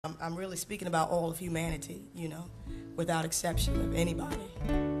I'm really speaking about all of humanity, you know, without exception of anybody,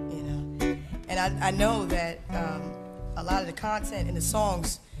 you know. And I know that a lot of the content in the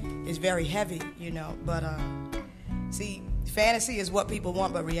songs is very heavy, you know, but see, fantasy is what people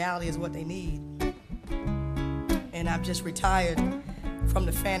want, but reality is what they need. And I've just retired from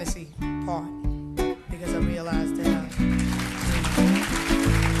the fantasy part because I realized that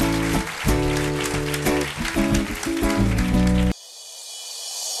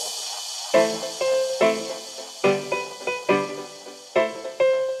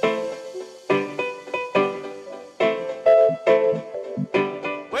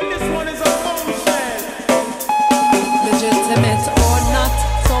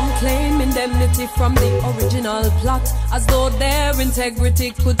from the original plot, as though their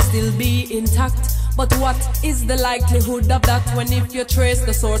integrity could still be intact. But what is the likelihood of that when if you trace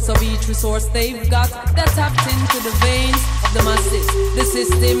the source of each resource they've got? They're tapped into the veins of the masses the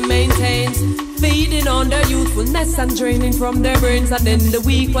system maintains, feeding on their youthfulness and draining from their brains. And then the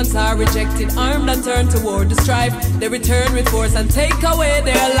weak ones are rejected, armed and turned toward the strife. They return with force and take away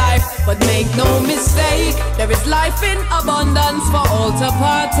their life. But make no mistake, there is life in abundance for all to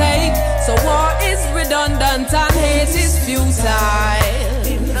partake. So war is redundant and hate is futile.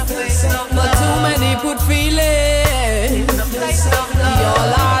 But too many put feeling. We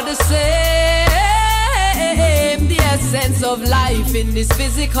all are the same. The essence of life in this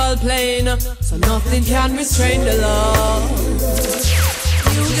physical plane. So nothing can restrain the love.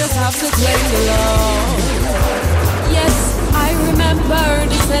 You just have to claim the love. Yes, I remember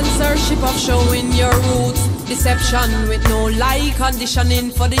the censorship of showing your roots. Deception with no lie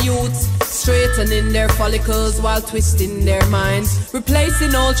conditioning for the youths, straightening their follicles while twisting their minds,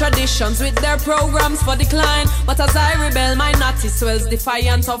 replacing old traditions with their programs for decline. But as I rebel, my natty swells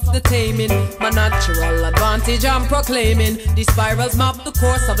defiant of the taming. My natural advantage I'm proclaiming. These spirals map the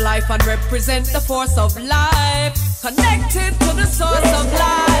course of life and represent the force of life, connected to the source of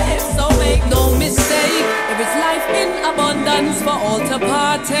life. So make no mistake, there is life in abundance for all to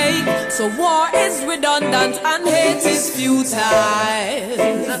partake. So war is redundant and hate is futile.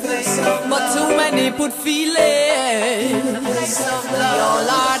 But too many put feeling. We all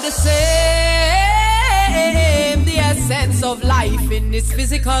are the same. The essence of life in this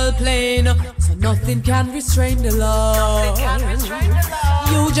physical plane. So nothing can restrain the love.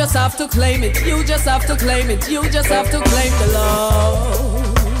 You just have to claim it. You just have to claim it. You just have to claim the love.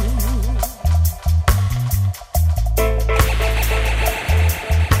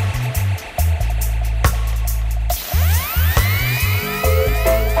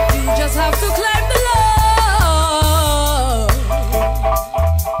 Have to claim the love.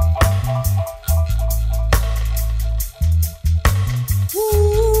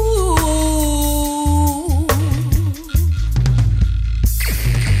 Ooh.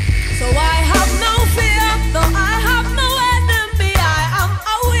 So I have no fear, though I have no enemy. I am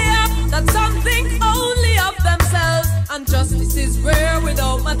aware that some think only of themselves, and justice is rare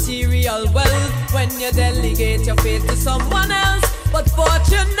without material wealth. When you delegate your faith to someone else. But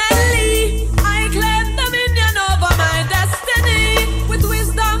fortunately, I claim dominion over my destiny, with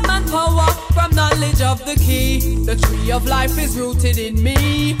wisdom and power from knowledge of the key. The tree of life is rooted in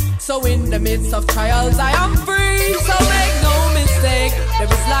me, so in the midst of trials I am free. So make no mistake,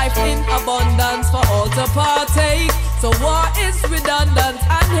 there is life in abundance for all to partake. So war is redundant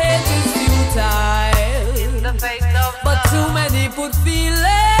and hate is futile. In the face of but too many put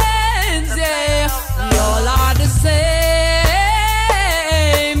feelings, yeah. We all are the same.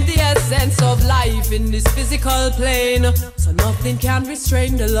 Sense of life in this physical plane. So nothing can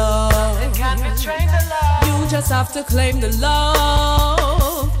restrain the love. Nothing can restrain the love. You just have to claim the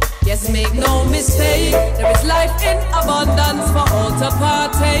love. Yes, make no mistake, there is life in abundance for all to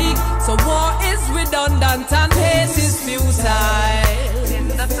partake. So war is redundant and hate is futile. In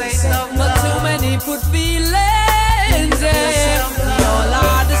the face of but too many put feelings, yeah. We all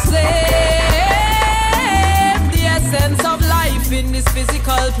are the same. The essence of life in this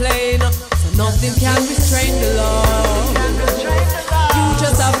physical plane. So nothing can restrain the love. You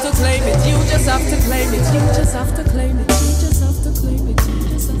just have to claim it. You just have to claim it. You just have to claim it. You just have to claim it. You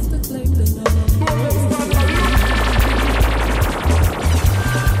just have to claim the love.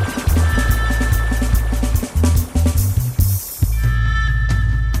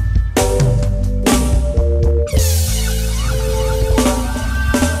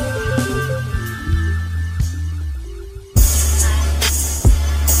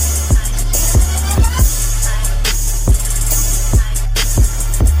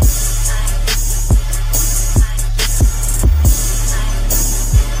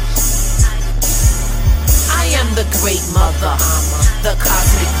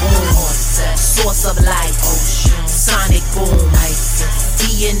 source of life, sonic boom,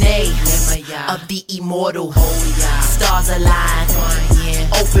 DNA of the immortal, stars align,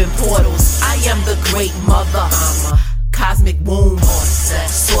 open portals. I am the great mother, cosmic womb,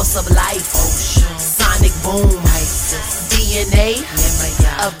 source of life, sonic boom, DNA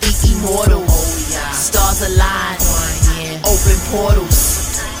of the immortal, stars align, open portals.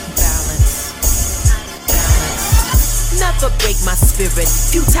 Never break my spirit,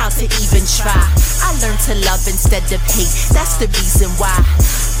 futile to even try. I learned to love instead of hate, that's the reason why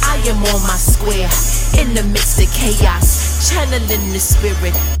I am on my square, in the midst of chaos, channeling the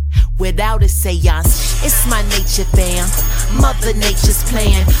spirit without a seance. It's my nature, fam, Mother Nature's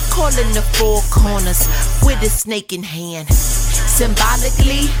plan, calling the four corners with a snake in hand.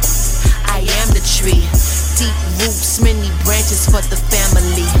 Symbolically, I am the tree, deep roots, many branches for the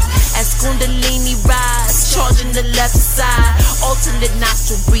family. As Kundalini rise, charging the left side, alternate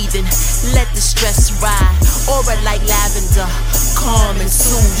nostril breathing, let the stress ride. Aura like lavender, calm and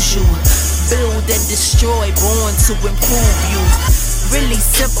soothes you. Build and destroy, born to improve you. Really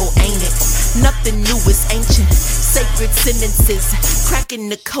simple, ain't it? Nothing new is ancient. Sacred sentences, cracking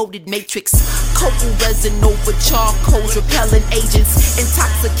the coded matrix. Cocoa resin over charcoal, repelling agents,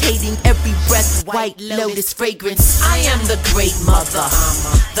 intoxicating every breath. White lotus fragrance. I am the great mother,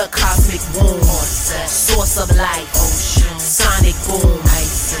 the cosmic womb, source of life, sonic boom,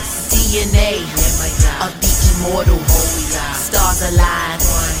 DNA of the immortal, stars align,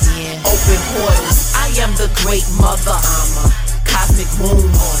 open portals. I am the great mother, cosmic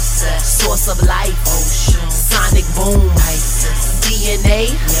womb, source of life, sonic boom,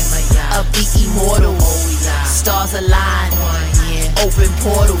 DNA of the immortal, stars align, open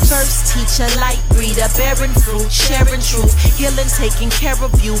portals. First teacher, light breeder, bearing fruit, sharing truth, healing, taking care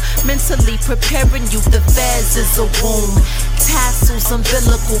of you, mentally preparing you. The fez is a womb, tassels,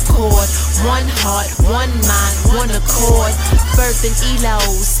 umbilical cord, one heart, one mind, one accord, birthing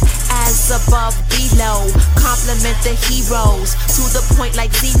elos, as above, below, compliment the heroes, to the point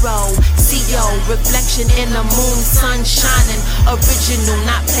like zero, CO, reflection in the moon, sun shining, original,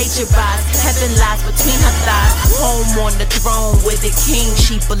 not plagiarized, heaven lies between her thighs, home on the throne, where the king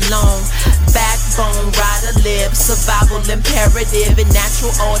she belong, backbone, rider live, survival imperative, in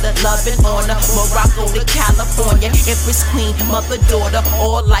natural order, love and honor, Morocco to California, Empress Queen, mother, daughter,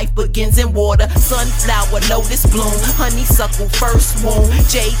 all life begins in water, sunflower, lotus bloom, honeysuckle, first womb,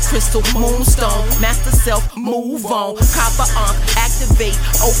 jade crystal, moonstone, master self, move on, copper ankh, activate,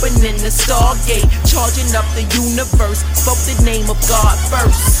 opening the stargate, charging up the universe, spoke the name of God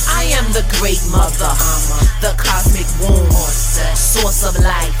first. I am the great mother, the cosmic womb, source of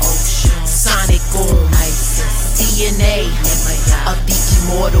life, sonic boom, DNA of the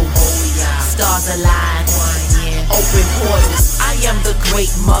immortal, stars align, open portals. I am the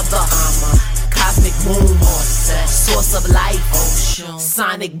great mother, cosmic womb, source of life,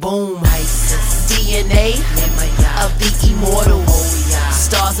 sonic boom, DNA of the immortal,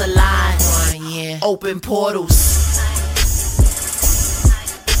 stars align, open portals.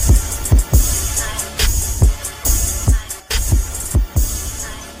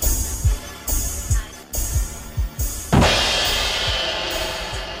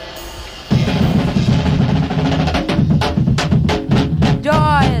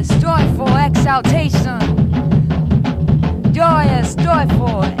 Joyful exaltation. Joyous,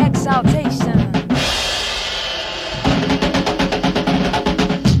 joyful exaltation.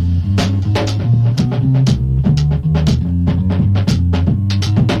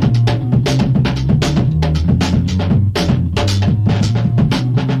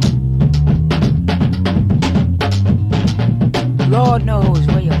 Lord knows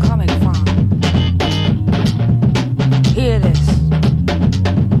where you're coming from. Hear this.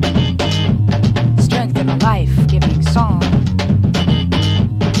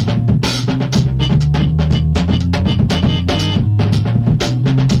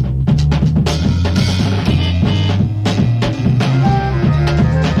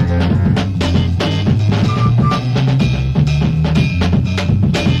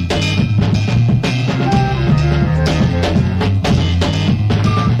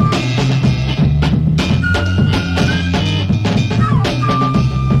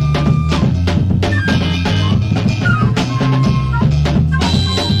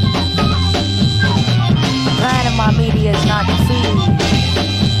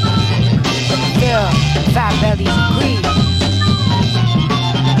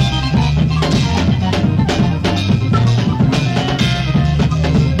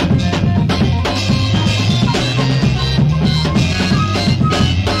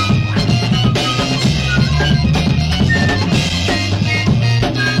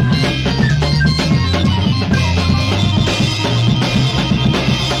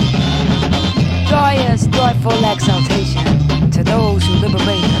 Full exaltation to those who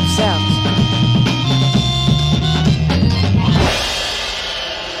liberate themselves.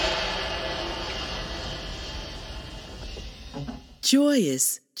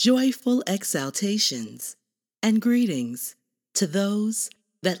 Joyous, joyful exaltations and greetings to those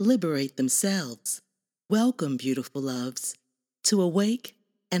that liberate themselves. Welcome, beautiful loves, to Awake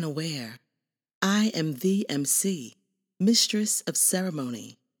and Aware. I am the MC, Mistress of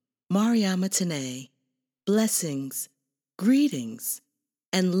Ceremony, Mariama Tene. Blessings, greetings,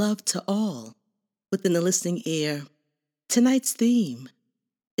 and love to all within the listening ear. Tonight's theme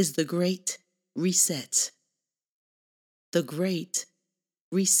is the Great Reset. The Great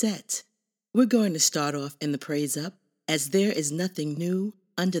Reset. We're going to start off in the praise up, as there is nothing new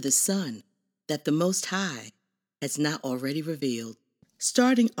under the sun that the Most High has not already revealed.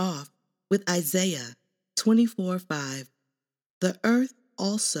 Starting off with Isaiah 24:5. The earth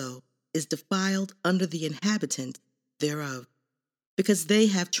also is defiled under the inhabitants thereof, because they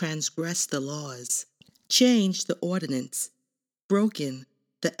have transgressed the laws, changed the ordinance, broken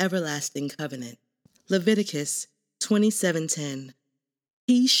the everlasting covenant. Leviticus 27:10.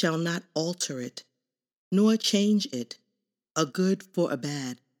 He shall not alter it, nor change it, a good for a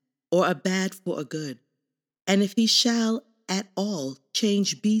bad, or a bad for a good. And if he shall at all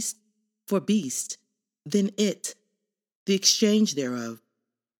change beast for beast, then it, the exchange thereof,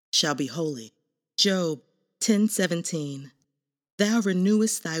 shall be holy. Job 10:17. Thou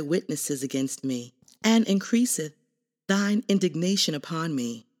renewest thy witnesses against me, and increaseth thine indignation upon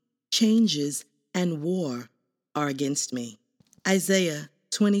me. Changes and war are against me. Isaiah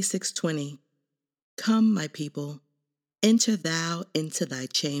 26:20. Come, my people, enter thou into thy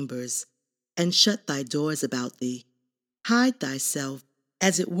chambers, and shut thy doors about thee. Hide thyself,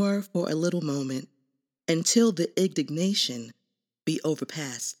 as it were for a little moment, until the indignation be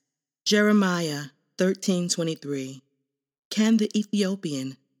overpast. Jeremiah 13:23. Can the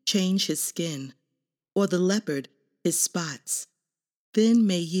Ethiopian change his skin, or the leopard his spots? Then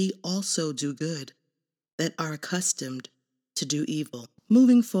may ye also do good, that are accustomed to do evil.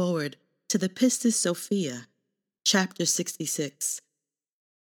 Moving forward to the Pistis Sophia, chapter 66.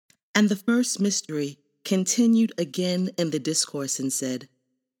 And the first mystery continued again in the discourse and said,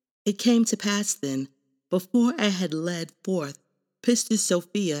 It came to pass then, before I had led forth Pistis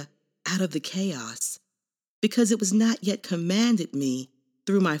Sophia out of the chaos, because it was not yet commanded me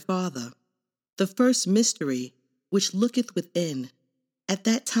through my Father, the first mystery which looketh within. At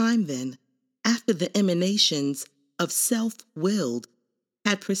that time then, after the emanations of self-willed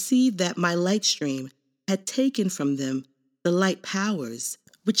had perceived that my light stream had taken from them the light powers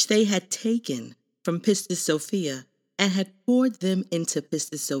which they had taken from Pistis Sophia, and had poured them into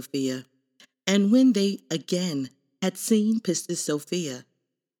Pistis Sophia. And when they again had seen Pistis Sophia,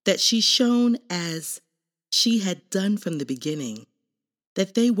 that she shone as she had done from the beginning,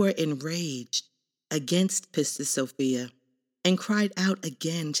 that they were enraged against Pistis Sophia, and cried out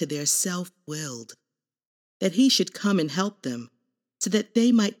again to their self-willed, that he should come and help them, so that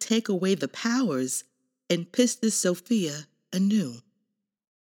they might take away the powers in Pistis Sophia anew.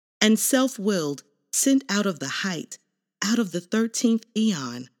 And self-willed sent out of the height, out of the 13th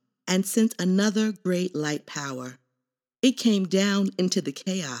eon, and sent another great light power. It came down into the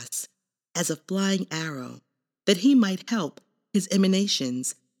chaos as a flying arrow, that he might help his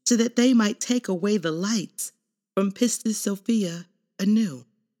emanations, so that they might take away the lights from Pistis Sophia anew.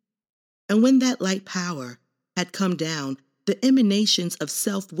 And when that light power had come down, the emanations of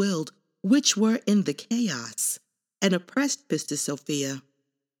self-willed, which were in the chaos, and oppressed Pistis Sophia,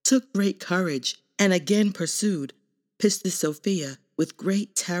 took great courage, and again pursued Pistis Sophia with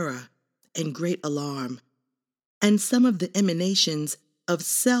great terror and great alarm. And some of the emanations of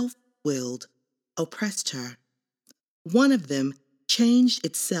self-willed oppressed her. One of them changed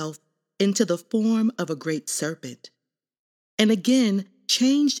itself into the form of a great serpent, and again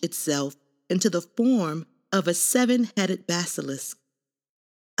changed itself into the form of a 7-headed basilisk.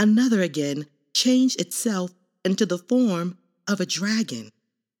 Another again changed itself into the form of a dragon.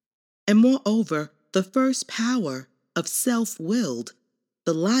 And moreover, the first power of self-willed,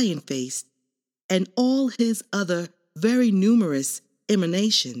 the lion-faced, and all his other very numerous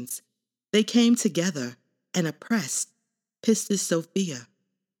emanations, they came together and oppressed Pistis Sophia,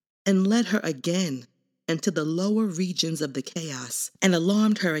 and led her again into the lower regions of the chaos, and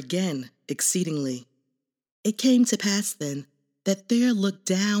alarmed her again exceedingly. It came to pass then that there looked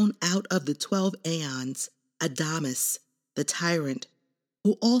down out of the 12 aeons Adamas, the tyrant,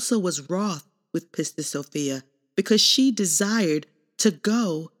 who also was wroth with Pistis Sophia, because she desired to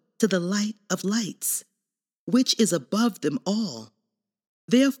go to the light of lights, which is above them all.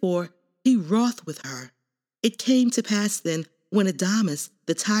 Therefore he wroth with her, It came to pass then, when Adamus,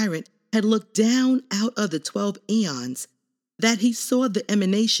 the tyrant, had looked down out of the 12 eons, that he saw the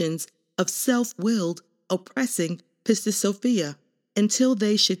emanations of self-willed oppressing Pistis Sophia, until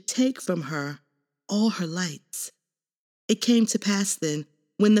they should take from her all her lights. It came to pass then,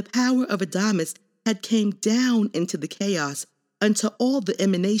 when the power of Adamus had came down into the chaos unto all the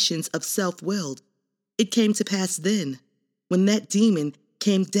emanations of self-willed, it came to pass then, when that demon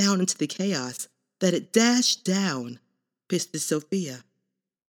came down into the chaos, that it dashed down Pistis Sophia.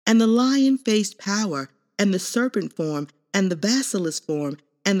 And the lion-faced power, and the serpent form, and the basilisk form,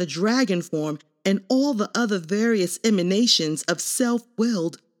 and the dragon form, and all the other various emanations of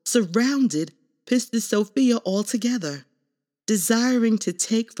self-willed surrounded Pistis Sophia altogether, desiring to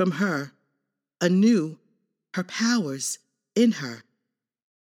take from her anew her powers in her.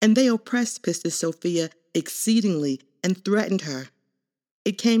 And they oppressed Pistis Sophia exceedingly and threatened her.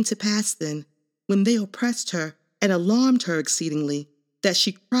 It came to pass then, when they oppressed her and alarmed her exceedingly, that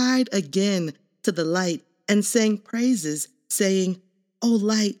she cried again to the light and sang praises, saying, O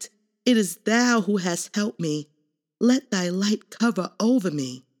light, it is thou who hast helped me. Let thy light cover over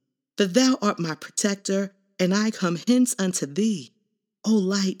me. For thou art my protector, and I come hence unto thee. O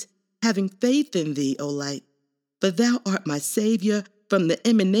light, having faith in thee, O light. For thou art my Savior from the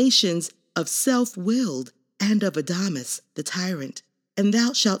emanations of self-willed and of Adamus, the tyrant, and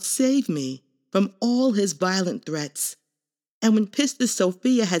thou shalt save me from all his violent threats. And when Pistis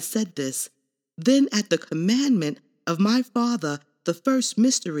Sophia had said this, then at the commandment of my Father, the first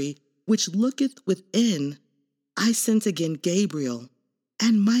mystery, which looketh within, I sent again Gabriel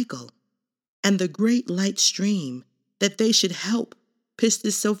and Michael, and the great light stream, that they should help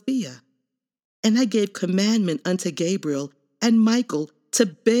Pistis Sophia. And I gave commandment unto Gabriel and Michael to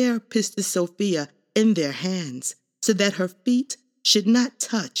bear Pistis Sophia in their hands, so that her feet should not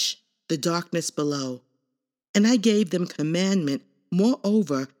touch the darkness below. And I gave them commandment,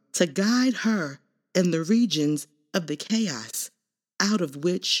 moreover, to guide her in the regions of the chaos, out of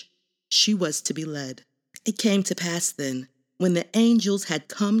which she was to be led. It came to pass then, when the angels had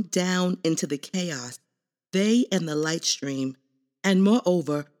come down into the chaos, they and the light stream, and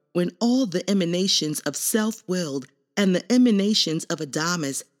moreover, when all the emanations of self-willed and the emanations of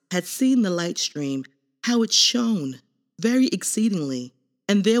Adamus had seen the light stream, how it shone very exceedingly,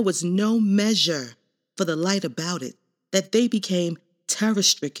 and there was no measure for the light about it, that they became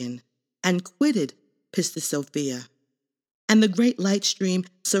terror-stricken and quitted Pistis Sophia. And the great light stream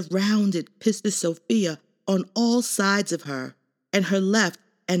surrounded Pistis Sophia on all sides of her, and her left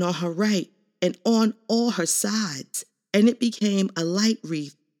and on her right, and on all her sides, and it became a light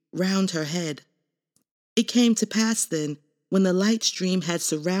wreath round her head. It came to pass then, when the light stream had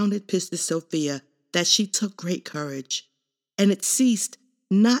surrounded Pistis Sophia, that she took great courage, and it ceased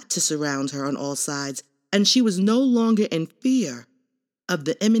not to surround her on all sides, and she was no longer in fear of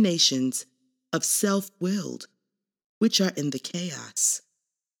the emanations of self-willed, which are in the chaos.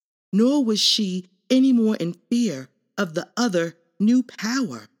 Nor was she any more in fear of the other new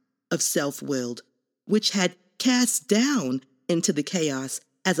power of self-willed, which had cast down into the chaos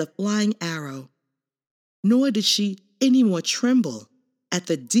as a flying arrow. Nor did she any more tremble at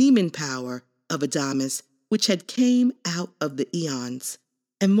the demon power of Adamus, which had came out of the eons.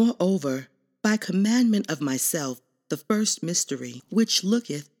 And moreover, by commandment of myself, the first mystery, which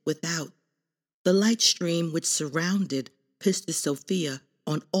looketh without, the light stream which surrounded Pistis Sophia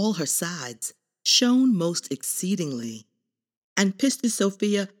on all her sides, shone most exceedingly. And Pistis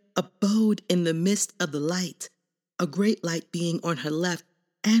Sophia abode in the midst of the light, a great light being on her left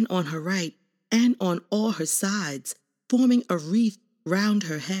and on her right, and on all her sides, forming a wreath round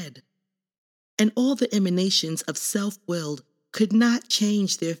her head. And all the emanations of self-willed could not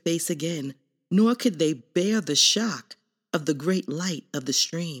change their face again, nor could they bear the shock of the great light of the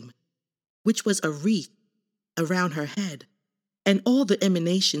stream, which was a wreath around her head. And all the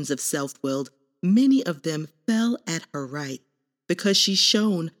emanations of self-willed, many of them fell at her right, because she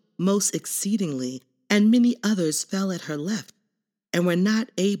shone most exceedingly, and many others fell at her left, and were not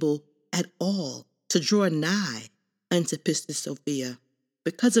able at all to draw nigh unto Pistis Sophia,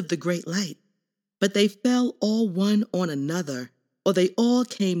 because of the great light. But they fell all one on another, or they all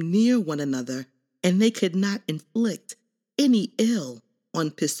came near one another, and they could not inflict any ill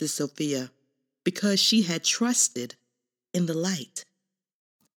on Pistis Sophia, because she had trusted in the light.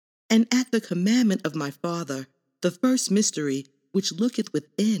 And at the commandment of my Father, the first mystery which looketh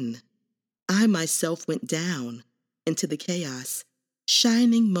within, I myself went down into the chaos,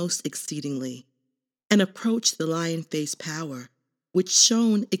 shining most exceedingly, and approached the lion-faced power, which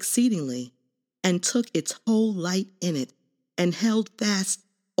shone exceedingly, and took its whole light in it, and held fast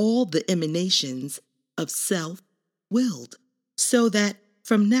all the emanations of self-willed, so that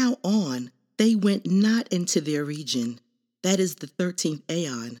from now on they went not into their region, that is the 13th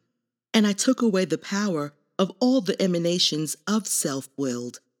aeon, and I took away the power of all the emanations of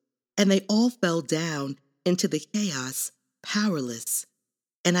self-willed, and they all fell down into the chaos, powerless.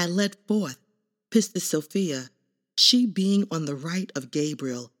 And I led forth Pistis Sophia, she being on the right of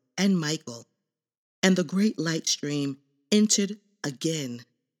Gabriel and Michael, and the great light stream entered again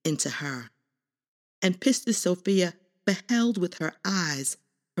into her. And Pistis Sophia beheld with her eyes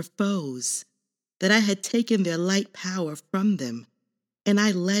her foes, that I had taken their light power from them, and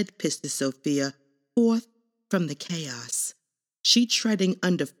I led Pistis Sophia forth from the chaos, she treading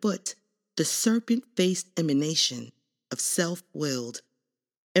underfoot the serpent-faced emanation of self-willed,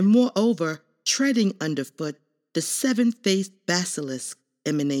 and moreover treading underfoot the seven-faced basilisk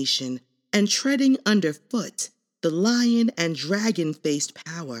emanation, and treading underfoot the lion and dragon-faced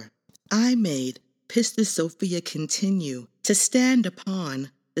power. I made Pistis Sophia continue to stand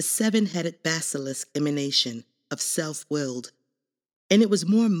upon the seven-headed basilisk emanation of self-willed, and it was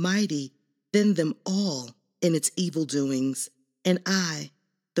more mighty than them all in its evil doings, and I,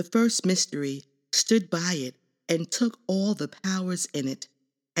 the first mystery, stood by it and took all the powers in it,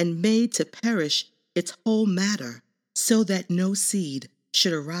 and made to perish its whole matter, so that no seed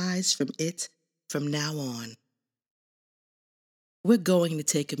should arise from it from now on. We're going to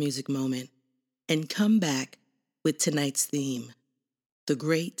take a music moment and come back with tonight's theme, The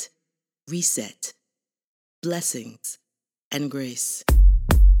Great Reset, Blessings and Grace.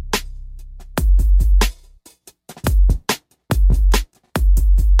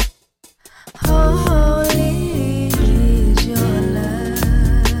 Holy is your love,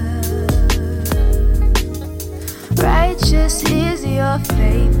 righteous is your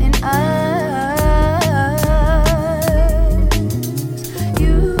faith in us.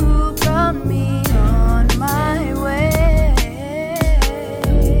 You brought me on my way,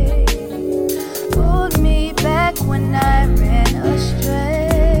 pulled me back when I ran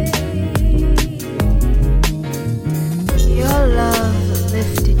astray. Your love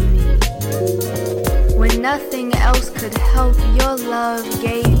lifted me when nothing else could help. Your love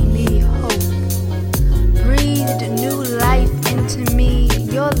gave me hope, breathed new life into me.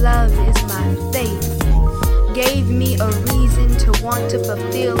 Your love is my faith, gave me a reason to want to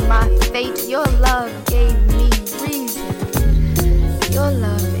fulfill my fate. Your love gave me reason. Your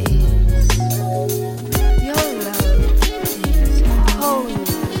love is holy.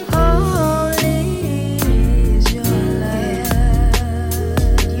 Holy is your love.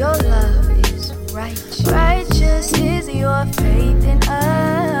 Your love is righteous. Righteous is your faith in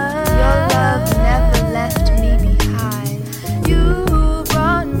us. Your love never left me behind. You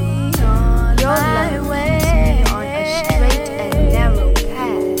brought me on my way. On a straight and narrow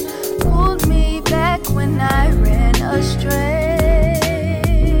path. Pulled me back when I ran astray.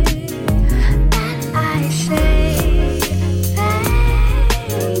 And I say thank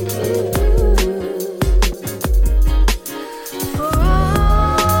you for all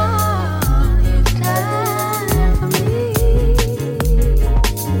you've done for me.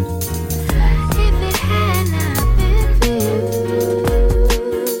 If it had not been for you, Lord,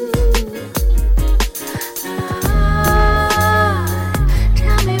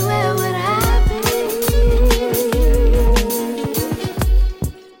 tell me where would I be?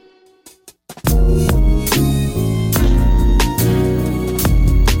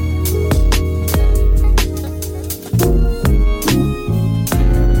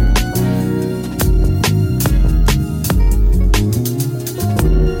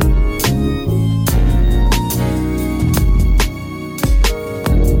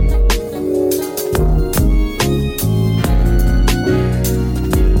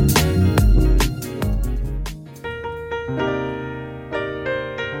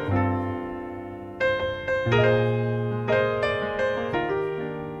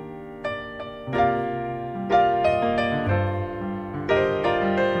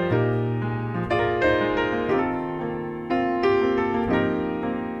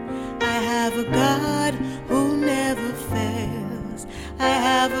 I have a God who never fails. I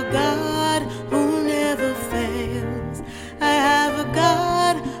have a God who never fails. I have a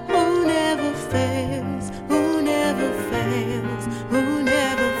God who never fails, who never fails, who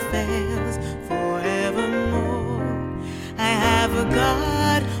never fails forevermore. I have a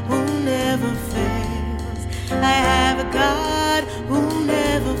God who never fails. I have a God who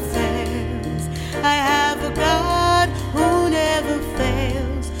never fails. I have a God who never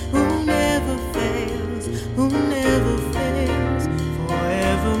fails, who never fails, who never fails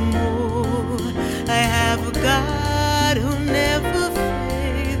forevermore. I have a God who never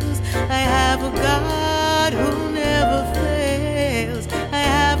fails. I have a God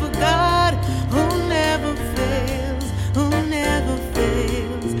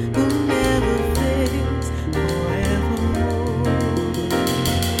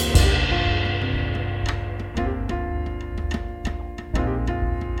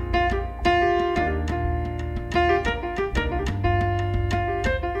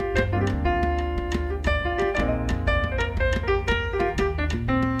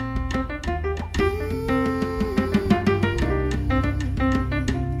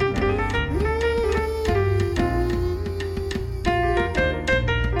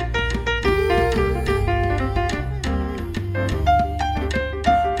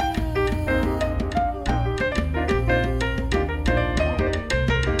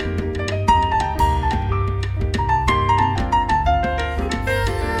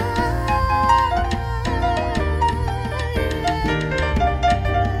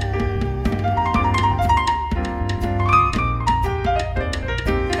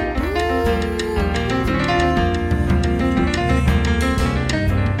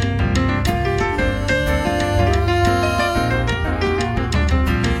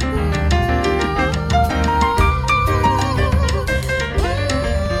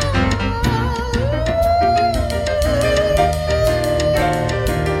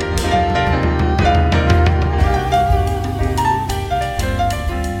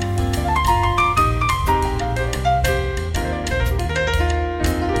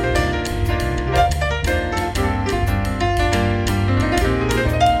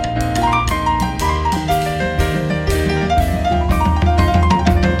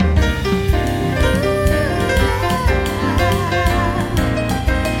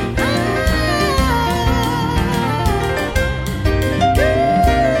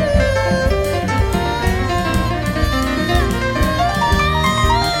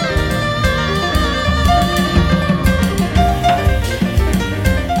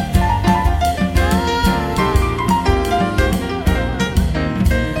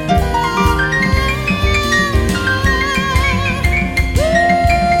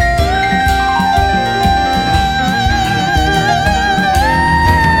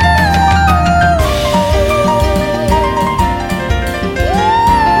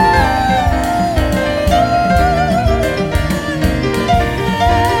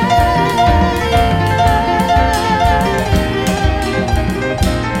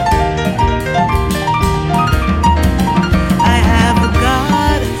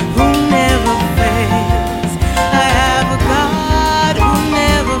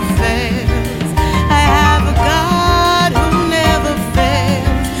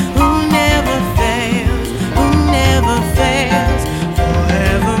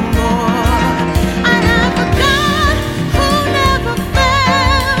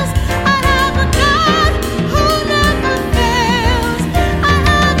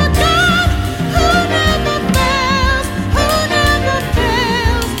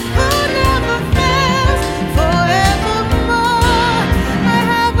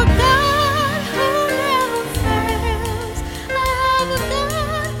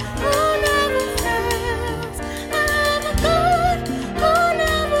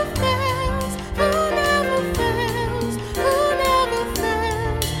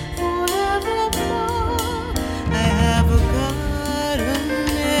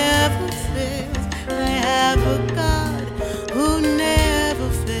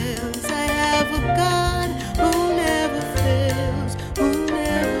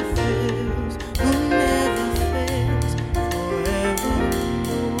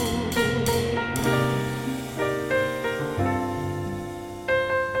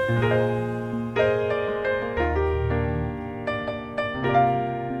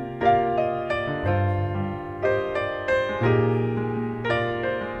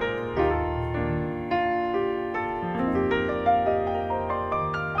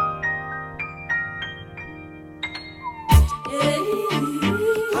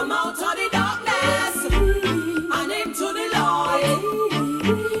Come out of the darkness and into the light.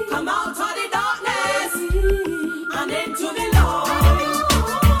 Come out of the darkness and into the light.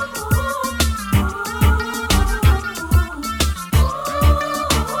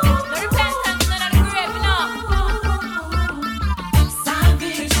 The repentance of the grave now.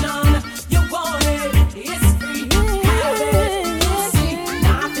 Salvation, you want it, it's free. Have it, you see.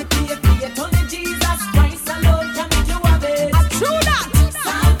 Not to pay for it, only Jesus Christ alone can make you have it. True that.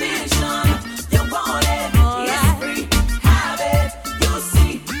 Salvation, you want it, it's free. Have it, you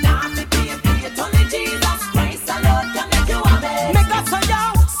see. Not to pay for it, only Jesus Christ alone can make you have it. Make us a yo,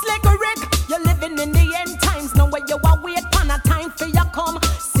 slick Rick. You're living in the end times. Now where you are wait on a time for you come.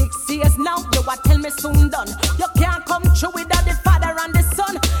 6 years now, you are tell me soon done. You can't come through without the Father and the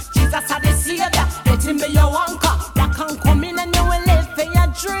Son. Jesus are the Savior, let him be your anchor. You can come in and you will live for your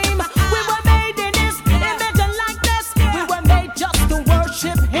dream. We were made in his image and likeness. We were made just to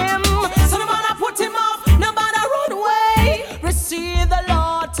worship him. So no matter put him off, no matter run away, receive the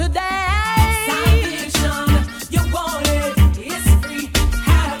Lord today. Salvation, you want it, it's free.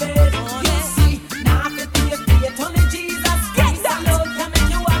 Have it, you see. Not to pay for it, only Jesus Christ alone can make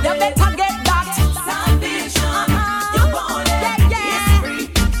you have it. You better get that. Salvation, you want it, it's free.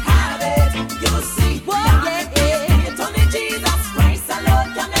 Have it, you see. Not to pay for it, only Jesus Christ alone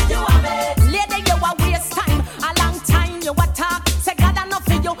can make you have it. Lady, you a waste time, a long time you a talk. Say God enough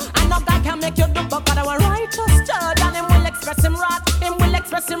for you, and no God can make you do. But God our righteous judge, and him will express him wrath. Him will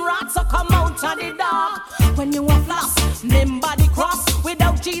express him wrath. So come out of the dark. When you are lost, remember the cross.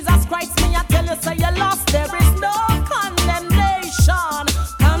 Without Jesus Christ, me I tell you, say you lost. There is no condemnation.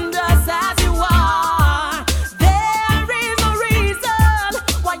 Come just as you are. There is a reason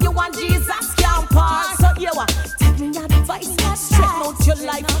why you want Jesus can't pass. So you take me advice, straighten out your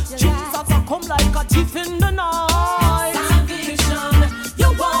life. Jesus will come like a thief in the night. Salvation,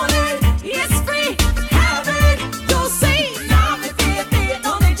 you want it, it's free. Have it, you see. Now if you pay it,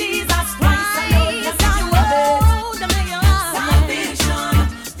 only Jesus Christ alone can make you have it. Salvation,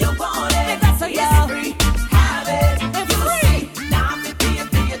 you want it, it's free. Have it, you see. Now if you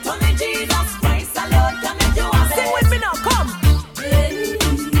pay it, only Jesus Christ alone can make you have it. Sing with me now, come.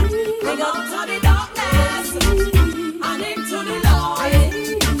 Come out of the darkness and into the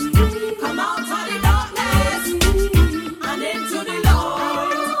light. Come out of the darkness and into the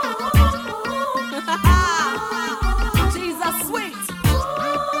light. Jesus sweet.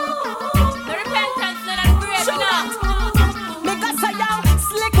 The repentance of the grave now. Make us a young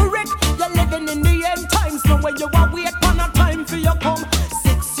slick Rick. You're living in the end times. Now when you are wait on a time for you come.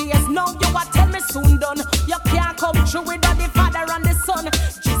 6 years now, you are tell me soon done. You can't come through without the Father and the Son.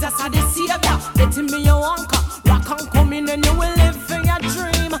 Jesus are the Savior, let him be your anchor. Rock and come in and you will live for your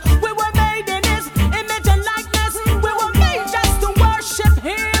dream. We were made in his image and likeness. We were made just to worship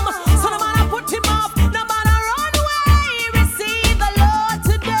him. So no matter put him off, no matter run away, receive the Lord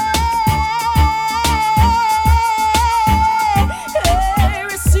today. Hey,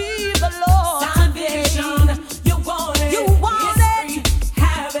 receive the Lord. Salvation, you want it, it's free.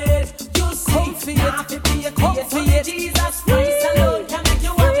 Have it, you see. Come for it, come for it. Jesus Christ alone can make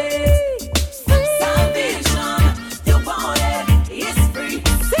you have it. Salvation, you want it, it's free.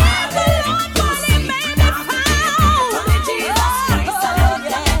 Have it, you see. Now if you pay it, only Jesus Christ alone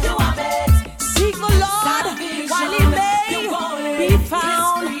can make you have it. Seek the Lord while he may be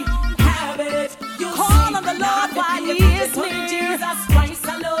found. Have it, you call on the Lord while he is near. Jesus Christ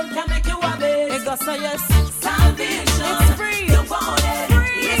alone can make you have it. It goes so yes. Salvation, it's free. You want it,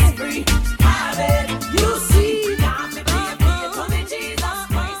 it's free. Have it, you see. Now if you pay it, only Jesus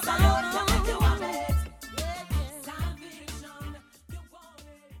Christ alone can make you have it. Salvation, you want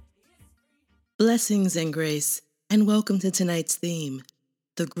it. Blessings and grace, and welcome to tonight's theme,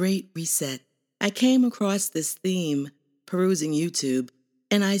 The Great Reset. I came across this theme perusing YouTube,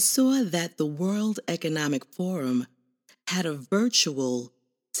 and I saw that the World Economic Forum had a virtual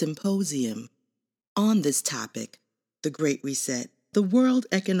symposium on this topic, The Great Reset. The World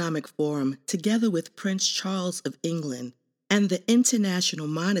Economic Forum, together with Prince Charles of England and the International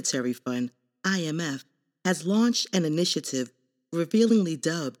Monetary Fund, IMF, has launched an initiative revealingly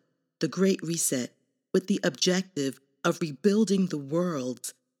dubbed The Great Reset, with the objective of rebuilding the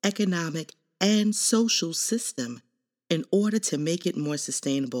world's economic and social system in order to make it more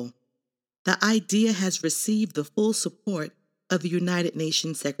sustainable. The idea has received the full support of the United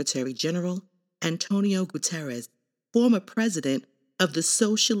Nations Secretary General Antonio Guterres, former president of the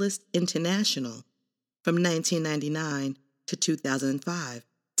Socialist International from 1999 to 2005.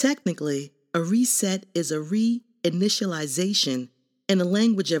 Technically, a reset is a reinitialization. In the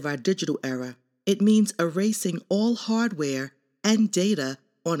language of our digital era, it means erasing all hardware and data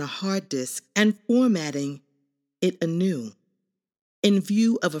on a hard disk and formatting it anew in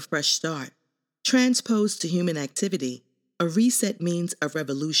view of a fresh start. Transposed to human activity, a reset means a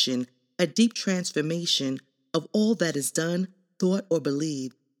revolution, a deep transformation of all that is done, thought, or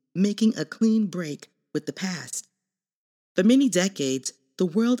believed, making a clean break with the past. For many decades, the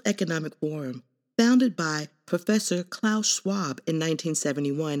World Economic Forum, founded by Professor Klaus Schwab in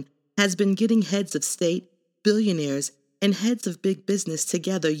 1971, has been getting heads of state, billionaires, and heads of big business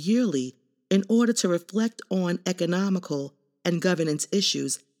together yearly in order to reflect on economical and governance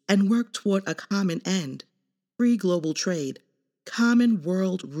issues and work toward a common end: free global trade, common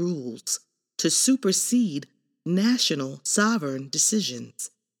world rules, to supersede national sovereign decisions,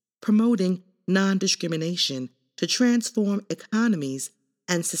 promoting non-discrimination to transform economies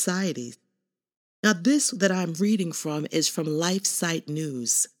and societies. Now, this that I'm reading from is from LifeSite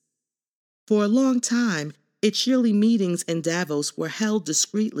News. For a long time, its yearly meetings in Davos were held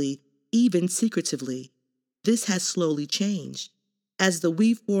discreetly, even secretively. This has slowly changed, as the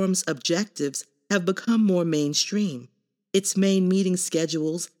We Forum's objectives have become more mainstream. Its main meeting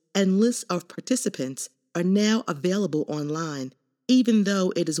schedules and lists of participants are now available online, even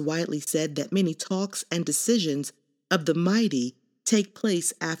though it is widely said that many talks and decisions of the mighty take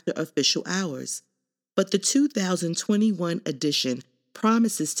place after official hours. But the 2021 edition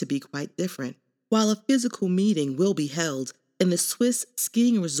promises to be quite different. While a physical meeting will be held in the Swiss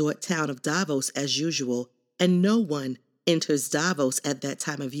skiing resort town of Davos as usual, and no one enters Davos at that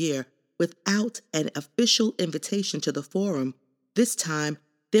time of year without an official invitation to the forum, this time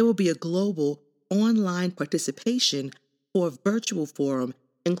there will be a global online participation for a virtual forum,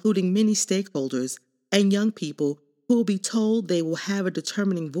 including many stakeholders and young people who will be told they will have a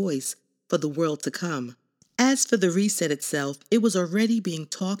determining voice for the world to come. As for the reset itself, it was already being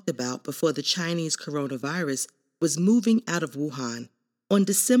talked about before the Chinese coronavirus was moving out of Wuhan. On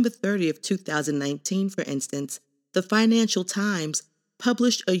December 30th, 2019, for instance, the Financial Times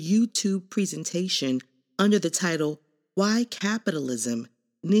published a YouTube presentation under the title, "Why Capitalism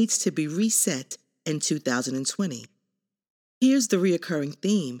Needs to Be Reset in 2020. Here's the recurring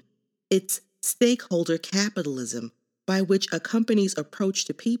theme. It's stakeholder capitalism, by which a company's approach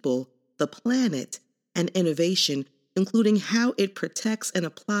to people, the planet, and innovation, including how it protects and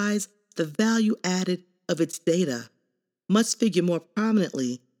applies the value added of its data, must figure more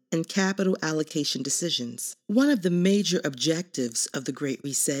prominently in capital allocation decisions. One of the major objectives of the Great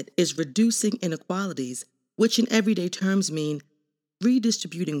Reset is reducing inequalities, which in everyday terms mean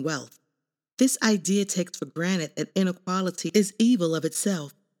redistributing wealth. This idea takes for granted that inequality is evil of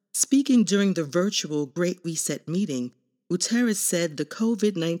itself. Speaking during the virtual Great Reset meeting, Guterres said the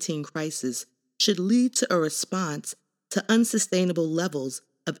COVID-19 crisis should lead to a response to unsustainable levels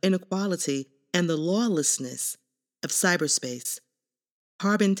of inequality and the lawlessness of cyberspace.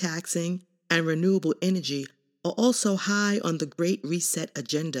 Carbon taxing and renewable energy are also high on the Great Reset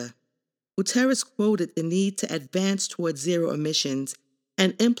agenda. Guterres quoted the need to advance towards zero emissions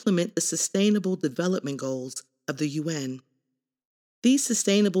and implement the Sustainable Development Goals of the UN. These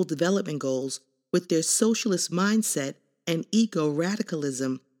Sustainable Development Goals, with their socialist mindset and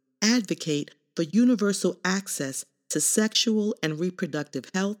eco-radicalism, advocate for universal access to sexual and reproductive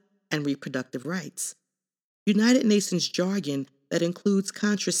health and reproductive rights. United Nations jargon that includes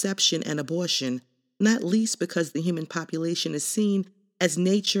contraception and abortion, not least because the human population is seen as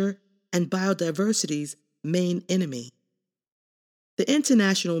nature and biodiversity's main enemy. The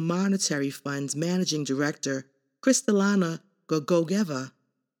International Monetary Fund's managing director, Kristalina Georgieva,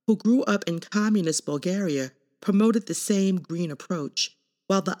 who grew up in communist Bulgaria, promoted the same green approach,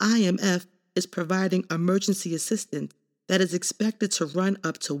 while the IMF is providing emergency assistance that is expected to run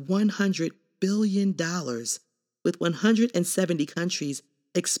up to $100 billion, with 170 countries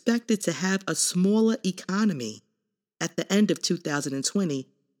expected to have a smaller economy at the end of 2020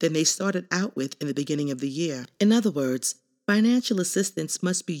 than they started out with in the beginning of the year. In other words, financial assistance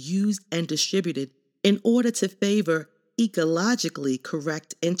must be used and distributed in order to favor ecologically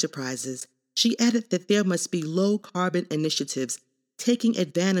correct enterprises. She added that there must be low-carbon initiatives taking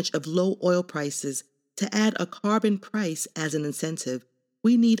advantage of low oil prices to add a carbon price as an incentive.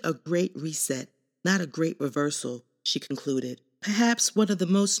 We need a great reset, not a great reversal, she concluded. Perhaps one of the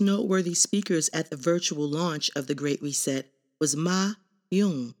most noteworthy speakers at the virtual launch of the Great Reset was Ma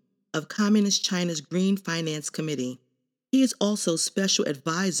Yun of Communist China's Green Finance Committee. He is also special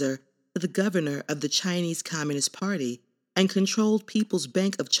advisor to the governor of the Chinese Communist Party and controlled People's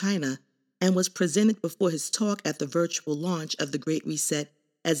Bank of China, and was presented before his talk at the virtual launch of the Great Reset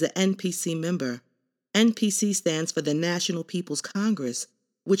as an NPC member. NPC stands for the National People's Congress,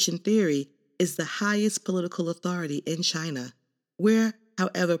 which in theory is the highest political authority in China, where,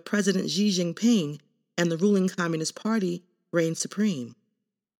 however, President Xi Jinping and the ruling Communist Party reign supreme.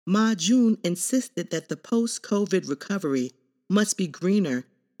 Ma Jun insisted that the post-COVID recovery must be greener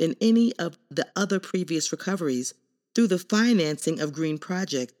than any of the other previous recoveries through the financing of green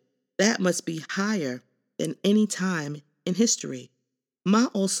projects that must be higher than any time in history. Ma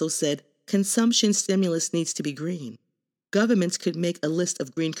also said consumption stimulus needs to be green. Governments could make a list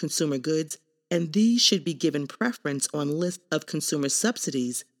of green consumer goods, and these should be given preference on lists of consumer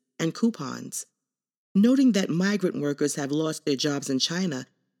subsidies and coupons. Noting that migrant workers have lost their jobs in China,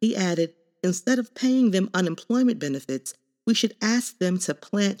 he added, instead of paying them unemployment benefits, we should ask them to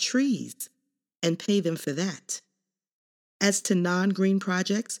plant trees and pay them for that. As to non-green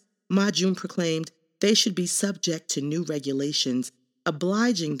projects, Ma Jun proclaimed they should be subject to new regulations,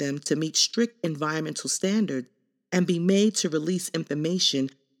 obliging them to meet strict environmental standards and be made to release information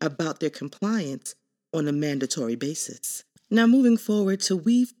about their compliance on a mandatory basis. Now moving forward to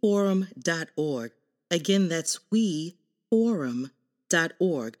weforum.org. Again, that's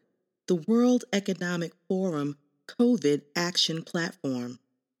weforum.org, the World Economic Forum COVID Action Platform.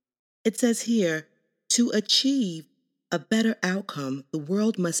 It says here, to achieve a better outcome, the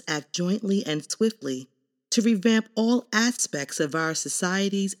world must act jointly and swiftly to revamp all aspects of our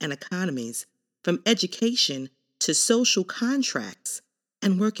societies and economies, from education to social contracts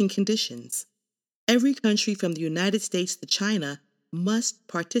and working conditions. Every country from the United States to China must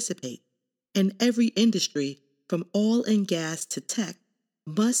participate, and every industry from oil and gas to tech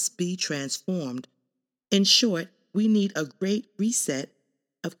must be transformed. In short, we need a great reset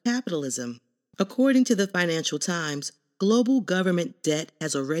of capitalism. According to the Financial Times, global government debt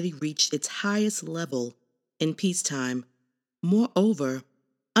has already reached its highest level in peacetime. Moreover,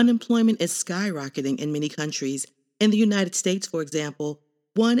 unemployment is skyrocketing in many countries. In the United States, for example,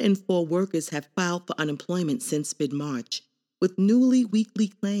 1 in 4 workers have filed for unemployment since mid-March, with newly weekly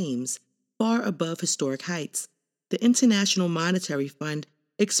claims far above historic heights. The International Monetary Fund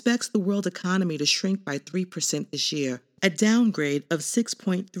expects the world economy to shrink by 3% this year, a downgrade of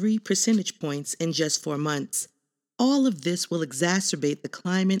 6.3 percentage points in just 4 months. All of this will exacerbate the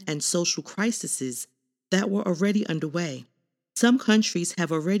climate and social crises that were already underway. Some countries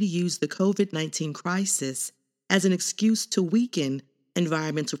have already used the COVID-19 crisis as an excuse to weaken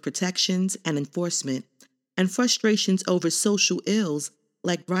environmental protections and enforcement, and frustrations over social ills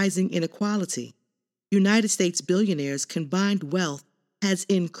like rising inequality. United States billionaires' combined wealth has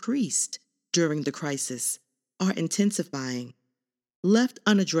increased during the crisis, are intensifying. Left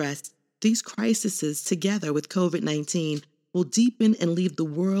unaddressed, these crises, together with COVID-19, will deepen and leave the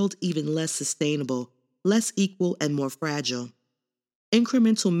world even less sustainable, less equal, and more fragile.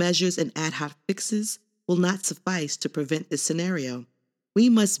 Incremental measures and ad hoc fixes will not suffice to prevent this scenario. We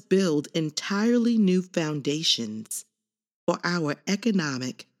must build entirely new foundations for our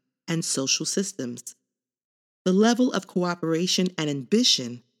economic and social systems. The level of cooperation and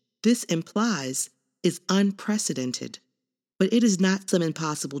ambition this implies is unprecedented, but it is not some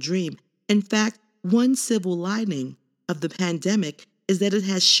impossible dream. In fact, one silver lining of the pandemic is that it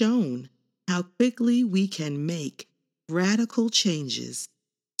has shown how quickly we can make radical changes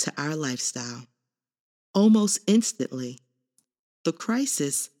to our lifestyle. Almost instantly, the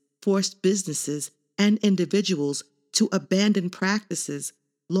crisis forced businesses and individuals to abandon practices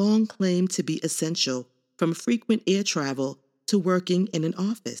long claimed to be essential, from frequent air travel to working in an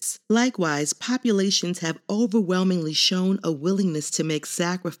office. Likewise, populations have overwhelmingly shown a willingness to make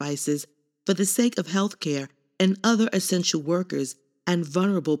sacrifices for the sake of healthcare and other essential workers and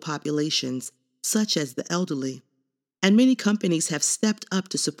vulnerable populations, such as the elderly. And many companies have stepped up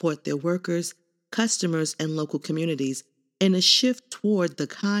to support their workers, customers, and local communities in a shift toward the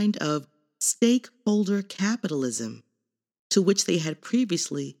kind of stakeholder capitalism to which they had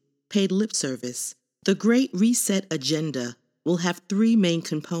previously paid lip service. The Great Reset agenda will have 3 main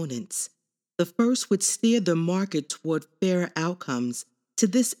components. The first would steer the market toward fairer outcomes. To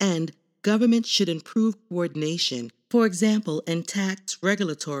this end, government should improve coordination, for example, in tax,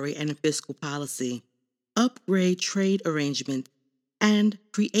 regulatory, and fiscal policy, upgrade trade arrangements, and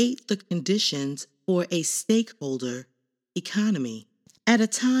create the conditions for a stakeholder economy. At a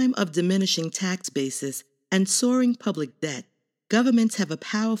time of diminishing tax bases and soaring public debt, governments have a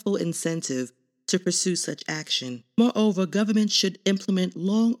powerful incentive to pursue such action. Moreover, government should implement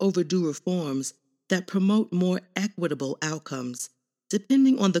long overdue reforms that promote more equitable outcomes.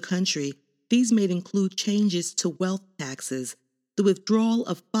 Depending on the country, these may include changes to wealth taxes, the withdrawal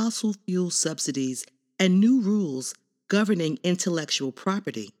of fossil fuel subsidies, and new rules governing intellectual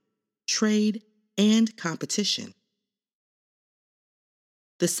property, trade, and competition.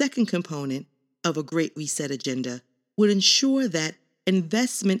 The second component of a Great Reset agenda would ensure that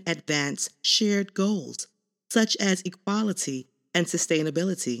investment advance shared goals, such as equality and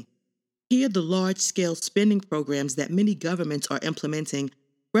sustainability. Here, the large-scale spending programs that many governments are implementing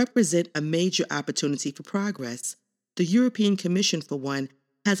represent a major opportunity for progress. The European Commission, for one,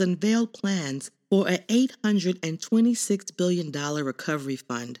 has unveiled plans for an $826 billion recovery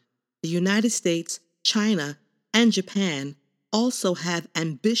fund. The United States, China, and Japan also have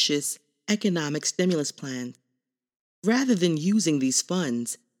ambitious economic stimulus plans. Rather than using these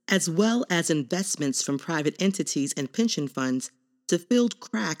funds, as well as investments from private entities and pension funds, to fill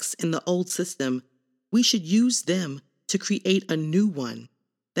cracks in the old system, we should use them to create a new one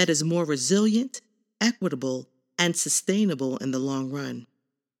that is more resilient, equitable, and sustainable in the long run.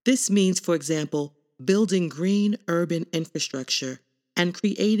 This means, for example, building green urban infrastructure and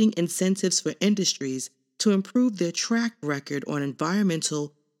creating incentives for industries to improve their track record on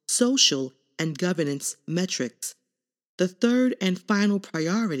environmental, social, and governance metrics. The third and final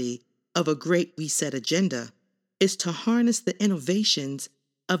priority of a Great Reset agenda is to harness the innovations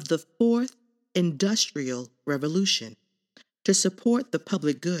of the fourth industrial revolution to support the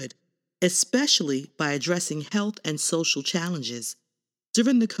public good, especially by addressing health and social challenges.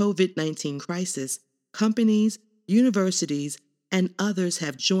 During the COVID-19 crisis, companies, universities, and others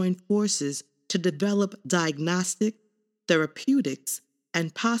have joined forces to develop diagnostic, therapeutics,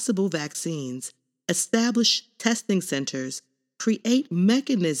 and possible vaccines, establish testing centers, create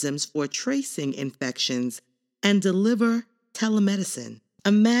mechanisms for tracing infections, and deliver telemedicine.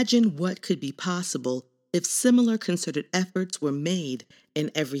 Imagine what could be possible if similar concerted efforts were made in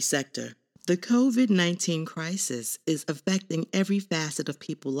every sector. The COVID-19 crisis is affecting every facet of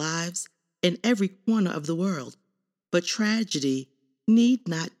people's lives in every corner of the world, but tragedy need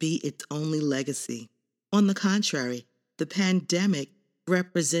not be its only legacy. On the contrary, the pandemic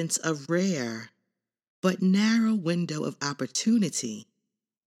represents a rare but narrow window of opportunity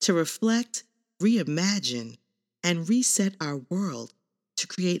to reflect, reimagine, and reset our world to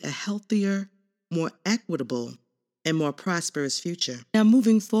create a healthier, more equitable, and more prosperous future. Now,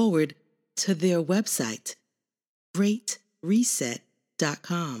 moving forward to their website,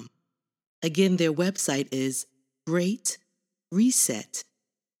 greatreset.com. Again, their website is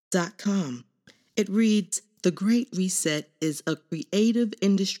greatreset.com. It reads, "The Great Reset is a creative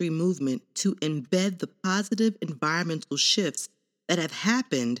industry movement to embed the positive environmental shifts that have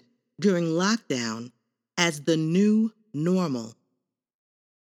happened during lockdown as the new normal."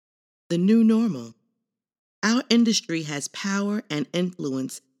 The new normal. Our industry has power and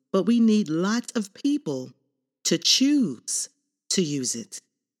influence, but we need lots of people to choose to use it.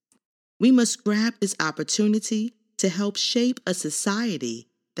 We must grab this opportunity to help shape a society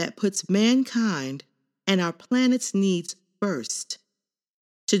that puts mankind and our planet's needs first.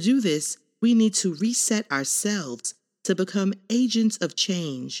 To do this, we need to reset ourselves to become agents of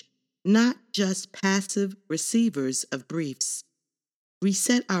change, not just passive receivers of briefs.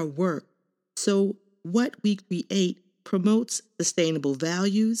 Reset our work so what we create promotes sustainable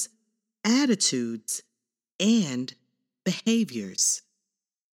values, attitudes, and behaviors.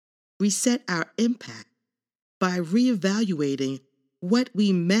 Reset our impact by reevaluating what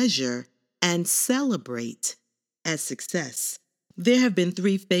we measure and celebrate as success. There have been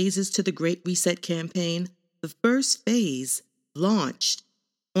 3 phases to the Great Reset campaign. The first phase launched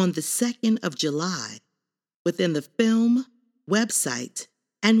on the 2nd of July within the film, website,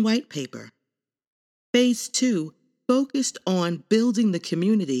 and white paper. Phase 2 focused on building the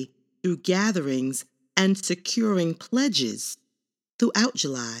community through gatherings and securing pledges throughout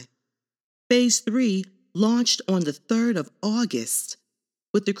July. Phase 3 launched on the 3rd of August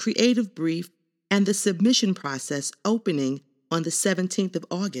with the creative brief and the submission process opening on the 17th of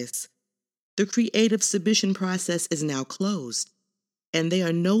August. The creative submission process is now closed, and they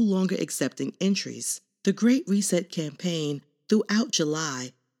are no longer accepting entries. The Great Reset campaign throughout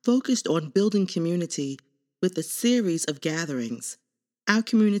July focused on building community with a series of gatherings. Our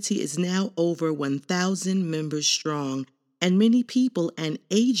community is now over 1,000 members strong, and many people and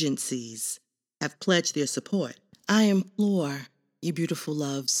agencies have pledged their support. I implore you beautiful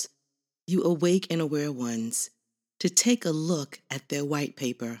loves, you awake and aware ones, to take a look at their white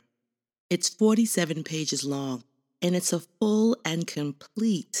paper. It's 47 pages long, and it's a full and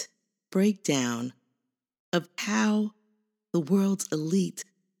complete breakdown of how the world's elite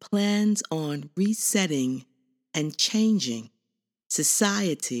plans on resetting and changing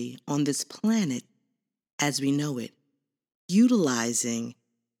society on this planet as we know it, utilizing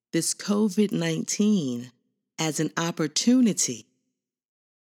this COVID-19 as an opportunity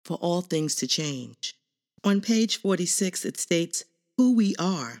for all things to change. On page 46, it states who we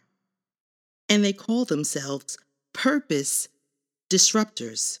are, and they call themselves purpose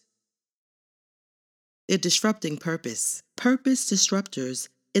disruptors. They're disrupting purpose. Purpose Disruptors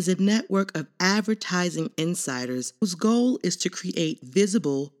is a network of advertising insiders whose goal is to create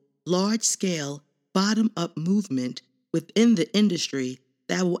visible, large-scale, bottom-up movement within the industry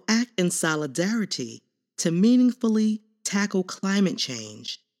that will act in solidarity to meaningfully tackle climate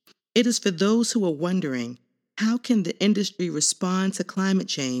change. It is for those who are wondering, how can the industry respond to climate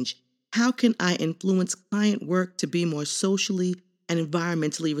change? How can I influence client work to be more socially and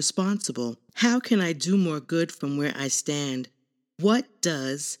environmentally responsible? How can I do more good from where I stand? What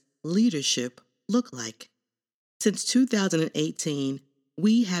does leadership look like? Since 2018,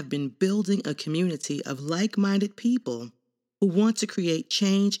 we have been building a community of like-minded people who want to create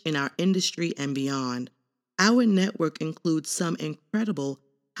change in our industry and beyond. Our network includes some incredible,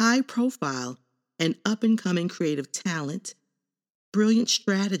 high-profile, and up-and-coming creative talent, brilliant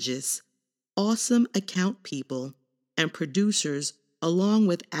strategists, awesome account people, and producers, along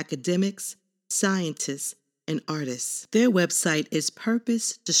with academics, scientists, and artists. Their website is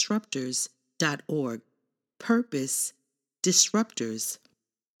purposedisruptors.org.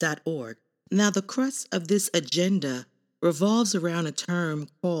 Purposedisruptors.org. Now, the crux of this agenda revolves around a term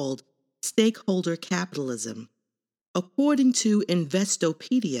called stakeholder capitalism. According to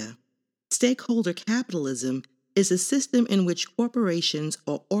Investopedia, stakeholder capitalism is a system in which corporations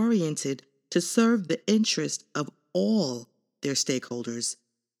are oriented to serve the interest of all their stakeholders.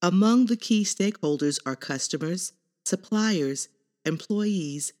 Among the key stakeholders are customers, suppliers,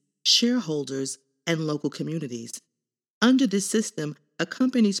 employees, shareholders, and local communities. Under this system, a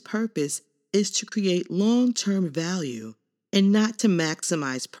company's purpose is to create long-term value and not to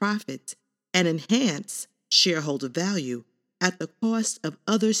maximize profit and enhance shareholder value at the cost of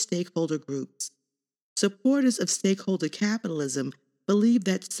other stakeholder groups. Supporters of stakeholder capitalism believe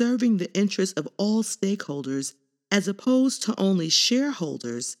that serving the interests of all stakeholders as opposed to only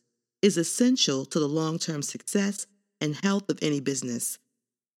shareholders is essential to the long-term success and health of any business.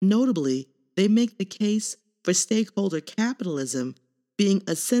 Notably, they make the case for stakeholder capitalism being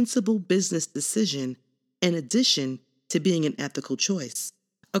a sensible business decision in addition to being an ethical choice.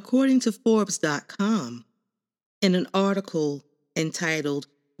 According to Forbes.com, in an article entitled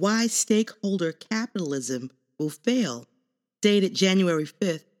Why Stakeholder Capitalism Will Fail, dated January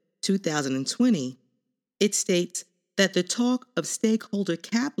 5th, 2020, it states that the talk of stakeholder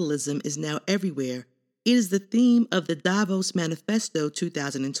capitalism is now everywhere. It is the theme of the Davos Manifesto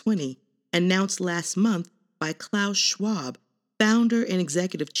 2020, announced last month by Klaus Schwab, founder and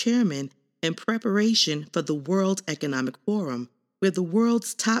executive chairman, in preparation for the World Economic Forum, where the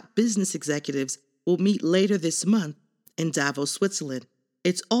world's top business executives will meet later this month in Davos, Switzerland.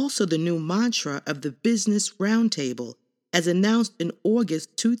 It's also the new mantra of the Business Roundtable, as announced in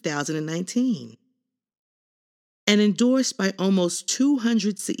August 2019, and endorsed by almost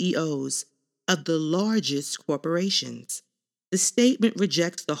 200 CEOs of the largest corporations. The statement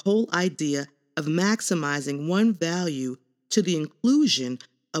rejects the whole idea of maximizing one value to the inclusion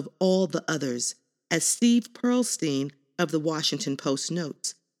of all the others, as Steve Pearlstein of the Washington Post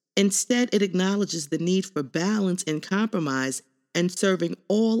notes. Instead, it acknowledges the need for balance and compromise and serving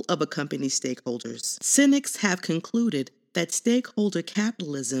all of a company's stakeholders. Cynics have concluded that stakeholder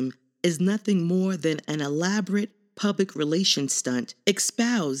capitalism is nothing more than an elaborate public relations stunt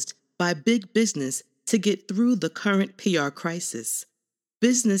espoused by big business to get through the current PR crisis.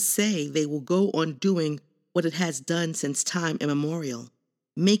 Business say they will go on doing what it has done since time immemorial,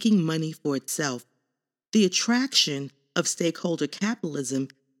 making money for itself. The attraction of stakeholder capitalism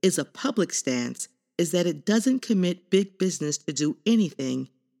is a public stance, is that it doesn't commit big business to do anything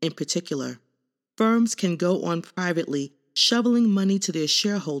in particular. Firms can go on privately shoveling money to their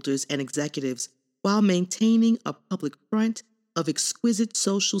shareholders and executives while maintaining a public front of exquisite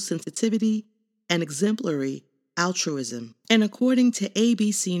social sensitivity and exemplary altruism. And according to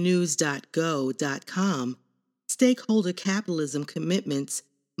abcnews.go.com, stakeholder capitalism commitments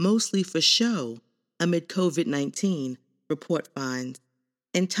mostly for show amid COVID-19, report finds.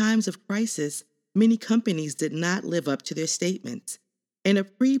 In times of crisis, many companies did not live up to their statements. In a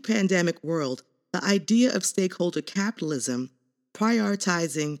pre-pandemic world, the idea of stakeholder capitalism,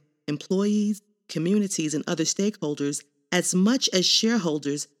 prioritizing employees, communities, and other stakeholders as much as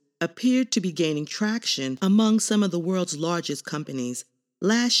shareholders, appeared to be gaining traction among some of the world's largest companies.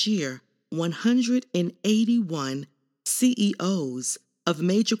 last year, 181 CEOs of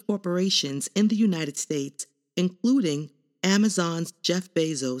major corporations in the United States, including Amazon's Jeff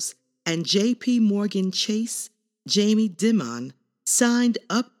Bezos and J.P. Morgan Chase, Jamie Dimon, signed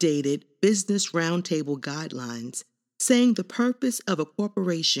updated Business Roundtable guidelines, saying the purpose of a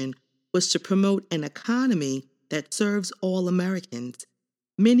corporation was to promote an economy that serves all Americans.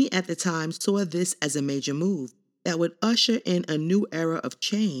 Many at the time saw this as a major move that would usher in a new era of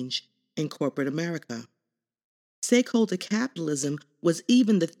change in corporate America. Stakeholder capitalism was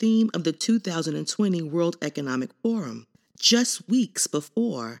even the theme of the 2020 World Economic Forum, just weeks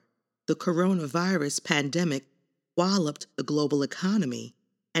before the coronavirus pandemic walloped the global economy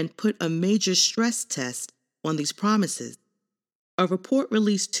and put a major stress test on these promises. A report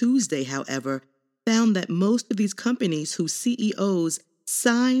released Tuesday, however, found that most of these companies whose CEOs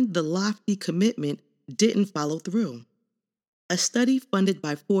signed the lofty commitment didn't follow through. A study funded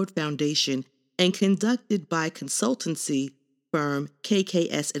by Ford Foundation and conducted by consultancy firm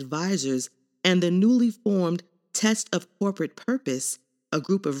KKS Advisors and the newly formed Test of Corporate Purpose, a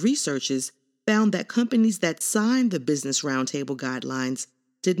group of researchers, found that companies that signed the Business Roundtable guidelines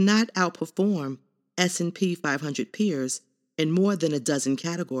did not outperform S&P 500 peers in more than a dozen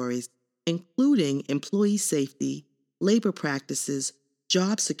categories, including employee safety, labor practices,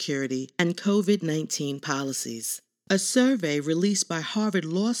 job security, and COVID-19 policies. A survey released by Harvard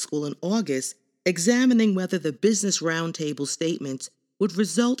Law School in August examining whether the Business Roundtable statements would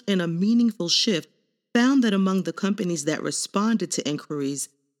result in a meaningful shift found that among the companies that responded to inquiries,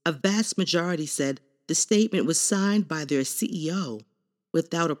 a vast majority said the statement was signed by their CEO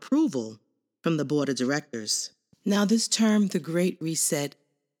without approval from the board of directors. Now, this term, the Great Reset,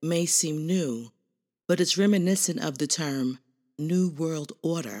 may seem new, but it's reminiscent of the term New World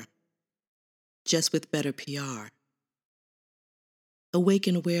Order, just with better PR. Awake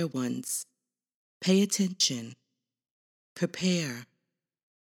and aware ones, pay attention, prepare,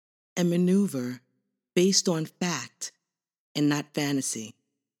 and maneuver based on fact and not fantasy.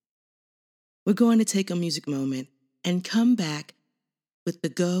 We're going to take a music moment and come back with the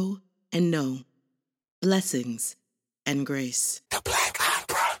go and no, blessings and grace. The Black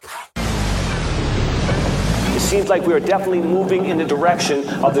Opera. It seems like we are definitely moving in the direction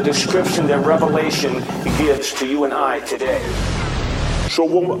of the description that Revelation gives to you and I today. So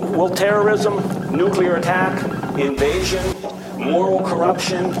will terrorism, nuclear attack, invasion, moral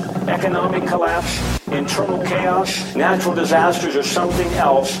corruption, economic collapse, internal chaos, natural disasters, or something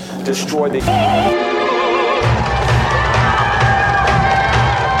else destroy the...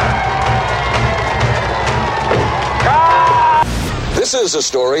 This is a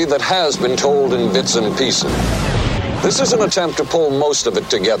story that has been told in bits and pieces. This is an attempt to pull most of it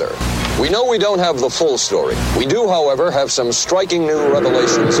together. We know we don't have the full story. We do, however, have some striking new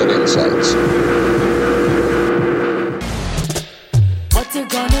revelations and insights. What you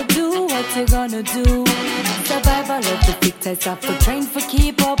gonna do? What you gonna do? Survival of the fittest, have to train for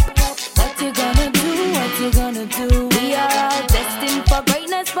keep up. What you gonna do? What you gonna do? We are all destined for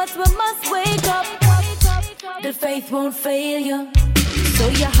greatness, but we must wake up. The faith won't fail you, so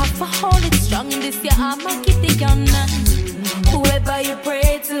you have to hold it strong in this your arm and keep it on. Whoever you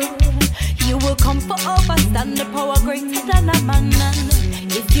pray to, you will come for overstand the power greater than a man.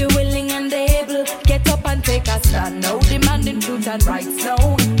 If you're willing and able, get up and take a stand. No demanding truth and rights, no.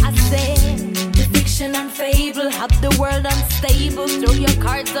 I say, the fiction and fable have the world unstable. Throw your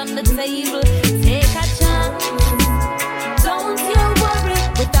cards on the table, take a chance. Don't you worry,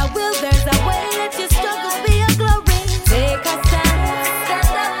 with a will there's a way. Let your struggles be a glory. Take a stand,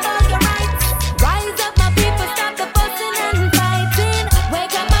 stand up for your rights. Rise up my people, stop the fussing and fighting.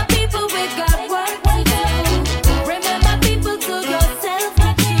 Wake up my people, we got work to do. Remember people to yourself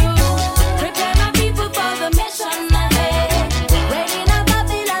the truth. Prepare my people for the mission ahead. Reigning of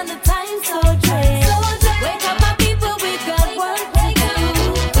Babylon, the time so dread. Wake up my people, we got work to do.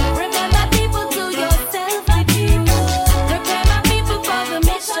 Remember people to yourself the truth. Prepare my people for the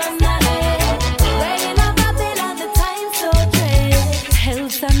mission ahead. Reigning of Babylon, the time so dread.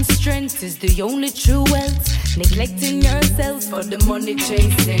 Health and strength is the only true wealth. Neglecting yourselves for the money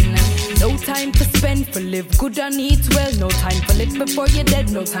chasing. No time to spend for live good and eat well. No time for live before you're dead.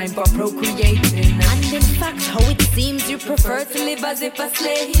 No time for procreating. And in fact, how it seems you prefer to live as if a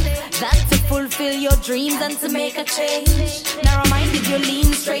slave than to fulfill your dreams and to make a change. Narrow-minded, you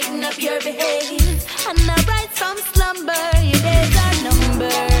lean, straighten up your behavior, and now rise from slumber. Your days are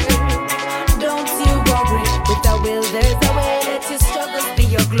numbered. Don't you worry, with a will there's a way. Let your struggles be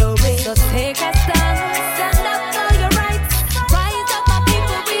your glory. So take a stand, stand up for your rights. Rise up my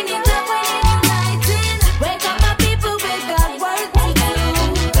people, we need love, we need uniting. Wake up my people, we got work to do.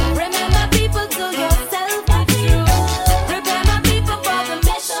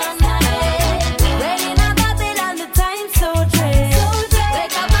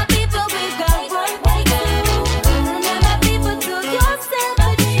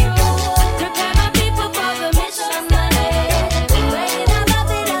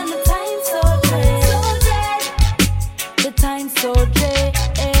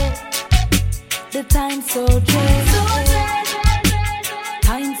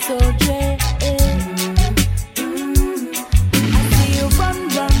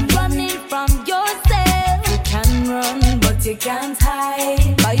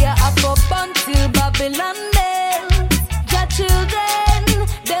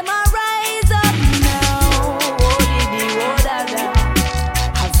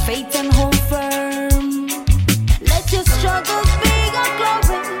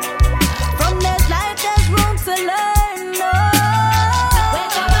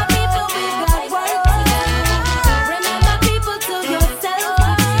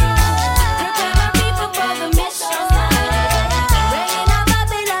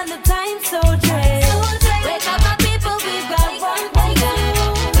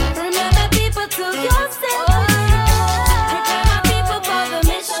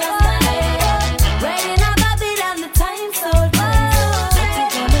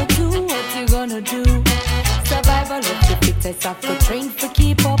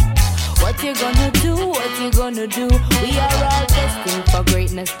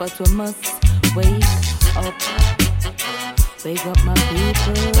 darkness, but we must wake up. Wake up, my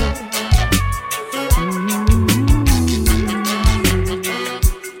people.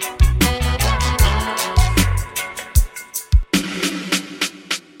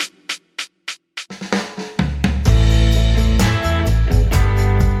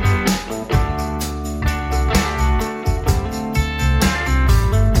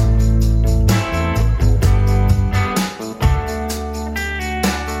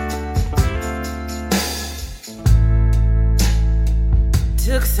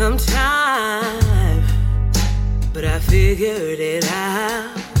 Took some time, but I figured it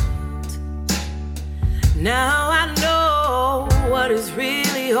out. Now I know what it's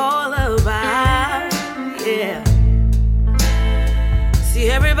really all about. Yeah. See,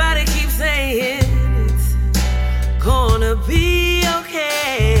 everybody keeps saying it's gonna be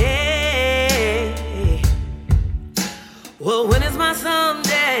okay. Well, when is my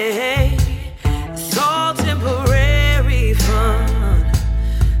someday? It's all temporary fun.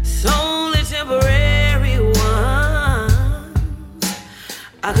 It's only temporary ones.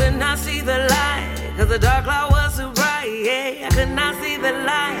 I could not see the light, cause the dark cloud was too bright, yeah. I could not see the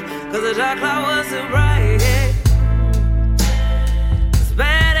light, cause the dark cloud was too bright, yeah. As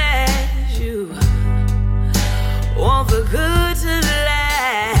bad as you want the good to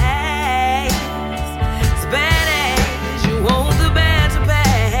last, as bad as you want the bad to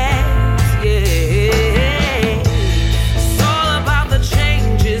pass, yeah. It's all about the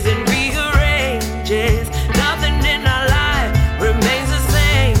changes and rearranges. Nothing in our life remains the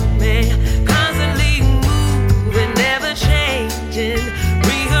same, man. Constantly moving, never changing,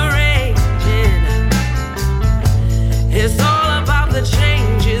 rearranging. It's all about the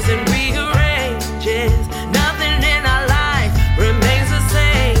changes and rearranges. Nothing in our life remains the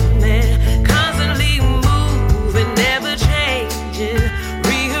same, man. Constantly moving, never changing,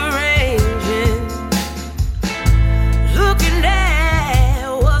 rearranging. Looking at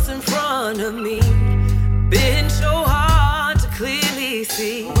what's in front of me, been so hard to clearly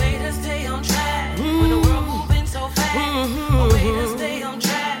see. A way to stay on track when the world moving so fast. A way to stay on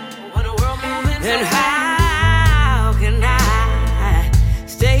track when the world moving so fast. And how can I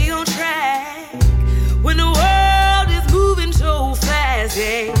stay on track when the world is moving so fast?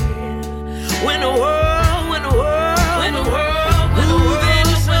 Yeah. When the world moving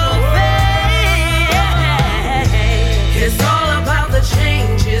so fast. It's all about the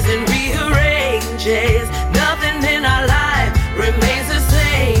changes and rearranges. Nothing in our life remains the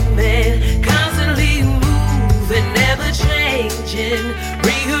same, man. Constantly moving, never changing,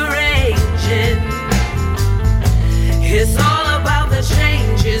 rearranging. It's all about the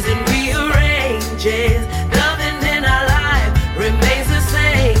changes and rearranges. Nothing in our life remains the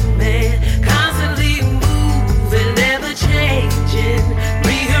same, man. Constantly moving, never changing,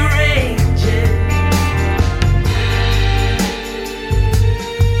 rearranging.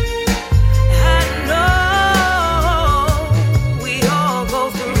 I know we all go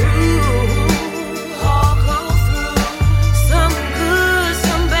through some good,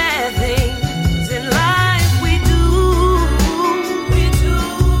 some bad things in life. We do.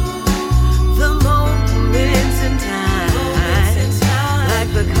 The moments in time,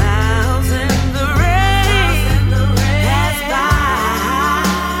 like the clouds and the rain, pass by.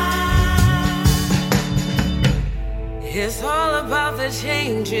 It's all about the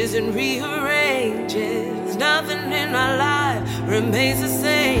changes and rearranges. Nothing in our life remains the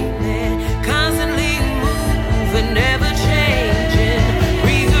same, man. Constantly moving, never changing,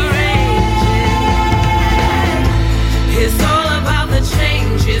 rearranging. It's all about the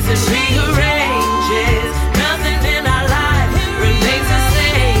changes and rearranges. Nothing in our life remains the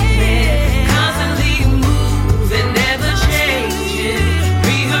same, man. Constantly moving, never changing,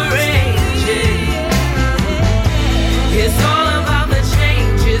 rearranging. It's all about the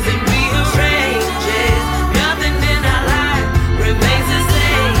changes and rearranges. Nothing in our life remains the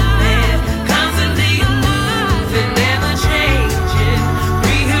same, man. Constantly moving, never changing,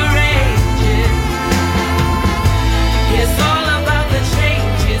 rearranging. It's all about the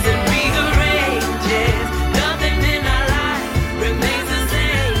changes and rearranges. Nothing in our life remains the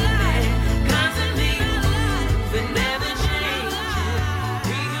same, man. Constantly moving, never changing,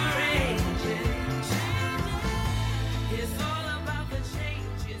 rearranging. It's all about the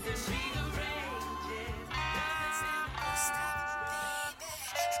changes and rearranges.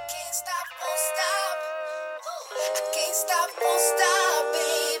 Can't stop, won't stop. Can't stop, won't stop,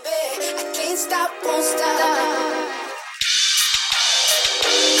 baby. I can't stop, won't stop.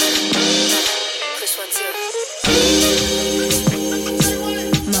 Chris 1 2.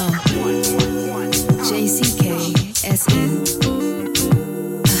 Mo. JCKSN.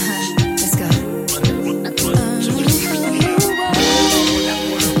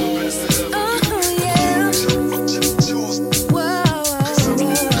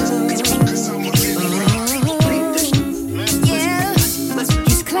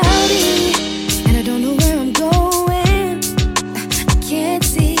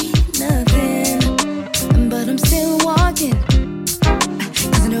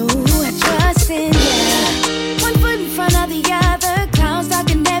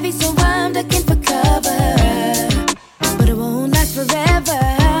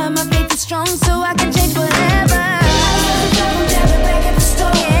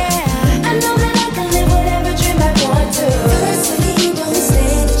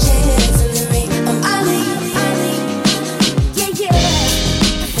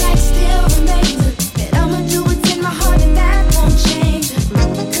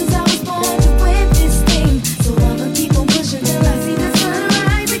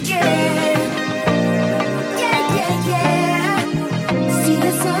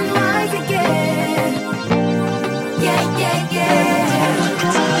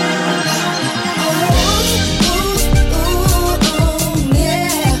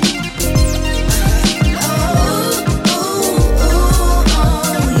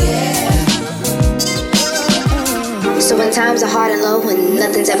 low and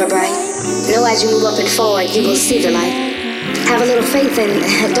nothing's ever bright. Know as you move up and forward, you will see the light. Have a little faith and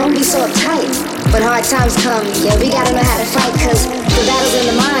don't be so uptight. When hard times come, yeah, we gotta know how to fight, cause the battle's in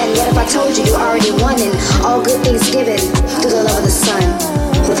the mind. What if I told you you already won, and all good things given through the love of the sun?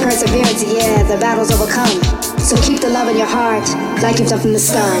 With perseverance, yeah, the battle's overcome. So keep the love in your heart, like you've done from the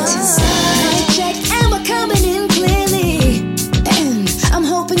start. Check, and we're coming in clearly, and I'm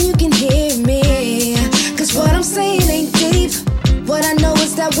hoping you can hear me, cause what I'm saying ain't deep. What I know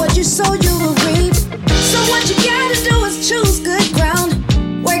is that what you sow you will reap. So what you gotta do is choose good ground.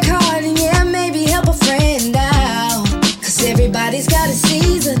 Work hard and yeah, maybe help a friend out, cause everybody's got a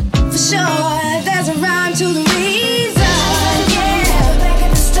season. For sure, there's a rhyme to the reason. Yeah, back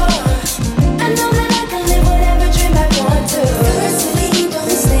at the store, I know that I can live whatever dream I want to. Firstly, you don't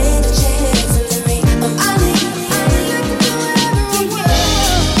stand a chance in the ring of Ali. I can do whatever I want.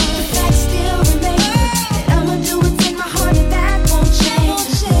 The fact still remains that I'ma do what's in my heart, and that won't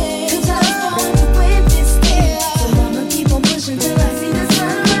change. Cause I was born to win this game, so I'ma keep on pushing till I see the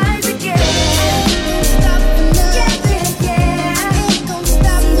sunrise again. Stop for nothing, yeah. I ain't gonna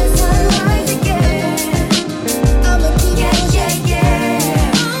stop till the sunrise again. I'ma keep pushing, yeah.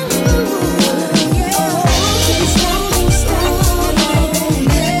 Can't stop, won't stop,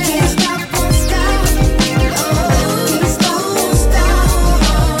 can't stop, won't stop. Can't stop, won't stop,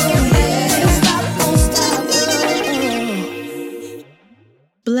 can't stop, won't stop.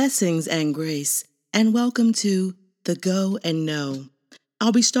 Blessings and grace, and welcome to The Go and Know.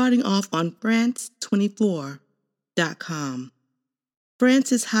 I'll be starting off on France24.com.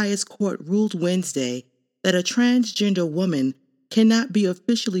 France's highest court ruled Wednesday that a transgender woman cannot be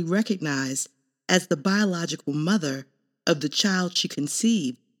officially recognized as the biological mother of the child she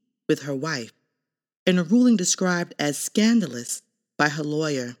conceived with her wife, in a ruling described as scandalous by her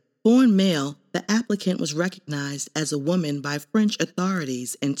lawyer. Born male, the applicant was recognized as a woman by French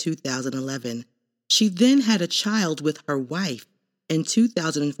authorities in 2011. She then had a child with her wife in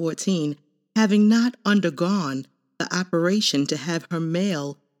 2014, having not undergone the operation to have her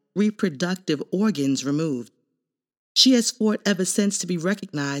male reproductive organs removed. She has fought ever since to be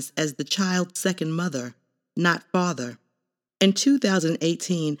recognized as the child's second mother, not father. In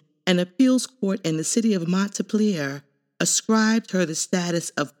 2018, an appeals court in the city of Montpellier ascribed her the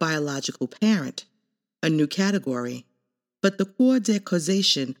status of biological parent, a new category. But the Cour de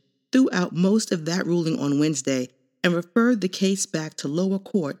Cassation threw out most of that ruling on Wednesday and referred the case back to lower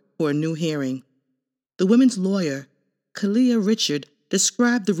court for a new hearing. The women's lawyer, Kalia Richard,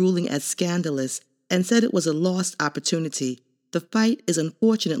 described the ruling as scandalous and said it was a lost opportunity. The fight is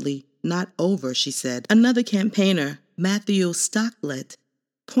unfortunately not over, she said. Another campaigner, Matthew Stocklet,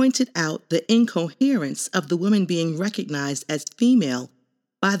 pointed out the incoherence of the woman being recognized as female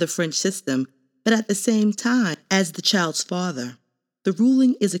by the French system, but at the same time as the child's father. The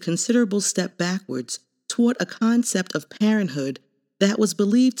ruling is a considerable step backwards toward a concept of parenthood that was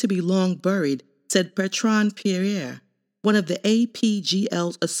believed to be long buried, said Bertrand Pierre, one of the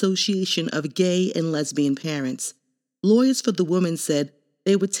APGL's Association of Gay and Lesbian Parents. Lawyers for the woman said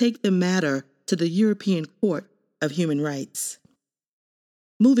they would take the matter to the European Court of Human Rights.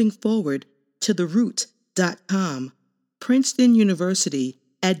 Moving forward to TheRoot.com, Princeton University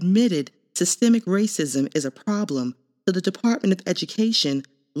admitted systemic racism is a problem, so the Department of Education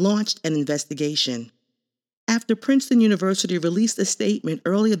launched an investigation. After Princeton University released a statement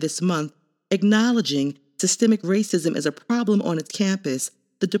earlier this month acknowledging systemic racism is a problem on its campus,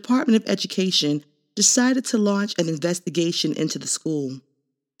 the Department of Education decided to launch an investigation into the school.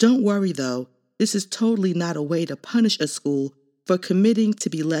 Don't worry, though, this is totally not a way to punish a school for committing to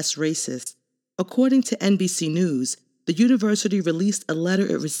be less racist. According to NBC News, the university released a letter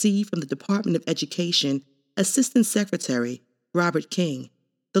it received from the Department of Education Assistant Secretary Robert King.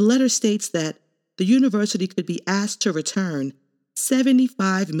 The letter states that the university could be asked to return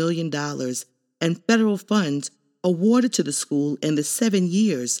 $75 million and federal funds awarded to the school in the 7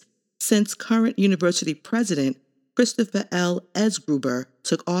 years since current university president Christopher L. Esgruber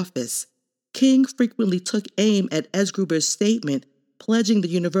took office. King frequently took aim at Esgruber's statement pledging the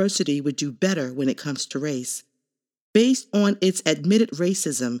university would do better when it comes to race. Based on its admitted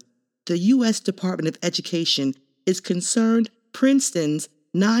racism, the U.S. Department of Education is concerned Princeton's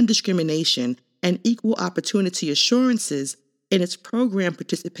non-discrimination and equal opportunity assurances in its program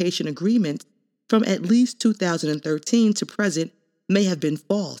participation agreement from at least 2013 to present may have been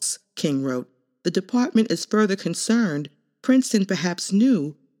false, King wrote. The department is further concerned Princeton perhaps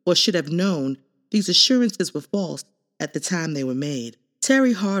knew or should have known these assurances were false at the time they were made.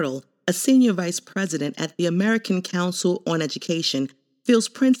 Terry Hartle, a senior vice president at the American Council on Education, feels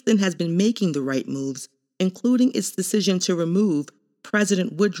Princeton has been making the right moves, including its decision to remove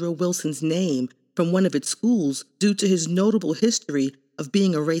President Woodrow Wilson's name from one of its schools due to his notable history of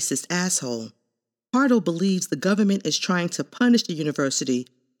being a racist asshole. Pardo believes the government is trying to punish the university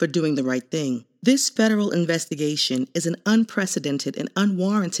for doing the right thing. This federal investigation is an unprecedented and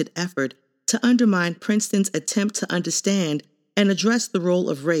unwarranted effort to undermine Princeton's attempt to understand and address the role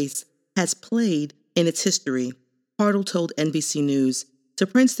of race has played in its history, Pardo told NBC News. To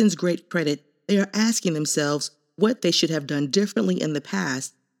Princeton's great credit, they are asking themselves what they should have done differently in the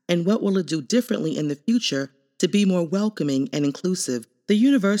past and what will it do differently in the future to be more welcoming and inclusive. The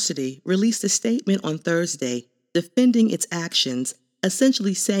university released a statement on Thursday defending its actions,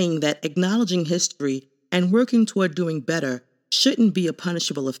 essentially saying that acknowledging history and working toward doing better shouldn't be a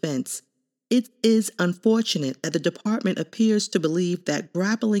punishable offense. It is unfortunate that the department appears to believe that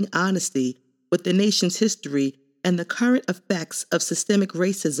grappling honesty with the nation's history and the current effects of systemic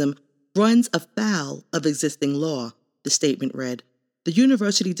racism runs afoul of existing law, the statement read. The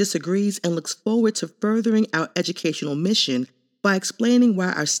university disagrees and looks forward to furthering our educational mission by explaining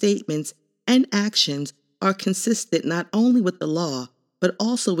why our statements and actions are consistent not only with the law, but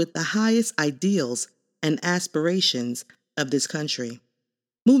also with the highest ideals and aspirations of this country.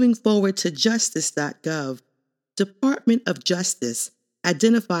 Moving forward to justice.gov, Department of Justice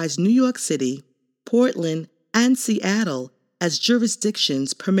identifies New York City, Portland, and Seattle as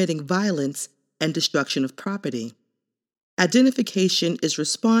jurisdictions permitting violence and destruction of property. Identification is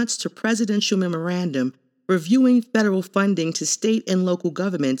response to presidential memorandum reviewing federal funding to state and local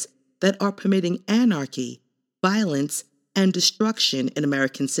governments that are permitting anarchy, violence, and destruction in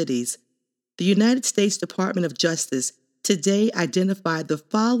American cities. The United States Department of Justice today identified the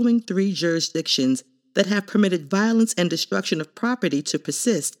following 3 jurisdictions that have permitted violence and destruction of property to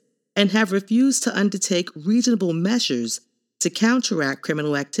persist and have refused to undertake reasonable measures to counteract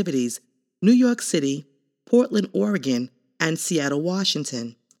criminal activities: New York City, Portland, Oregon, and Seattle,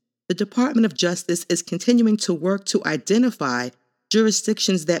 Washington. The Department of Justice is continuing to work to identify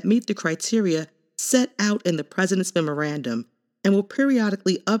jurisdictions that meet the criteria set out in the President's memorandum and will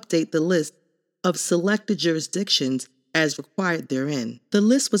periodically update the list of selected jurisdictions as required therein. The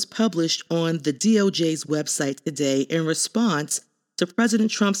list was published on the DOJ's website today in response to President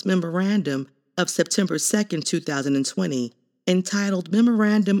Trump's memorandum of September 2, 2020, entitled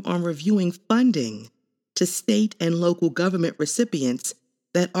Memorandum on Reviewing Funding to State and Local Government Recipients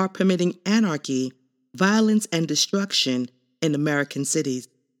that are Permitting Anarchy, Violence, and Destruction in American Cities.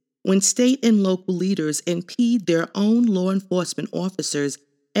 When state and local leaders impede their own law enforcement officers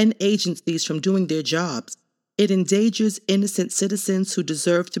and agencies from doing their jobs, it endangers innocent citizens who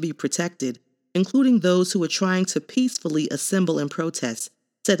deserve to be protected, including those who are trying to peacefully assemble and protest,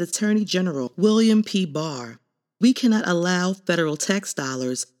 said Attorney General William P. Barr. We cannot allow federal tax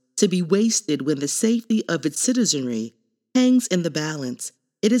dollars to be wasted when the safety of its citizenry hangs in the balance.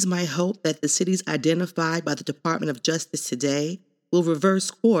 It is my hope that the cities identified by the Department of Justice today will reverse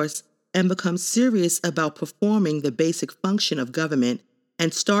course and become serious about performing the basic function of government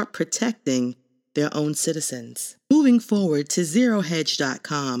and start protecting their own citizens. Moving forward to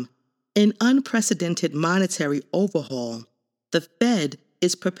ZeroHedge.com, an unprecedented monetary overhaul, the Fed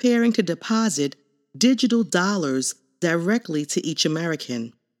is preparing to deposit digital dollars directly to each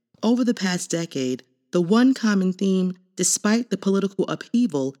American. Over the past decade, the one common theme, despite the political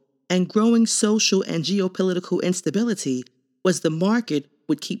upheaval and growing social and geopolitical instability, was the market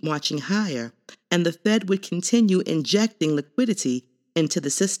would keep marching higher, and the Fed would continue injecting liquidity into the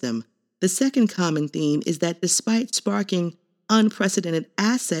system. The second common theme is that despite sparking unprecedented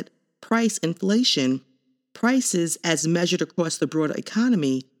asset price inflation, prices as measured across the broader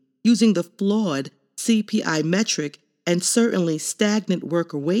economy, using the flawed CPI metric and certainly stagnant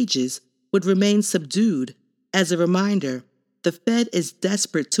worker wages, would remain subdued. As a reminder, the Fed is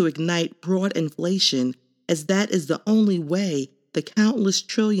desperate to ignite broad inflation, as that is the only way the countless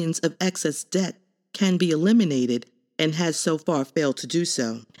trillions of excess debt can be eliminated, and has so far failed to do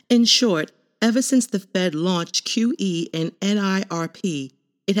so. In short, ever since the Fed launched QE and NIRP,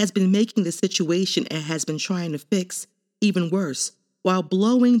 it has been making the situation it has been trying to fix even worse, while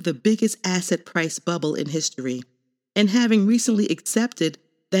blowing the biggest asset price bubble in history. And having recently accepted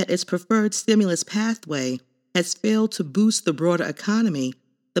that its preferred stimulus pathway has failed to boost the broader economy,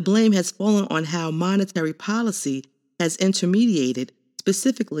 the blame has fallen on how monetary policy has intermediated,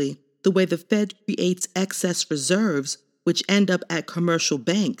 specifically the way the Fed creates excess reserves which end up at commercial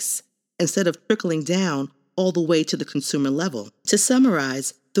banks instead of trickling down all the way to the consumer level. To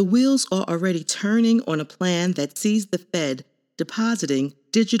summarize, the wheels are already turning on a plan that sees the Fed depositing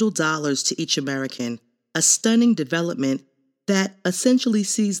digital dollars to each American, a stunning development that essentially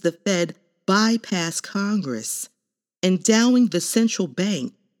sees the Fed bypass Congress endowing the central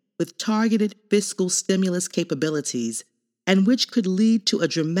bank with targeted fiscal stimulus capabilities, and which could lead to a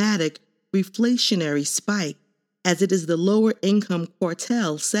dramatic reflationary spike, as it is the lower income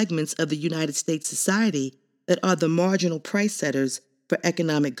quartile segments of the United States society that are the marginal price setters for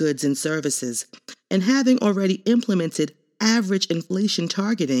economic goods and services. And having already implemented average inflation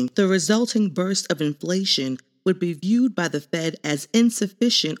targeting, the resulting burst of inflation would be viewed by the Fed as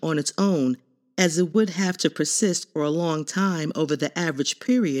insufficient on its own, as it would have to persist for a long time over the average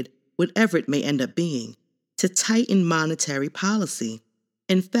period, whatever it may end up being, to tighten monetary policy.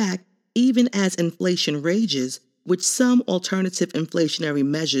 In fact, even as inflation rages, which some alternative inflationary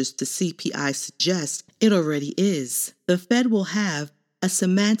measures to CPI suggest it already is, the Fed will have a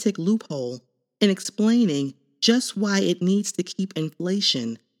semantic loophole in explaining just why it needs to keep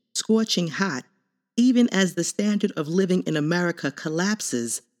inflation scorching hot, even as the standard of living in America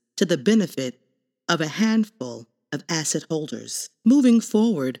collapses to the benefit of a handful of asset holders. Moving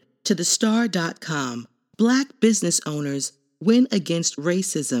forward to thestar.com, Black business owners win against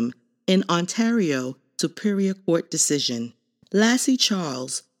racism in Ontario Superior Court decision. Lassie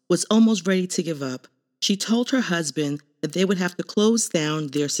Charles was almost ready to give up. She told her husband that they would have to close down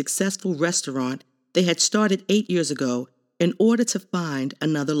their successful restaurant they had started 8 years ago in order to find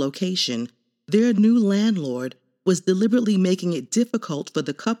another location. Their new landlord was deliberately making it difficult for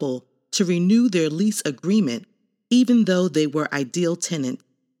the couple to renew their lease agreement, even though they were ideal tenant,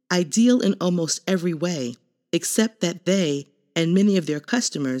 ideal in almost every way, except that they and many of their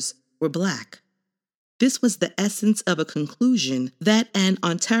customers were Black. This was the essence of a conclusion that an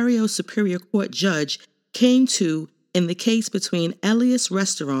Ontario Superior Court judge came to in the case between Elias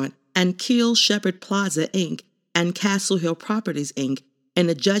Restaurant and Keel Shepherd Plaza, Inc. and Castle Hill Properties, Inc. in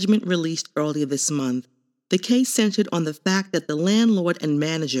a judgment released earlier this month. The case centered on the fact that the landlord and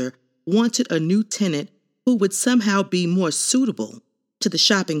manager wanted a new tenant who would somehow be more suitable to the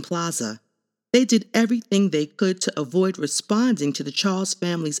shopping plaza. They did everything they could to avoid responding to the Charles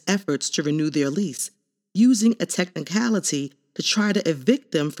family's efforts to renew their lease, using a technicality to try to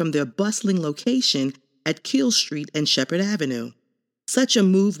evict them from their bustling location at Keel Street and Shepherd Avenue. Such a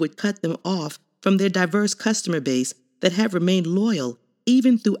move would cut them off from their diverse customer base that had remained loyal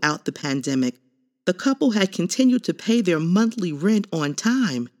even throughout the pandemic. The couple had continued to pay their monthly rent on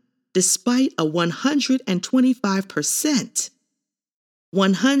time, despite a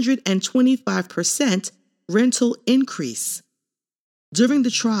 125% rental increase. During the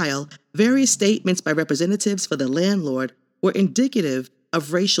trial, various statements by representatives for the landlord were indicative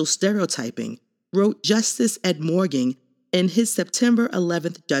of racial stereotyping, wrote Justice Ed Morgan in his September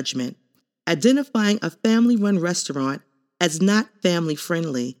 11th judgment, identifying a family-run restaurant as not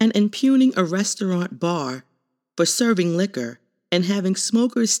family-friendly and impugning a restaurant bar for serving liquor and having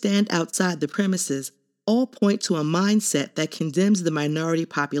smokers stand outside the premises all point to a mindset that condemns the minority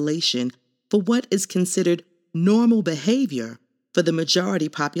population for what is considered normal behavior for the majority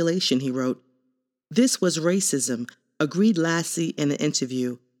population, he wrote. This was racism, agreed Lassie in an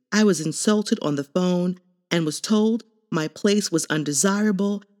interview. I was insulted on the phone and was told my place was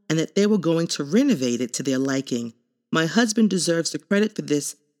undesirable and that they were going to renovate it to their liking. My husband deserves the credit for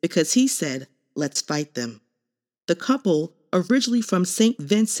this because he said, let's fight them. The couple, originally from St.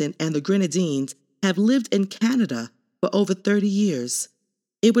 Vincent and the Grenadines, have lived in Canada for over 30 years.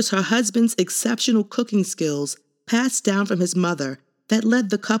 It was her husband's exceptional cooking skills passed down from his mother that led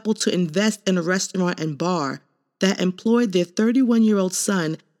the couple to invest in a restaurant and bar that employed their 31-year-old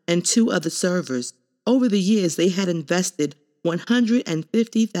son and 2 other servers. Over the years, they had invested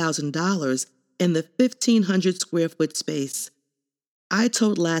 $150,000 in the 1,500-square-foot space. I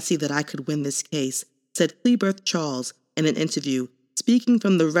told Lassie that I could win this case, said Cleberth Charles in an interview, speaking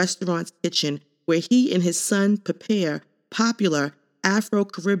from the restaurant's kitchen where he and his son prepare popular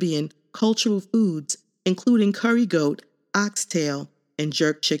Afro-Caribbean cultural foods, including curry goat, oxtail, and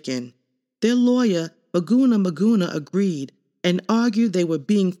jerk chicken. Their lawyer, Maguna, agreed and argued they were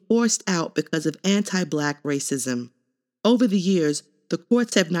being forced out because of anti-Black racism. Over the years, the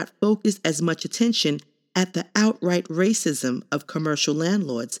courts have not focused as much attention at the outright racism of commercial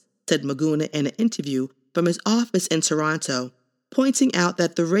landlords, said Maguna in an interview from his office in Toronto, pointing out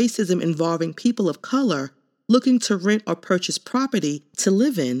that the racism involving people of color looking to rent or purchase property to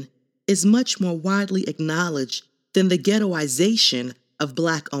live in is much more widely acknowledged than the ghettoization of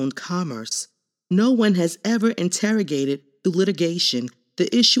Black-owned commerce. No one has ever interrogated through litigation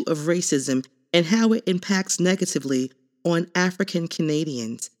the issue of racism and how it impacts negatively on African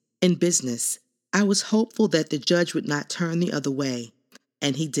Canadians in business. I was hopeful that the judge would not turn the other way,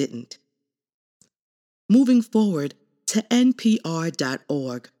 and he didn't. Moving forward to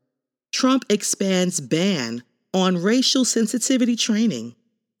NPR.org, Trump expands ban on racial sensitivity training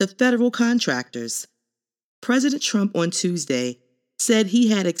to federal contractors. President Trump on Tuesday said he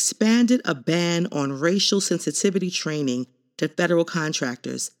had expanded a ban on racial sensitivity training to federal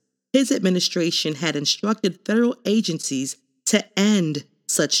contractors. His administration had instructed federal agencies to end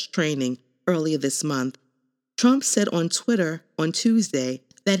such training earlier this month. Trump said on Twitter on Tuesday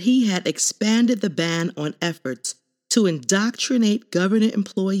that he had expanded the ban on efforts to indoctrinate government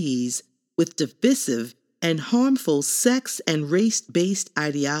employees with divisive and harmful sex and race-based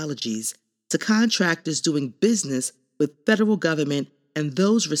ideologies to contractors doing business with federal government and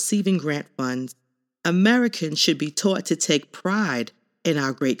those receiving grant funds. Americans should be taught to take pride in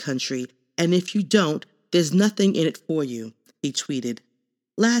our great country, and if you don't, there's nothing in it for you, he tweeted.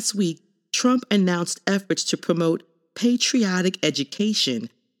 Last week, Trump announced efforts to promote patriotic education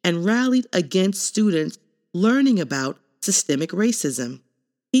and rallied against students learning about systemic racism.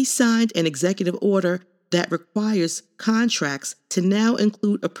 He signed an executive order that requires contracts to now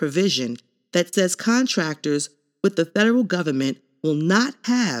include a provision that says contractors with the federal government will not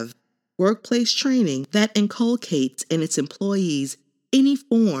have workplace training that inculcates in its employees any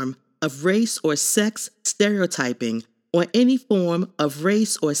form of race or sex stereotyping or any form of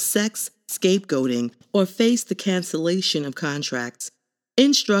race or sex scapegoating or face the cancellation of contracts.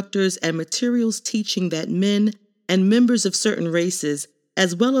 Instructors and materials teaching that men and members of certain races,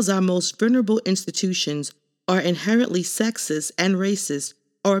 as well as our most vulnerable institutions, are inherently sexist and racist,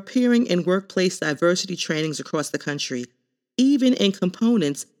 are appearing in workplace diversity trainings across the country, even in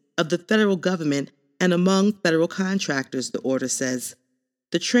components of the federal government and among federal contractors, the order says.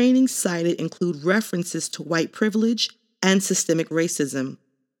 The trainings cited include references to white privilege and systemic racism.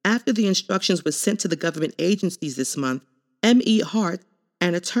 After the instructions were sent to the government agencies this month, M.E. Hart,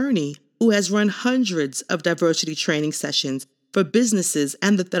 an attorney who has run hundreds of diversity training sessions for businesses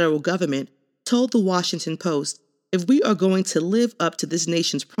and the federal government, told the Washington Post, "If we are going to live up to this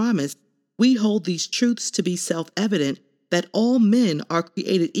nation's promise, we hold these truths to be self-evident that all men are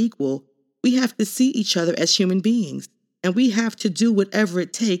created equal. We have to see each other as human beings, and we have to do whatever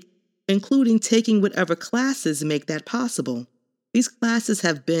it takes, including taking whatever classes make that possible. These classes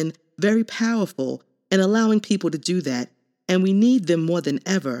have been very powerful in allowing people to do that, and we need them more than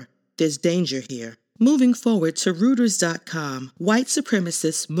ever. There's danger here." Moving forward to Reuters.com, white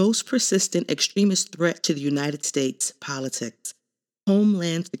supremacists' most persistent extremist threat to the United States politics.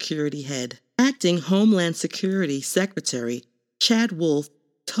 Homeland Security head. Acting Homeland Security Secretary Chad Wolf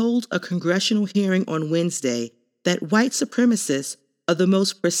told a congressional hearing on Wednesday that white supremacists are the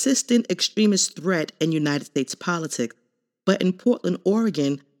most persistent extremist threat in United States politics. But in Portland,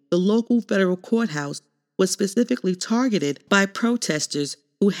 Oregon, the local federal courthouse was specifically targeted by protesters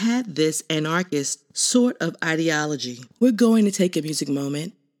who had this anarchist sort of ideology. We're going to take a music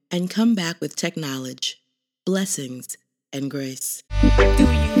moment and come back with tech knowledge, blessings, and grace. Do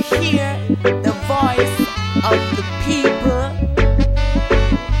you hear the voice of the people?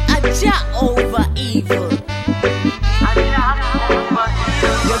 Aja over evil.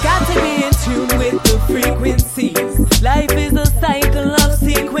 You got to be in tune with the frequencies. Life is a cycle of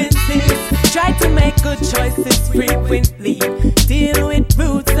sequences. Try to make good choices frequently. Deal with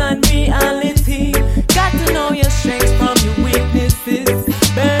roots and reality. Got to know your strengths from your weaknesses.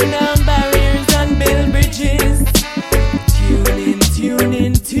 Burn down barriers and build bridges. Tune in, tune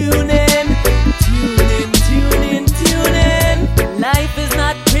in, tune in. Tune in, tune in, tune in. Life is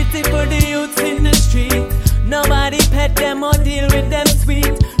not pretty for the youths in the street. Nobody pet them or deal with them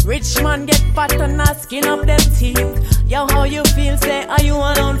sweet. Rich man get fat and not skin up them teeth. Yo, how you feel? Say, are you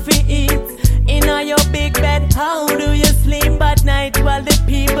alone for eat? In your big bed, how do you sleep at night while the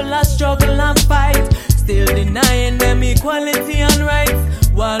people are struggle and fight? Still denying them equality and rights,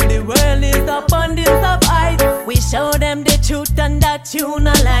 while the world is abundance of heights. We show them the truth and that you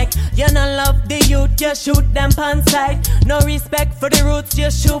not like. You not love the youth, you shoot them pan sight. No respect for the roots,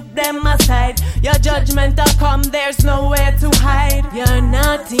 you shoot them aside. Your judgment will come, there's nowhere to hide. You're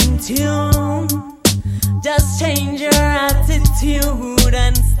not in tune. Just change your attitude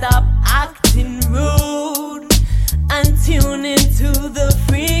and stop acting rude and tune into the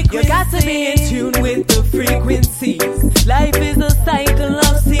frequency. You got to be in tune with the frequencies. Life is a cycle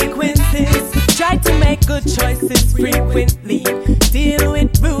of sequences. Try to make good choices frequently. Deal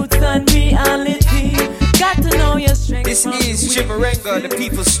with roots and reality. Got to know your strength. This is Chimarenga, The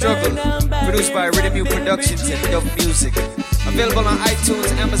People's Struggle, produced by Rhythm U Productions and Dub Music. Available on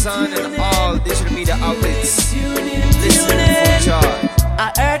iTunes, Amazon, and all digital media outlets. Listen full charge.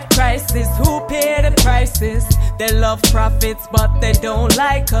 A earth crisis, who pay the prices? They love profits, but they don't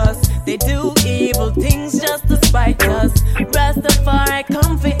like us. They do evil things just to spite us. Rastafari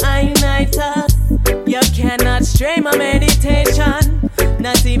come for unite us. You cannot not stray my meditation.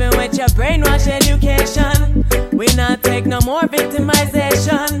 Not even with your brainwash education. We not take no more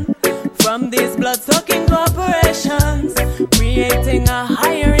victimization from these blood-sucking corporations, creating a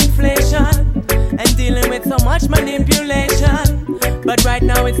higher inflation and dealing with so much manipulation. But right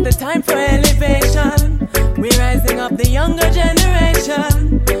now it's the time for elevation. We're rising up the younger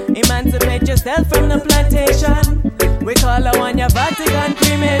generation. Emancipate yourself from the plantation. We call her on your Vatican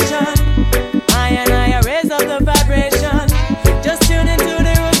cremation. I and I raise up the vibration. Just tune into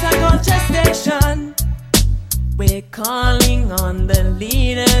the roots and culture station. We're calling on the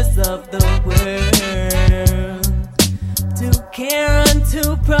leaders of the world to care and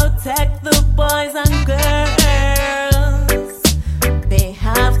to protect the boys and girls. They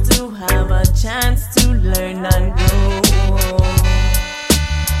have to have a chance to learn and grow.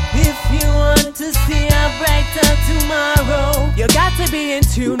 If you want to see a brighter tomorrow, you got to be in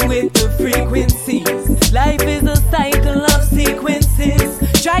tune with the frequencies. Life is a cycle of sequences.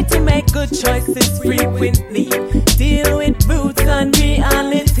 Try to make good choices frequently. Deal with roots and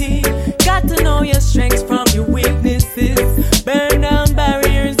reality. Got to know your strengths from your weaknesses. Burn down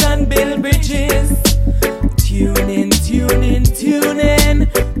barriers and build bridges. Tune in, tune in, tune in.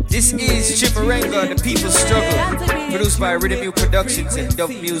 This is Chimarenga, The People's Struggle, produced by Rhythm U Productions and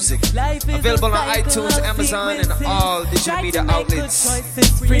Dove Music. Available on iTunes, Amazon, and all digital media outlets.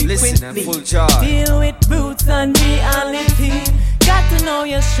 Listen and full joy. Deal with roots and reality. Got to know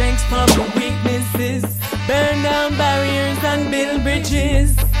your strengths from your weaknesses. Burn down barriers and build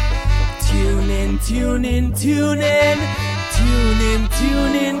bridges. Tune in, tune in, tune in. Tune in,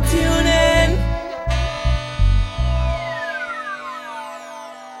 tune in, tune in.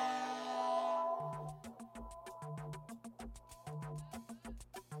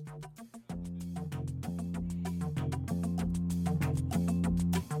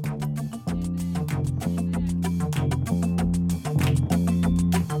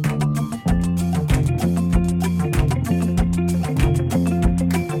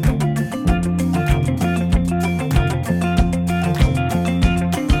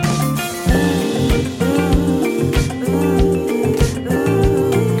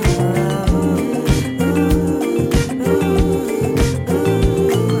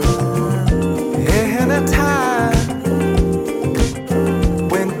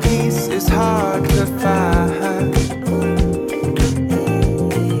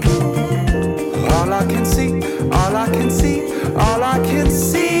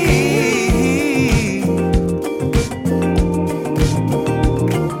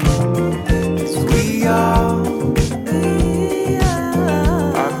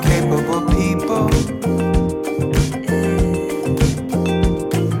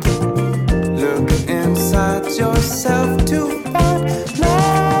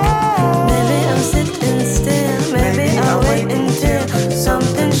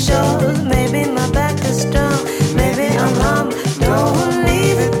 Maybe my back is strong, maybe I'm humble, don't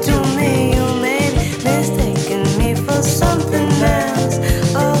leave it.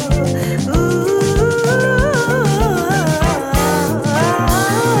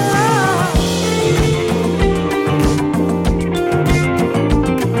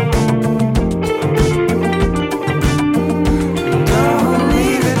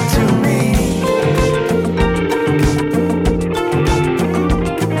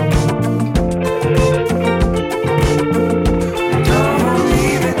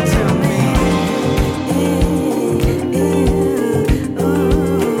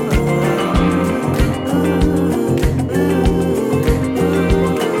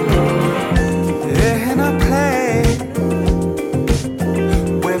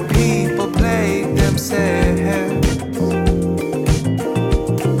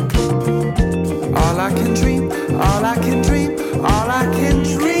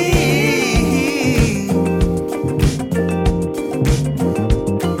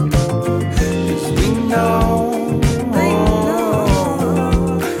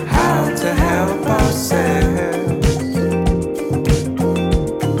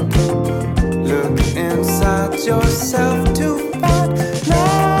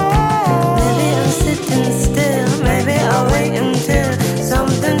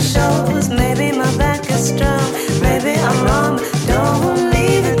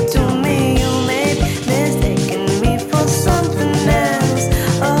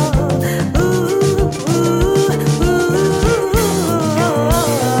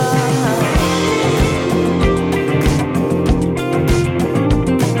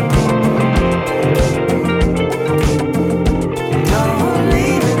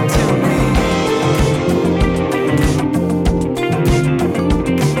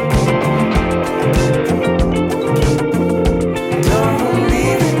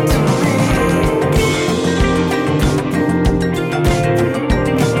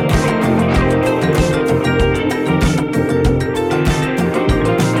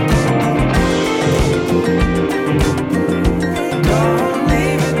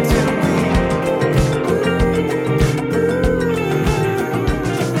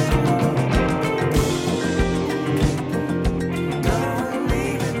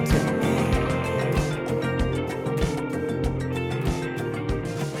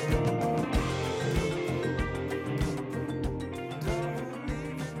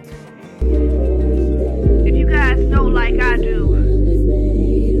 If you guys know like I do,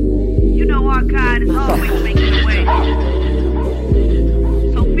 you know our God is always making a way.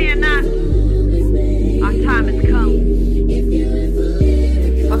 So fear not, our time has come.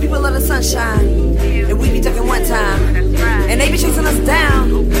 My people love the sunshine, and we be ducking one time. And they be chasing us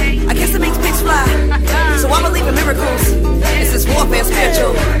down. I guess it makes pigs fly. So I believe in miracles. It's this warfare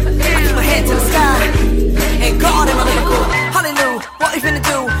spiritual. I keep my head to the sky, and God in my lyrical. Hallelujah, what we finna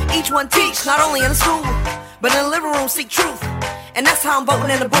do? Each one teach, not only in the school, but in the living room seek truth. And that's how I'm voting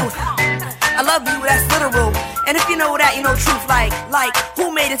in the booth. I love you, that's literal. And if you know that, you know truth. Like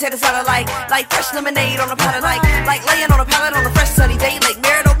who made it tater salad? Like fresh lemonade on a pallet. Like laying on a pallet on a fresh sunny day. Like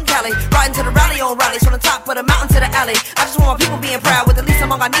Merritt, Oakland, Cali. Riding to the rally on rallies from the top of the mountain to the alley. I just want my people being proud with the least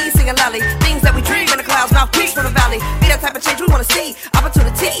among our knees singing loudly. Things that we dream in the clouds, mouthpiece from the valley. Be that type of change we wanna see.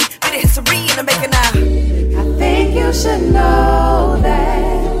 Opportunity, be the history in the making now. I think you should know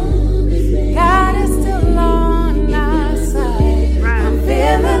that God is still on our side. I'm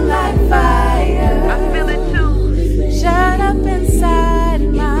feeling like fire. I feel it too. Shut up inside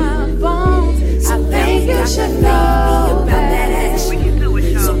my bones. I think you should know that. We can do it,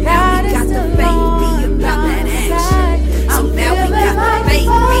 y'all. So God is still on our side. I'm feeling like fire.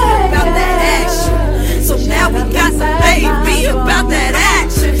 So now we got the baby about that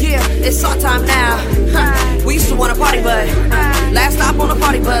action. Yeah, it's our time now. We used to wanna party, but last stop on the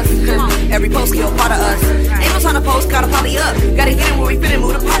party bus. Every post kill part of us. Ain't no time to post, gotta poly up. Gotta get in where we fit in,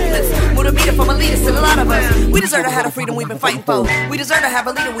 move the populace. Move the meter from a leader, still a lot of us. We deserve to have the freedom we've been fighting for. We deserve to have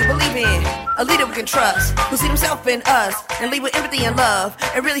a leader we believe in. A leader we can trust, who see himself in us, and lead with empathy and love,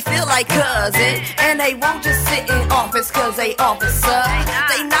 and really feel like cousin. And they won't just sit in office cause they officer.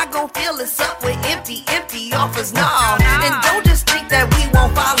 They not gon' fill us up with empty offers, no. And don't just think that we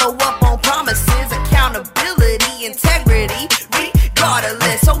won't follow up on promises, accountability, integrity,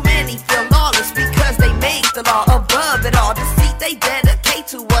 regardless. So many feel lawless because they make the law above it all. The seat they dedicate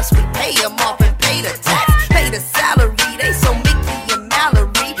to us, we pay them off and pay the tax, pay the salary. They so Mickey and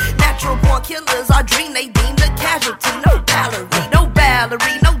Mallory, natural born killers. Our dream they deem the casualty. No Valerie, no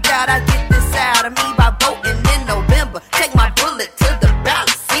Valerie, no doubt I get this out of me by voting in November. Take my bullet to the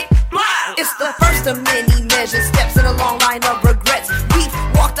ballot seat. It's the first of many measures, steps in a long line of regrets. We've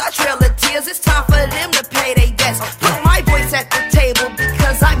walked our trail of tears. It's time for them to pay their debts. Put my voice at the table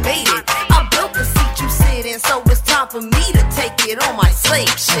because I made it. I built the seat you sit in, so it's time for me to take it on my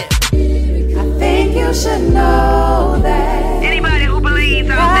slave ship. I think you should know that. Anybody who believes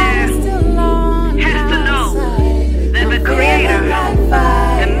out there has to know that the Creator,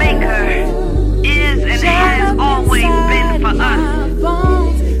 the Maker, is and has always been for us.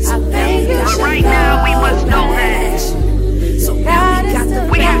 But right now we must know that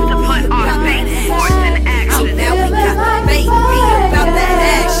we have to put our faith forth in action. So now we got the baby about that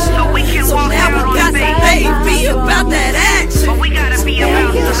action. So we can walk out on faith. Baby about that action. But we gotta be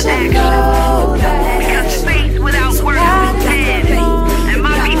about some action. Because faith without works is dead. And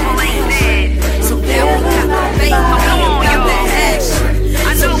my people ain't dead. So now we got the baby about that action. I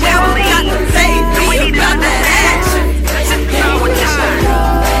know we believe that we need to understand that this is our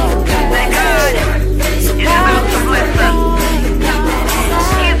time. That God is about to bless us.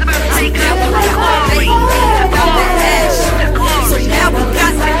 He is about to take us from glory to glory. So now we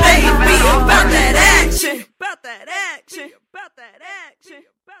got the baby about that action. About that action. About that action.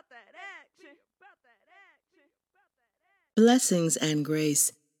 About that action. About that action. Blessings and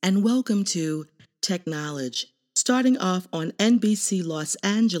grace, and welcome to Techknowledge, starting off on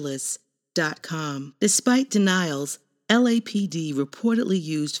NBCLosAngeles.com. Despite denials, LAPD reportedly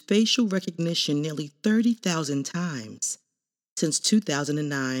used facial recognition nearly 30,000 times since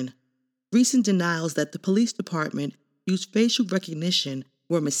 2009. Recent denials that the police department used facial recognition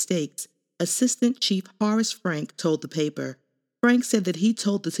were mistakes, Assistant Chief Horace Frank told the paper. Frank said that he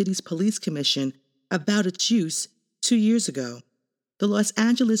told the city's police commission about its use 2 years ago. The Los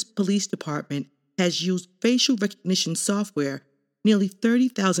Angeles Police Department has used facial recognition software nearly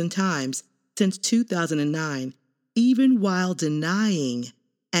 30,000 times since 2009, even while denying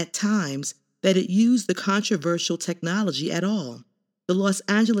at times that it used the controversial technology at all. The Los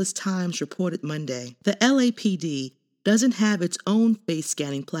Angeles Times reported Monday. The LAPD doesn't have its own face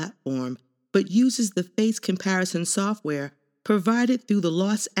scanning platform, but uses the face comparison software provided through the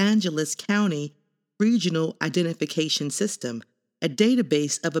Los Angeles County Regional Identification System, a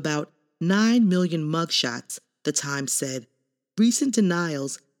database of about 9 million mugshots, the Times said. Recent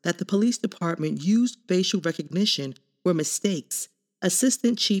denials that the police department used facial recognition were mistakes,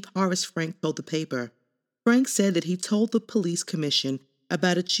 Assistant Chief Horace Frank told the paper. Frank said that he told the police commission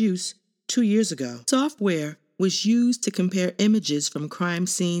about its use 2 years ago. Software was used to compare images from crime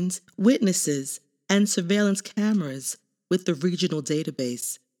scenes, witnesses, and surveillance cameras with the regional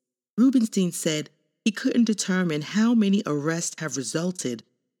database. Rubenstein said he couldn't determine how many arrests have resulted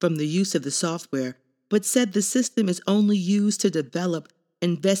from the use of the software, but said the system is only used to develop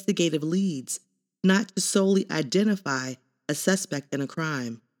investigative leads, not to solely identify a suspect in a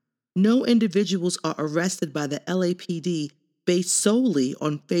crime. No individuals are arrested by the LAPD based solely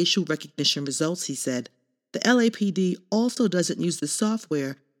on facial recognition results, he said. The LAPD also doesn't use the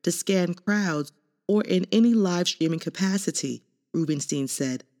software to scan crowds or in any live streaming capacity, Rubenstein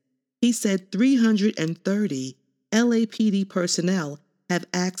said. He said 330 LAPD personnel have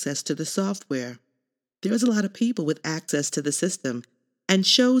access to the software. There's a lot of people with access to the system, and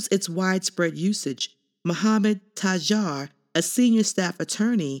shows its widespread usage. Mohammed Tajar, a senior staff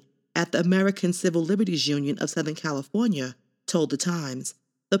attorney at the American Civil Liberties Union of Southern California, told The Times.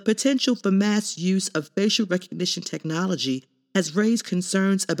 The potential for mass use of facial recognition technology has raised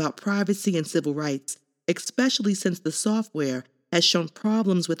concerns about privacy and civil rights, especially since the software has shown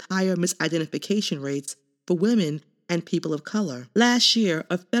problems with higher misidentification rates for women and people of color. Last year,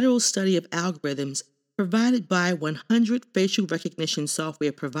 a federal study of algorithms provided by 100 facial recognition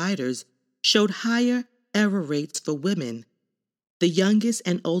software providers showed higher error rates for women, the youngest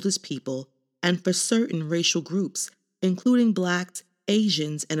and oldest people, and for certain racial groups, including Blacks,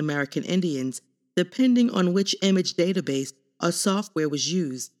 Asians, and American Indians, depending on which image database or software was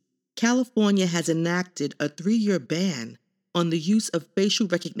used. California has enacted a 3-year ban on the use of facial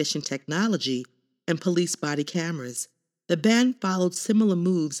recognition technology in police body cameras. The ban followed similar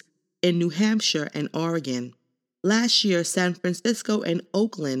moves in New Hampshire and Oregon. Last year, San Francisco and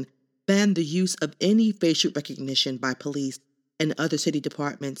Oakland banned the use of any facial recognition by police and other city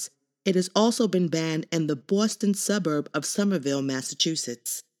departments. It has also been banned in the Boston suburb of Somerville,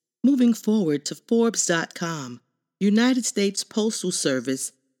 Massachusetts. Moving forward to Forbes.com, United States Postal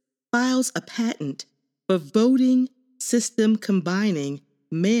Service files a patent for voting system combining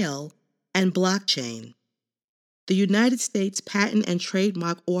mail and blockchain. The United States Patent and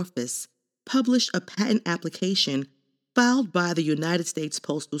Trademark Office published a patent application filed by the United States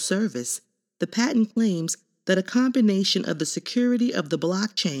Postal Service. The patent claims that a combination of the security of the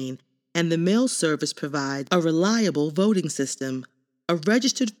blockchain and the mail service provides a reliable voting system. A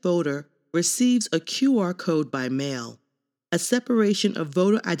registered voter receives a QR code by mail. A separation of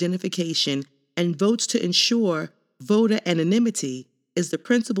voter identification and votes to ensure voter anonymity is the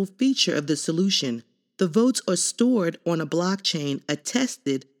principal feature of the solution. The votes are stored on a blockchain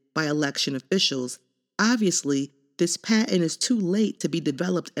attested by election officials. Obviously, this patent is too late to be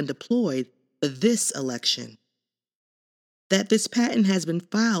developed and deployed for this election. That this patent has been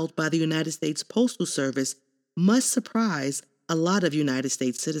filed by the United States Postal Service must surprise a lot of United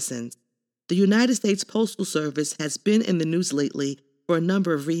States citizens. The United States Postal Service has been in the news lately for a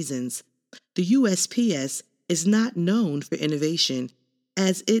number of reasons. The USPS is not known for innovation,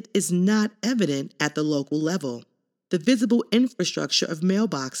 as it is not evident at the local level. The visible infrastructure of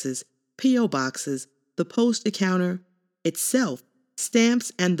mailboxes, P.O. boxes, the post counter itself,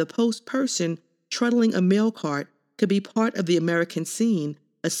 stamps, and the post person trundling a mail cart could be part of the American scene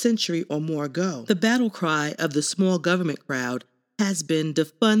a century or more ago. The battle cry of the small government crowd has been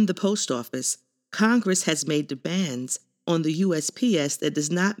defund the post office. Congress has made demands on the USPS that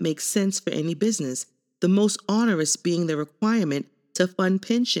does not make sense for any business, the most onerous being the requirement to fund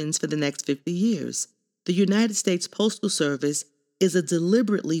pensions for the next 50 years. The United States Postal Service is a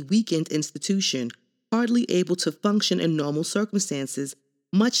deliberately weakened institution, hardly able to function in normal circumstances,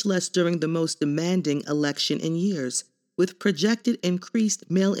 much less during the most demanding election in years, with projected increased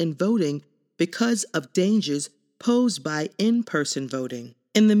mail-in voting because of dangers posed by in-person voting.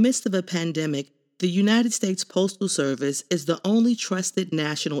 In the midst of a pandemic, the United States Postal Service is the only trusted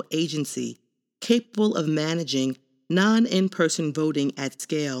national agency capable of managing non-in-person voting at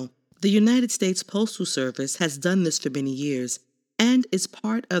scale. The United States Postal Service has done this for many years and is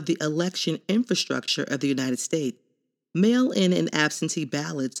part of the election infrastructure of the United States. Mail-in and absentee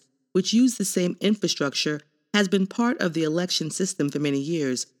ballots, which use the same infrastructure, has been part of the election system for many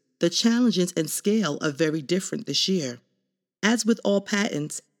years. The challenges and scale are very different this year. As with all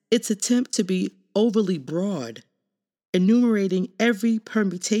patents, its attempt to be overly broad, enumerating every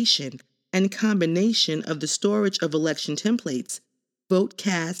permutation and combination of the storage of election templates, vote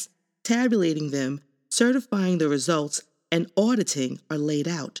casts, tabulating them, certifying the results, and auditing are laid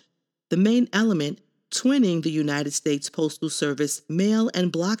out. The main element, twinning the United States Postal Service mail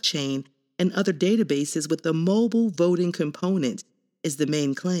and blockchain and other databases with the mobile voting component, is the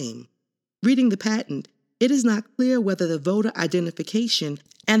main claim. Reading the patent, it is not clear whether the voter identification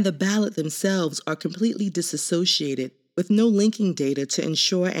and the ballot themselves are completely disassociated with no linking data to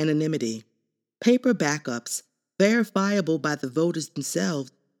ensure anonymity. Paper backups, verifiable by the voters themselves,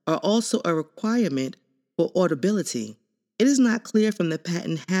 are also a requirement for auditability. It is not clear from the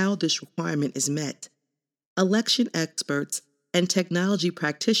patent how this requirement is met. Election experts and technology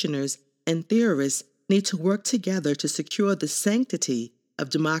practitioners and theorists need to work together to secure the sanctity of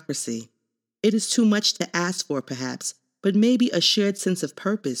democracy. It is too much to ask for, perhaps, but maybe a shared sense of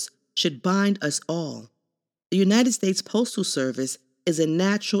purpose should bind us all. The United States Postal Service is a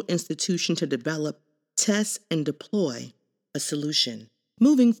natural institution to develop, test, and deploy a solution.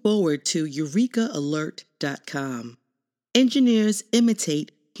 Moving forward to EurekaAlert.com. Engineers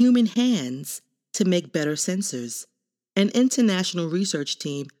imitate human hands to make better sensors. An international research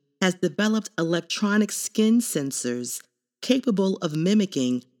team has developed electronic skin sensors capable of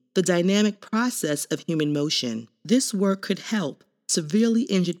mimicking the dynamic process of human motion. This work could help severely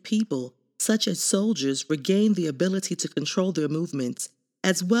injured people, such as soldiers, regain the ability to control their movements,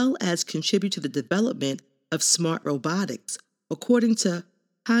 as well as contribute to the development of smart robotics, according to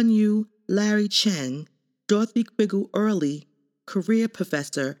Hanyu Larry Cheng, Dorothy Quiggle Early, career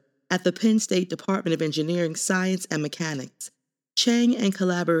professor at the Penn State Department of Engineering, Science, and Mechanics. Cheng and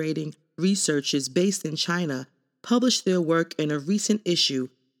collaborating researchers based in China published their work in a recent issue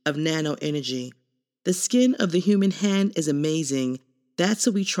of Nano Energy. The skin of the human hand is amazing. That's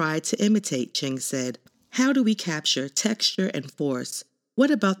what we tried to imitate, Cheng said. How do we capture texture and force? What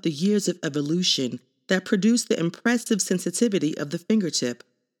about the years of evolution that produce the impressive sensitivity of the fingertip?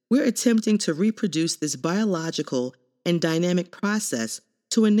 We're attempting to reproduce this biological and dynamic process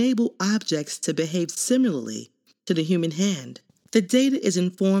to enable objects to behave similarly to the human hand. The data is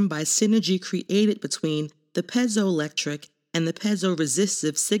informed by synergy created between the piezoelectric and the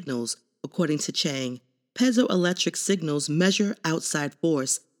piezoresistive signals, according to Cheng. Piezoelectric signals measure outside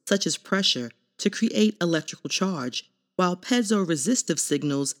force, such as pressure, to create electrical charge, while piezoresistive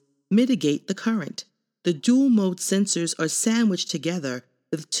signals mitigate the current. The dual-mode sensors are sandwiched together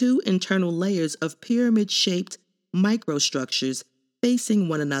with two internal layers of pyramid-shaped microstructures facing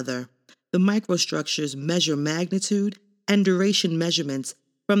one another. The microstructures measure magnitude and duration measurements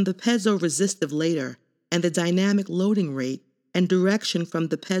from the piezoresistive layer and the dynamic loading rate and direction from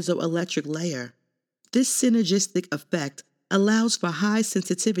the piezoelectric layer. This synergistic effect allows for high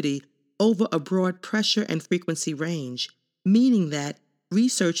sensitivity over a broad pressure and frequency range, meaning that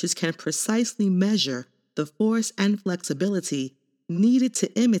researchers can precisely measure the force and flexibility needed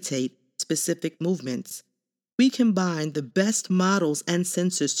to imitate specific movements. We combine the best models and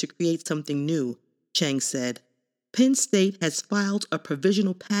sensors to create something new, Cheng said. Penn State has filed a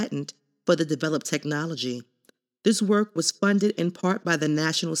provisional patent for the developed technology. This work was funded in part by the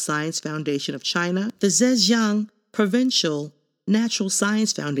National Science Foundation of China, the Zhejiang Provincial Natural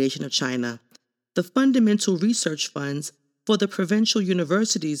Science Foundation of China, the Fundamental Research Funds for the Provincial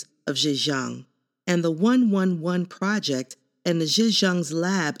Universities of Zhejiang, and the 111 Project and the Zhejiang's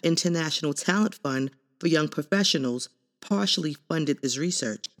Lab International Talent Fund for Young Professionals partially funded this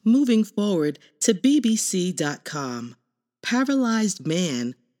research. Moving forward to BBC.com, paralyzed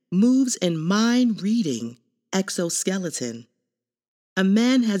man moves in mind-reading exoskeleton. A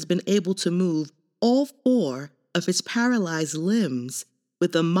man has been able to move all four of his paralyzed limbs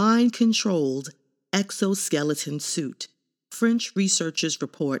with a mind-controlled exoskeleton suit, French researchers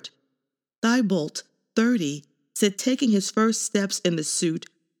report. Thibault, 30, said taking his first steps in the suit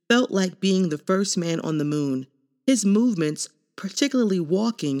felt like being the first man on the moon. His movements, particularly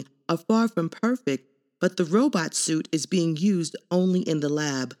walking, are far from perfect, but the robot suit is being used only in the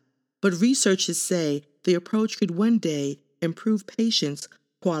lab. But researchers say the approach could one day improve patients'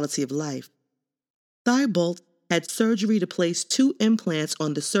 quality of life. Thibault had surgery to place 2 implants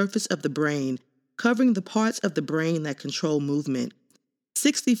on the surface of the brain, covering the parts of the brain that control movement.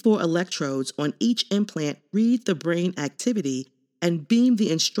 64 electrodes on each implant read the brain activity and beam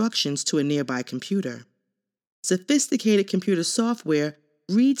the instructions to a nearby computer. Sophisticated computer software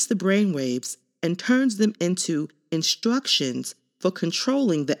reads the brain waves and turns them into instructions for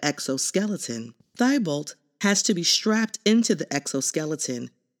controlling the exoskeleton. Thibault has to be strapped into the exoskeleton.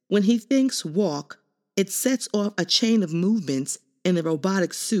 When he thinks walk, it sets off a chain of movements in the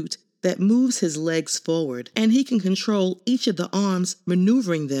robotic suit that moves his legs forward, and he can control each of the arms,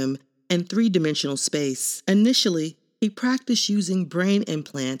 maneuvering them in 3-dimensional space. Initially, he practiced using brain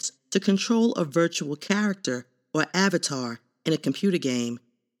implants to control a virtual character or avatar in a computer game.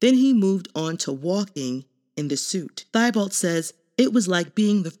 Then he moved on to walking in the suit. Thibault says, "It was like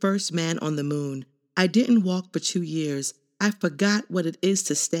being the first man on the moon. I didn't walk for 2 years. I forgot what it is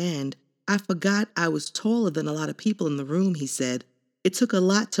to stand. I forgot I was taller than a lot of people in the room," he said. it took a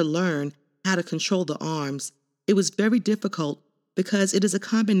lot to learn how to control the arms. It was very difficult because it is a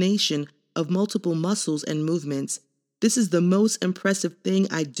combination of multiple muscles and movements. This is the most impressive thing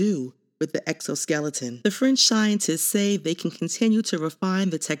I do with the exoskeleton. The French scientists say they can continue to refine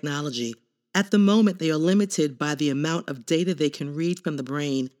the technology. At the moment, they are limited by the amount of data they can read from the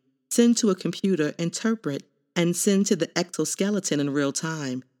brain, send to a computer, interpret, and send to the exoskeleton in real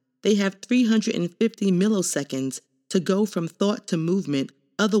time. They have 350 milliseconds to go from thought to movement,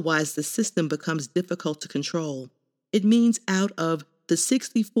 otherwise the system becomes difficult to control. It means out of the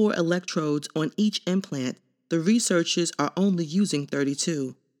 64 electrodes on each implant, the researchers are only using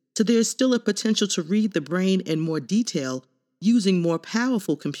 32. So there is still a potential to read the brain in more detail using more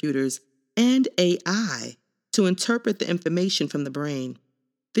powerful computers and AI to interpret the information from the brain.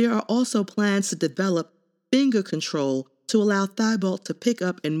 There are also plans to develop finger control to allow Thibault to pick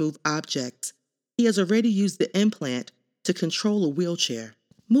up and move objects. He has already used the implant to control a wheelchair.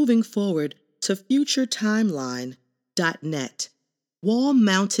 Moving forward to FutureTimeline.net,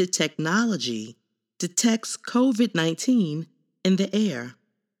 wall-mounted technology detects COVID-19 in the air.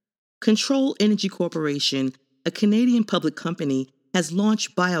 Control Energy Corporation, a Canadian public company, has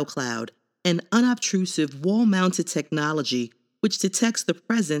launched BioCloud, an unobtrusive wall-mounted technology which detects the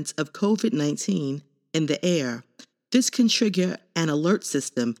presence of COVID-19 in the air. This can trigger an alert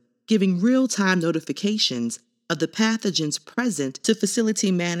system, giving real-time notifications of the pathogens present to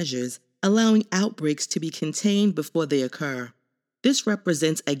facility managers, allowing outbreaks to be contained before they occur. This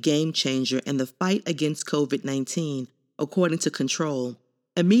represents a game changer in the fight against COVID-19, according to Control.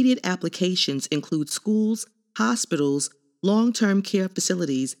 Immediate applications include schools, hospitals, long-term care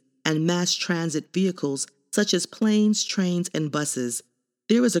facilities, and mass transit vehicles such as planes, trains, and buses.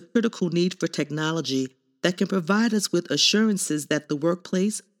 There is a critical need for technology that can provide us with assurances that the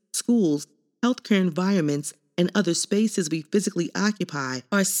workplace, schools, healthcare environments, and other spaces we physically occupy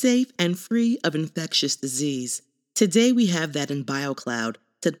are safe and free of infectious disease. Today we have that in BioCloud,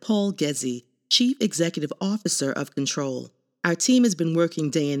 said Paul Ghezzi, Chief Executive Officer of Control. Our team has been working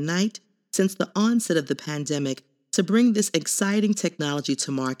day and night since the onset of the pandemic to bring this exciting technology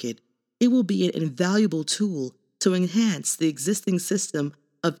to market. It will be an invaluable tool to enhance the existing system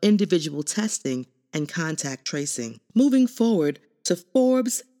of individual testing and contact tracing. Moving forward to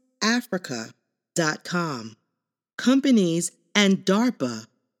ForbesAfrica.com. Companies and DARPA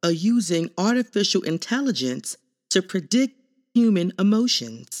are using artificial intelligence to predict human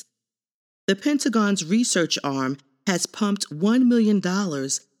emotions. The Pentagon's research arm has pumped $1 million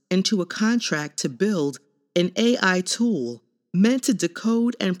into a contract to build an AI tool meant to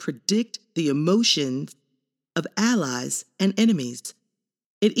decode and predict the emotions of allies and enemies.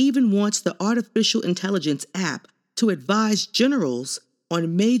 It even wants the artificial intelligence app to advise generals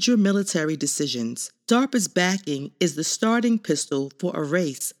on major military decisions. DARPA's backing is the starting pistol for a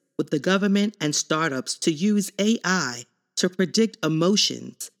race with the government and startups to use AI to predict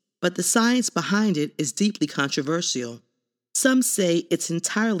emotions, but the science behind it is deeply controversial. Some say it's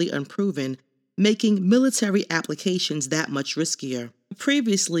entirely unproven, making military applications that much riskier.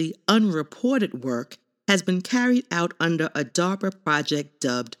 Previously unreported work has been carried out under a DARPA project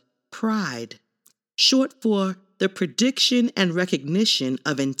dubbed PRIDE, short for the prediction and recognition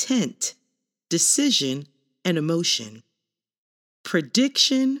of intent, decision, and emotion.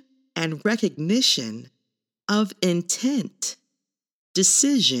 Prediction and recognition of intent,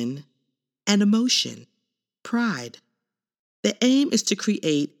 decision, and emotion. PRIDE. The aim is to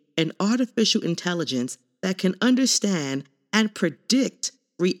create an artificial intelligence that can understand and predict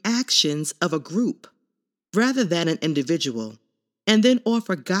reactions of a group rather than an individual, and then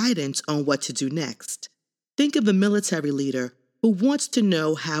offer guidance on what to do next. Think of a military leader who wants to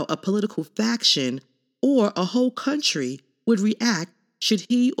know how a political faction or a whole country would react should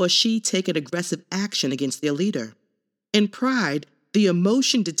he or she take an aggressive action against their leader. In PRIDE, the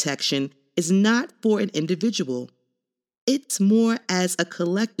emotion detection is not for an individual. It's more as a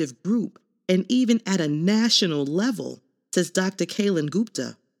collective group and even at a national level, says Dr. Kailan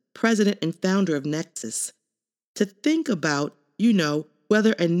Gupta, president and founder of Nexus. To think about,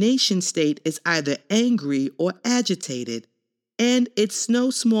 whether a nation-state is either angry or agitated. And it's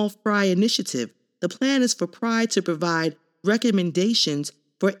no small fry initiative. The plan is for PRIDE to provide recommendations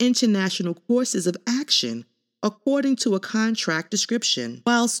for international courses of action according to a contract description.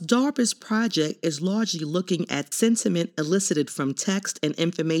 Whilst DARPA's project is largely looking at sentiment elicited from text and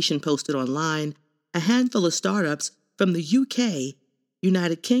information posted online, a handful of startups from the UK,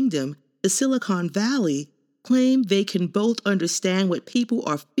 United Kingdom, the Silicon Valley claim they can both understand what people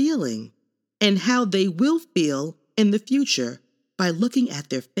are feeling and how they will feel in the future by looking at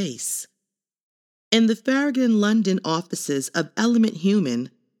their face. In the Farragut London offices of Element Human,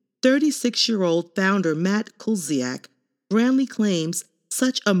 36-year-old founder Matt Kulziak grandly claims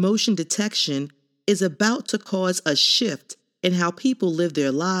such emotion detection is about to cause a shift in how people live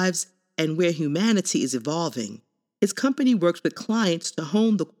their lives and where humanity is evolving. His company works with clients to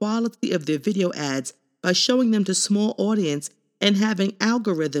hone the quality of their video ads by showing them to small audience and having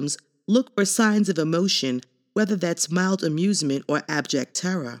algorithms look for signs of emotion, whether that's mild amusement or abject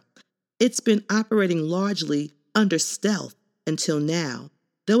terror. It's been operating largely under stealth until now,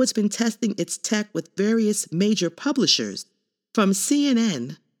 though it's been testing its tech with various major publishers, from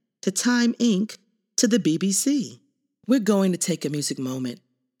CNN to Time Inc. to the BBC. We're going to take a music moment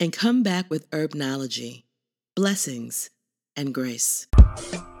and come back with Herbnology, blessings and grace.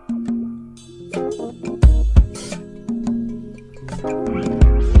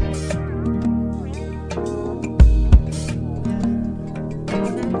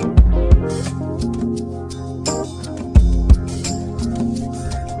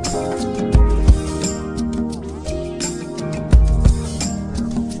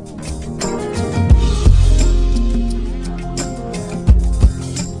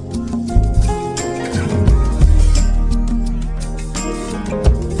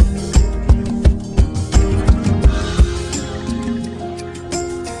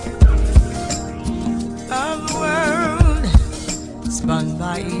 Spun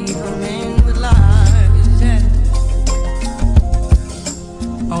by evil men with lies, yeah.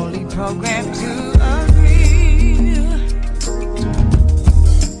 Only programmed to agree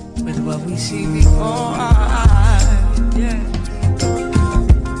with what we see before our eyes, yeah.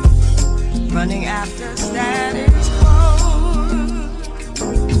 Running after status quo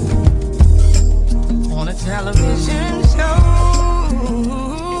on a television show,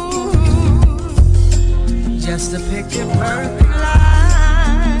 just a picture perfect life.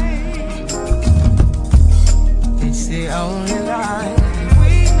 It's the only life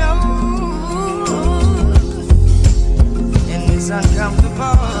we know in this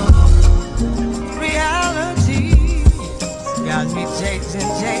uncomfortable reality. It's got me chasing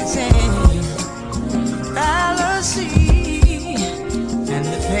fallacy, and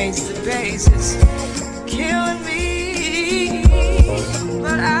the pace is killing me.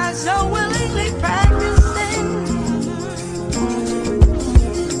 But I so willingly practice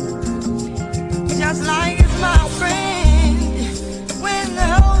just like it's my friend, when the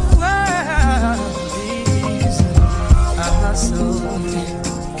whole world is a hustle.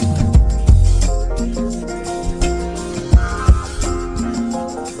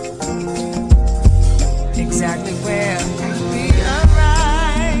 Exactly where we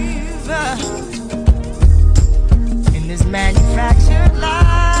arrive in this manufactured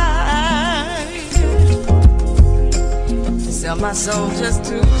life, to sell my soul just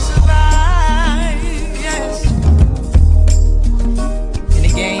to survive. In a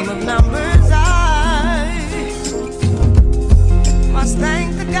game of numbers, I must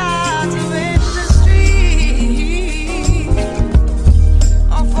thank the gods of industry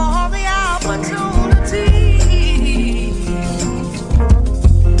for the opportunity,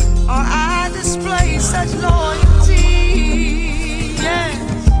 or I display such loyalty, yes,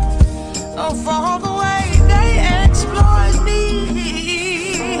 for the way they exploit me.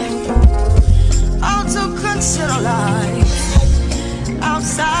 To consider life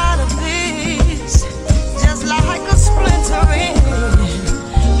outside of this just like a splintering.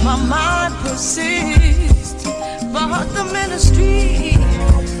 My mind persists, but the ministry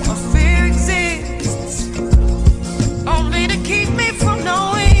of fear exists only to keep me from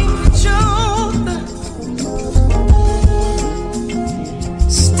knowing the truth.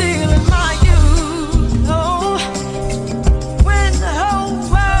 Still in my youth, oh, when the whole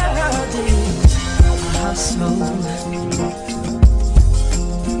world is hustle.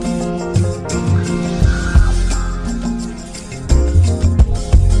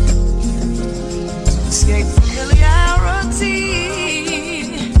 Escape familiarity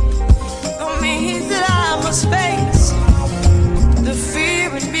means that I must face the fear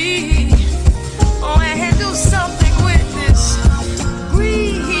in me, and do something with this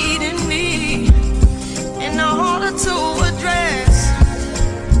greed in me in order to address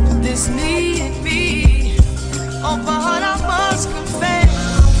this need in me. Oh, but I must confess,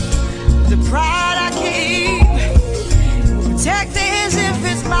 the pride I keep protecting as if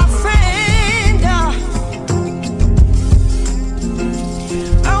it's my friend.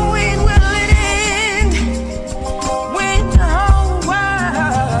 Oh, when will it end? When the whole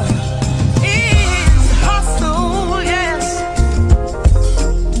world is hustle, yes.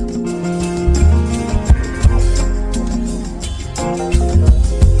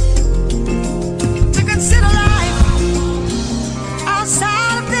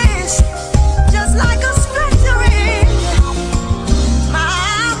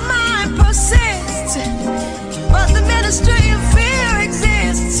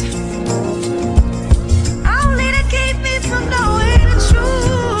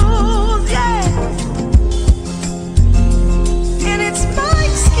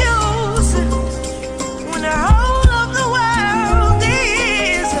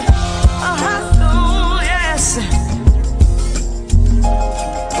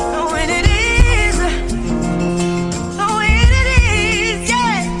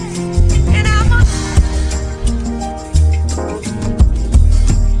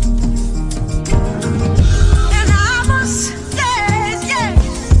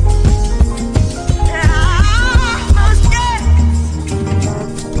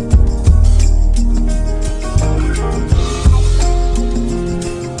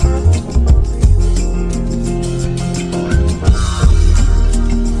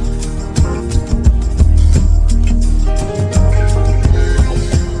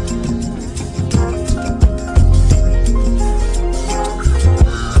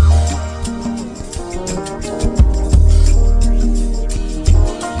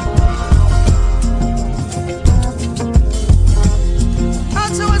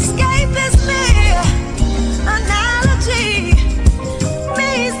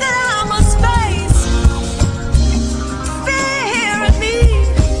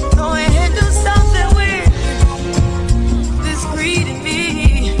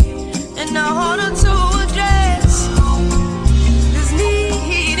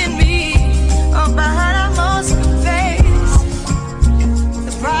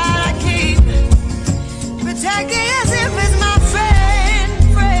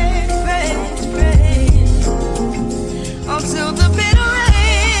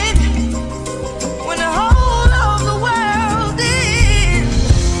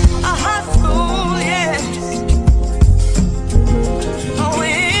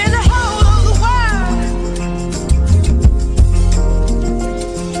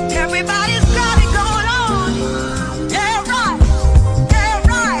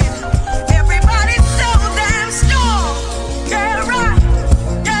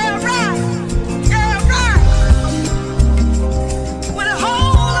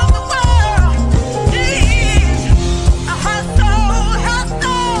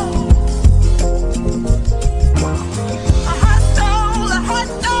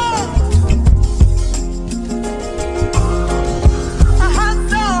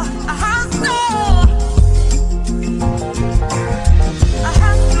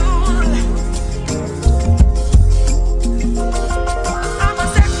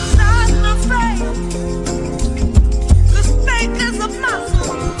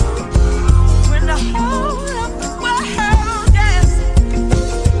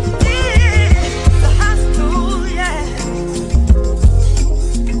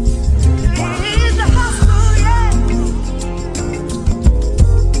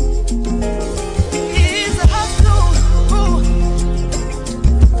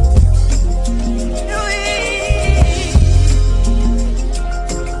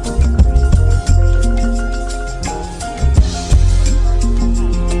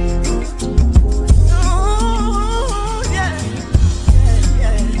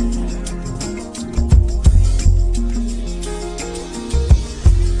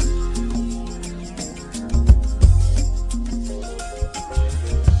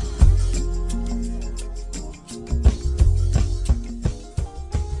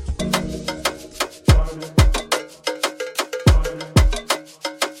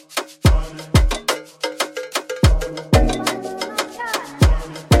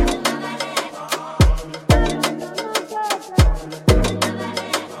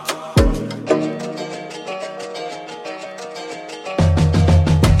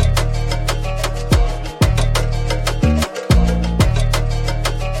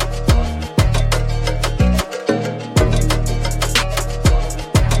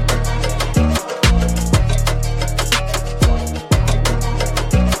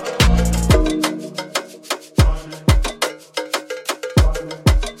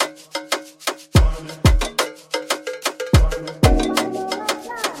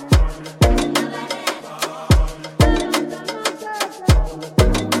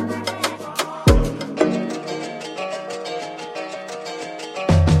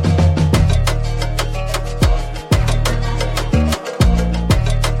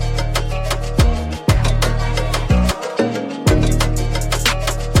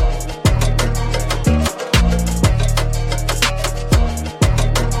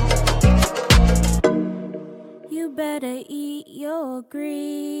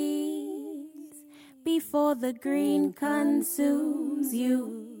 before the green consumes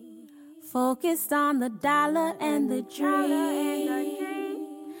you. Focused on the dollar and the dream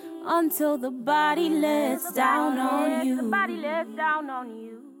until the body lets down on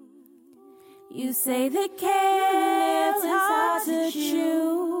you. You say the kale is hard to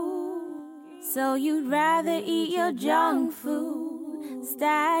chew, so you'd rather eat your junk food.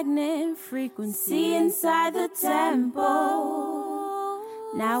 Stagnant frequency inside the tempo.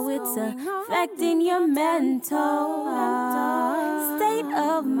 Now it's affecting your mental state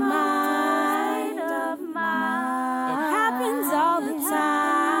of mind. It happens all the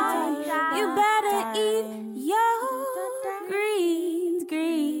time. You better eat your greens,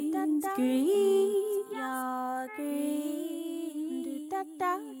 greens, greens. Your greens.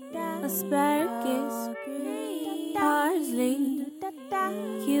 Asparagus, parsley,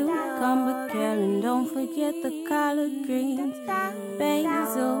 cucumber, carrot, don't forget the collard greens,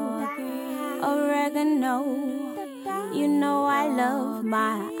 basil, oregano. You know I love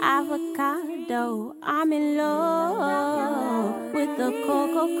my avocado. I'm in love with the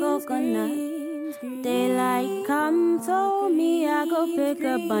coconut. Daylight come, told me I go pick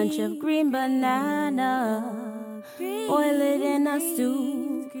a bunch of green banana, boil it in a stew.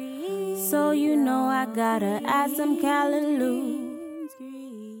 So you know I gotta add some callaloo.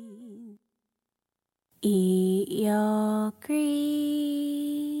 Eat your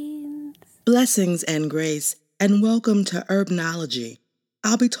greens. Blessings and grace, and welcome to Herbnology.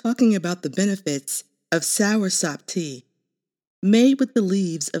 I'll be talking about the benefits of soursop tea. Made with the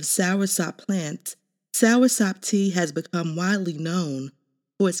leaves of soursop plants, soursop tea has become widely known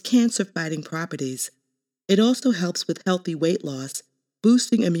for its cancer-fighting properties. It also helps with healthy weight loss,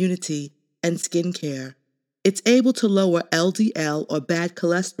 boosting immunity, and skin care. It's able to lower LDL or bad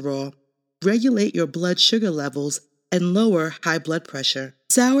cholesterol, regulate your blood sugar levels, and lower high blood pressure.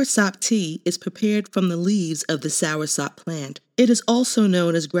 Soursop tea is prepared from the leaves of the soursop plant. It is also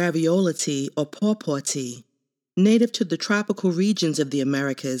known as graviola tea or pawpaw tea. Native to the tropical regions of the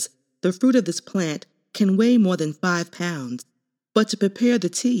Americas, the fruit of this plant can weigh more than 5 pounds. But to prepare the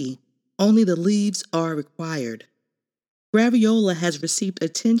tea, only the leaves are required. Graviola has received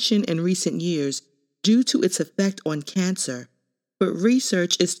attention in recent years due to its effect on cancer, but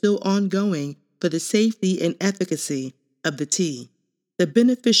research is still ongoing for the safety and efficacy of the tea. The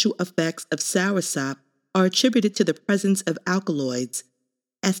beneficial effects of soursop are attributed to the presence of alkaloids,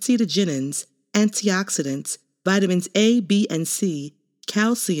 acetogenins, antioxidants, vitamins A, B, and C,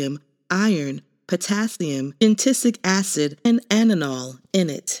 calcium, iron, potassium, gentisic acid, and ananol in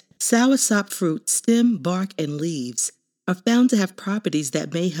it. Soursop fruit, stem, bark, and leaves are found to have properties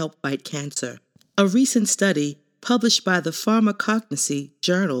that may help fight cancer. A recent study published by the Pharmacognosy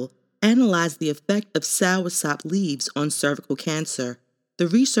Journal analyzed the effect of soursop leaves on cervical cancer. The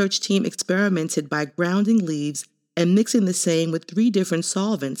research team experimented by grounding leaves and mixing the same with 3 different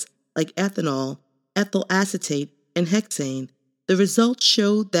solvents like ethanol, ethyl acetate, and hexane. The results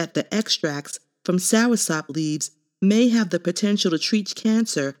showed that the extracts from soursop leaves may have the potential to treat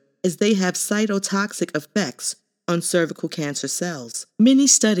cancer as they have cytotoxic effects on cervical cancer cells. Many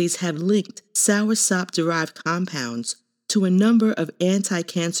studies have linked soursop-derived compounds to a number of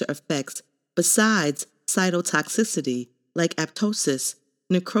anti-cancer effects besides cytotoxicity like apoptosis,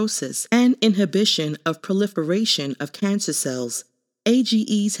 necrosis, and inhibition of proliferation of cancer cells.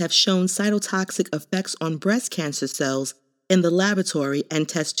 AGEs have shown cytotoxic effects on breast cancer cells in the laboratory and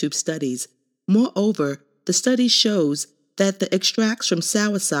test tube studies. Moreover, the study shows that the extracts from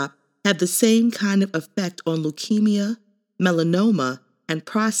soursop have the same kind of effect on leukemia, melanoma, and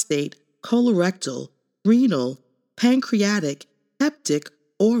prostate, colorectal, renal, pancreatic, hepatic,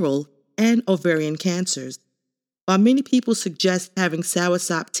 oral, and ovarian cancers. While many people suggest having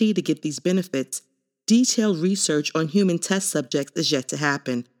soursop tea to get these benefits, detailed research on human test subjects is yet to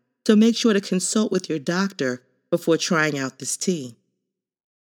happen, so make sure to consult with your doctor before trying out this tea.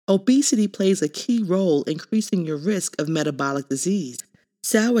 Obesity plays a key role in increasing your risk of metabolic disease.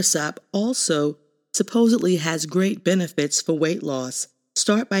 Soursop also supposedly has great benefits for weight loss.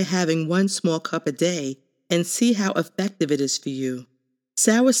 Start by having 1 small cup a day and see how effective it is for you.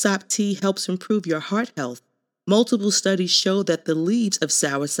 Soursop tea helps improve your heart health. Multiple studies show that the leaves of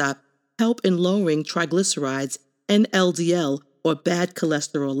soursop help in lowering triglycerides and LDL or bad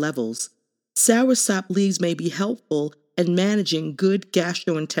cholesterol levels. Soursop leaves may be helpful in managing good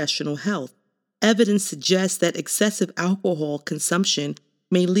gastrointestinal health. Evidence suggests that excessive alcohol consumption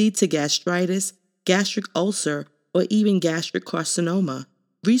may lead to gastritis, gastric ulcer, or even gastric carcinoma.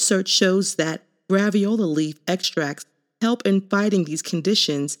 Research shows that graviola leaf extracts help in fighting these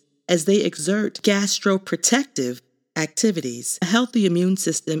conditions as they exert gastroprotective Activities. A healthy immune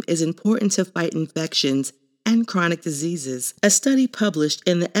system is important to fight infections and chronic diseases. A study published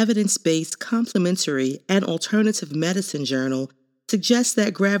in the Evidence-Based Complementary and Alternative Medicine Journal suggests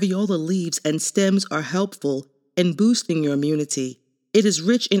that graviola leaves and stems are helpful in boosting your immunity. It is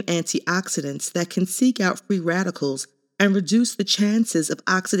rich in antioxidants that can seek out free radicals and reduce the chances of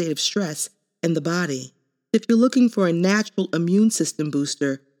oxidative stress in the body. If you're looking for a natural immune system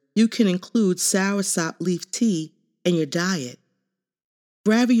booster, you can include soursop leaf tea in your diet.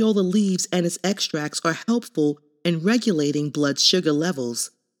 Graviola leaves and its extracts are helpful in regulating blood sugar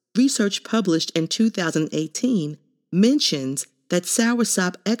levels. Research published in 2018 mentions that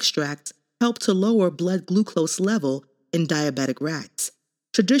soursop extracts help to lower blood glucose level in diabetic rats.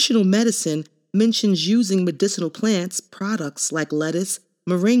 Traditional medicine mentions using medicinal plants products like lettuce,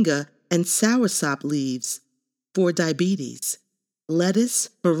 moringa, and soursop leaves for diabetes. Lettuce,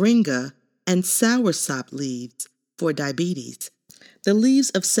 moringa, and soursop leaves for diabetes. The leaves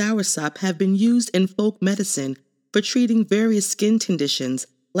of soursop have been used in folk medicine for treating various skin conditions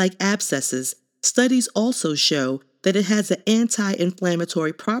like abscesses. Studies also show that it has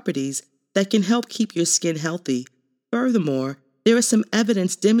anti-inflammatory properties that can help keep your skin healthy. Furthermore, there is some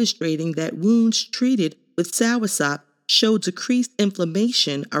evidence demonstrating that wounds treated with soursop show decreased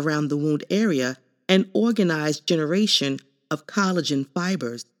inflammation around the wound area and organized generation of collagen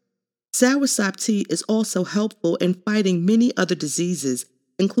fibers. Soursop tea is also helpful in fighting many other diseases,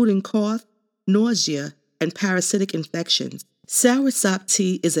 including cough, nausea, and parasitic infections. Soursop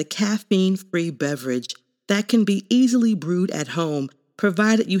tea is a caffeine-free beverage that can be easily brewed at home,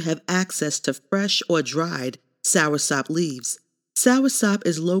 provided you have access to fresh or dried soursop leaves. Soursop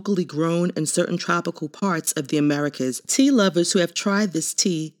is locally grown in certain tropical parts of the Americas. Tea lovers who have tried this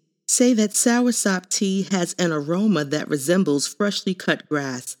tea say that soursop tea has an aroma that resembles freshly cut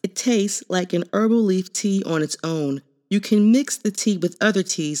grass. It tastes like an herbal leaf tea on its own. You can mix the tea with other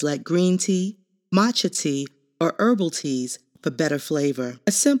teas like green tea, matcha tea, or herbal teas for better flavor.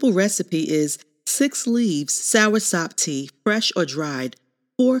 A simple recipe is 6 leaves soursop tea, fresh or dried,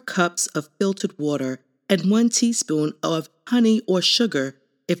 4 cups of filtered water, and 1 teaspoon of honey or sugar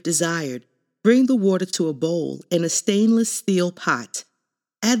if desired. Bring the water to a bowl in a stainless steel pot.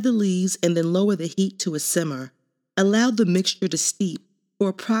 Add the leaves and then lower the heat to a simmer. Allow the mixture to steep for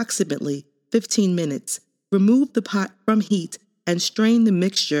approximately 15 minutes. Remove the pot from heat and strain the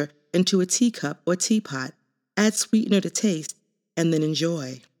mixture into a teacup or teapot. Add sweetener to taste and then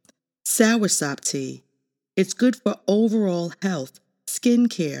enjoy. Soursop tea. It's good for overall health, skin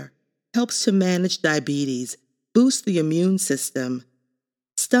care, helps to manage diabetes, boosts the immune system,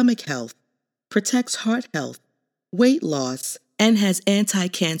 stomach health, protects heart health, weight loss, and has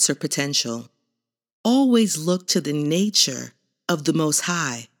anti-cancer potential. Always look to the nature of the Most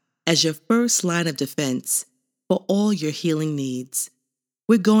High as your first line of defense for all your healing needs.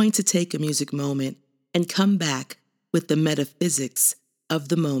 We're going to take a music moment and come back with the metaphysics of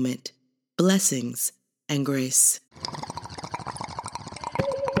the moment. Blessings and grace.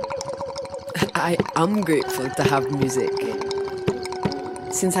 I am grateful to have music.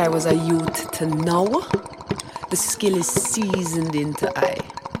 Since I was a youth to now, the skill is seasoned into I,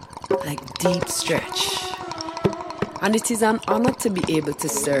 like deep stretch. And it is an honor to be able to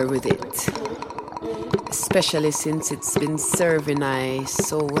serve with it, especially since it's been serving I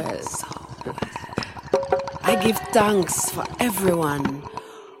so well. I give thanks for everyone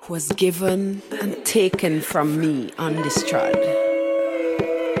who has given and taken from me on this trod.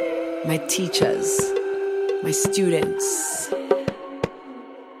 My teachers, my students,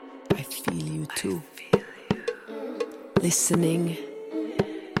 I feel you too. Listening,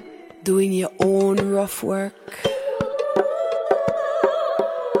 doing your own rough work.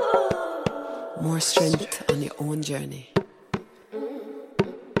 More strength on your own journey.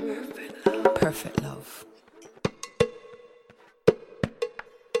 Perfect love.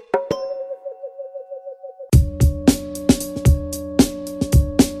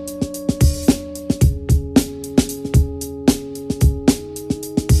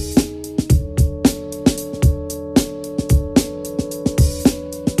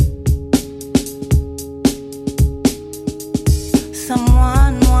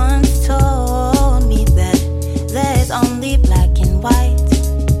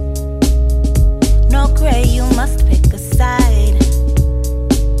 No gray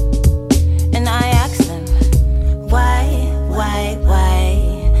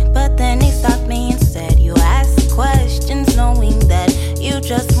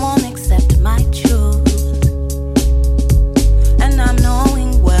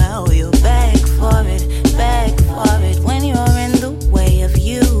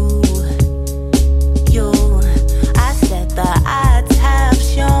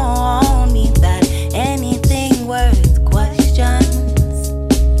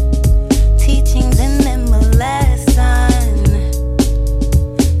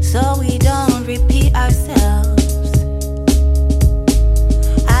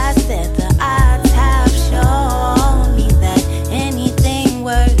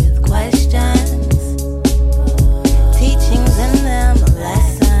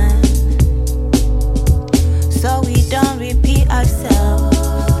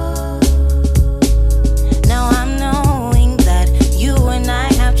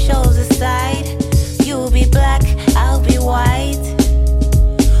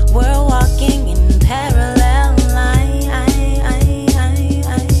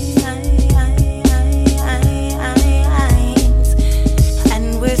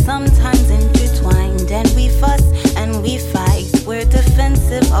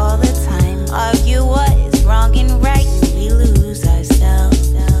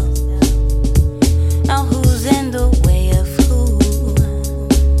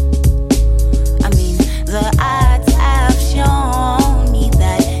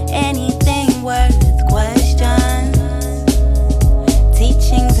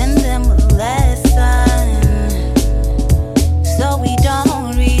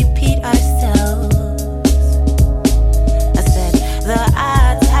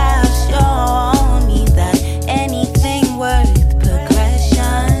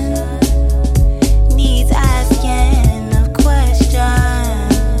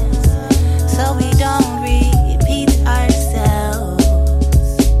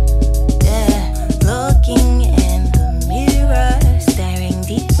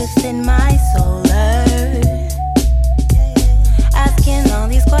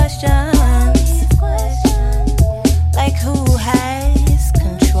questions, like who has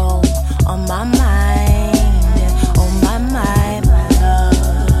control on my mind, on my mind, my love.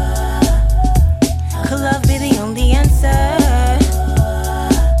 Could love be the only answer?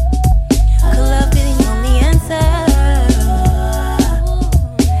 Could love be the only answer?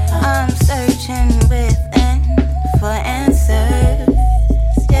 I'm searching within for answers.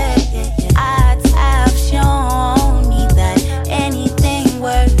 Yeah, yeah, yeah. Odds have shown me that anything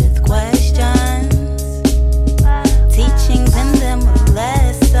worth questions, teachings in them a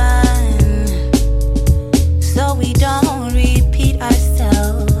lesson, so we don't repeat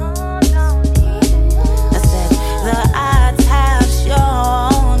ourselves. I said the odds have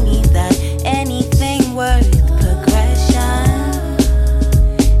shown me that anything worth progression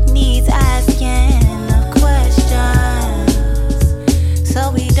needs asking questions,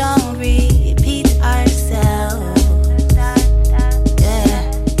 so we don't repeat ourselves. Yeah.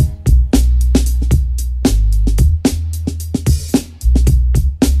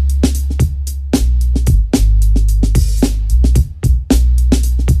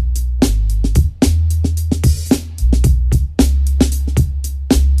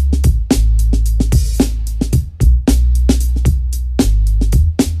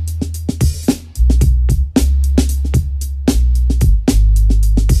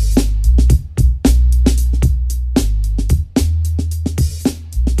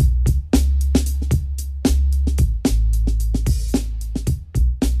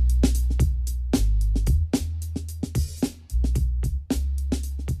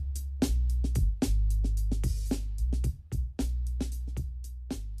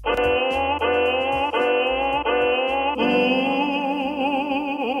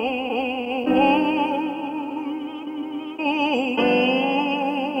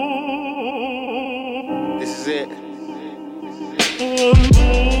 This is it.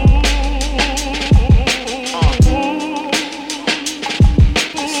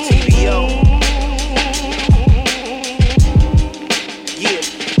 It's TVO. Yeah.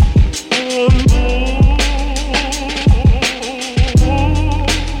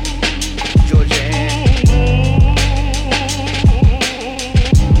 Georgia Ann.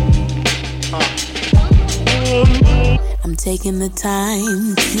 I'm taking the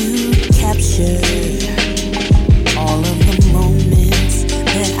time to capture all of the moments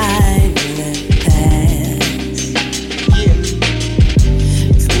that I've let pass.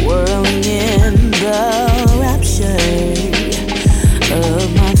 Swirling in the rapture of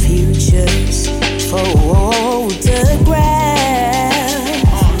my futures photograph.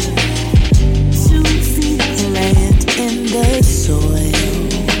 To see plant in the soil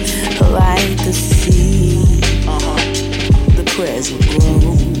like the seed. The present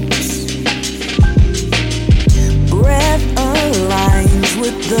grows. Breath aligns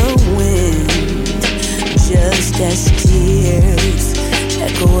with the wind, just as tears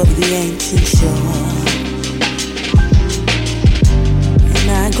echo of the ancient shore. And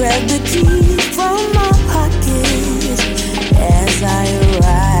I grab the key from my pocket as I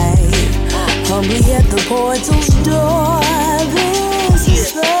arrive humbly at the portal's door. This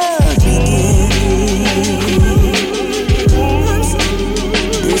is the beginning.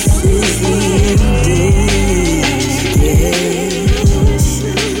 This is the ending.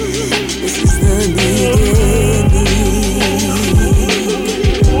 This is the beginning.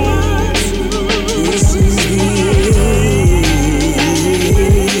 This is the end.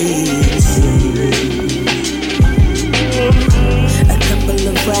 A couple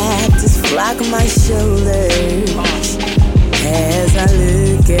of raptors flock my shoulders as I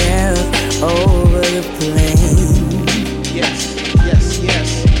look out over the plain. Yes, yes, yes.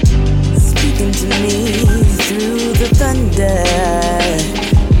 Speaking to me through the thunder,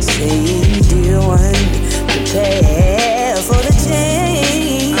 saying, dear one, prepare for the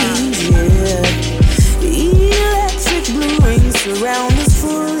change. Yeah. Electric blue rings surround us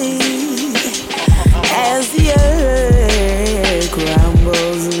fully as the earth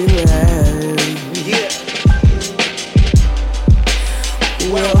crumbles around.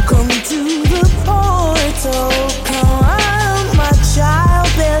 Welcome to the portal.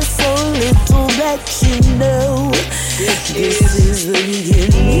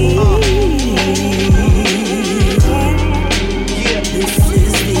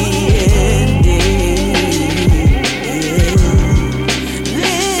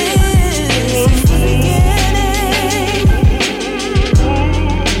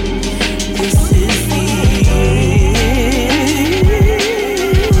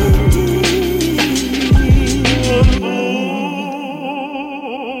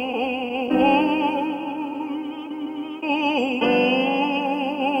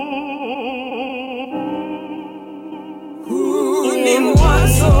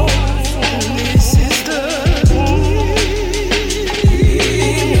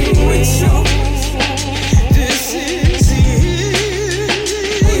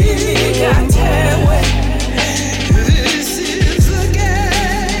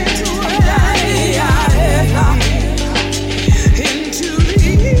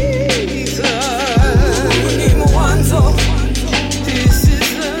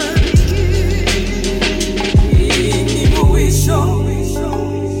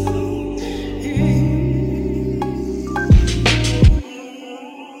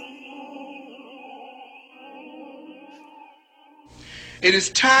 it's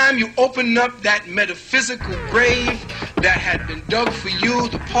time you open up that metaphysical grave that had been dug for you,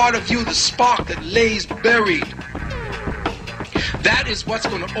 the part of you, the spark that lays buried. That is what's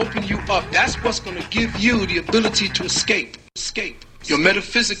going to open you up. That's what's going to give you the ability to escape your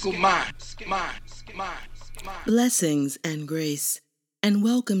metaphysical mind. Blessings and grace, and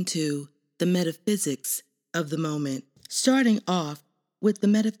welcome to the metaphysics of the moment, starting off with the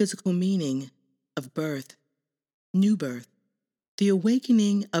metaphysical meaning of birth, new birth, the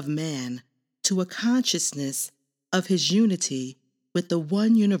awakening of man to a consciousness of his unity with the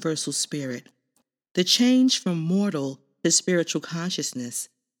one universal spirit, the change from mortal to spiritual consciousness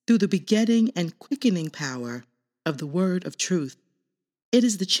through the begetting and quickening power of the word of truth. It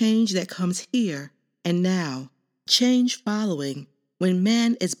is the change that comes here and now, change following when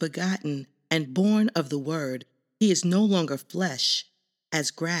man is begotten and born of the word. He is no longer flesh, as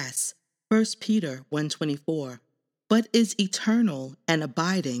grass, 1 Peter 1:24, but is eternal and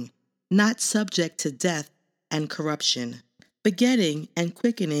abiding, not subject to death and corruption. Begetting and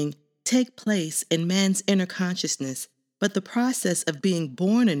quickening take place in man's inner consciousness, but the process of being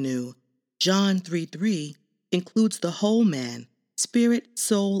born anew, John 3:3, includes the whole man, spirit,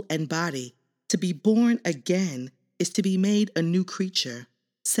 soul, and body. To be born again is to be made a new creature,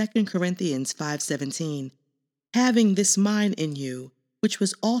 2 Corinthians 5:17. Having this mind in you, which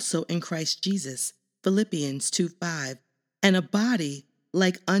was also in Christ Jesus, Philippians 2:5, and a body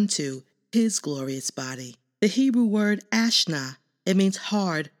like unto his glorious body. The Hebrew word ashna, it means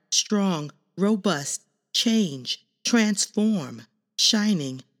hard, strong, robust, change, transform,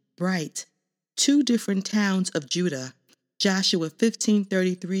 shining, bright. Two different towns of Judah, Joshua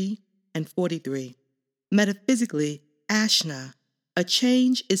 15:33 and 43. Metaphysically, ashna, a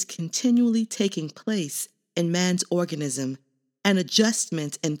change is continually taking place in man's organism. An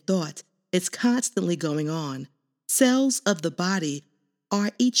adjustment in thought is constantly going on. Cells of the body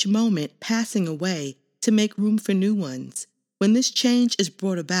are each moment passing away to make room for new ones. When this change is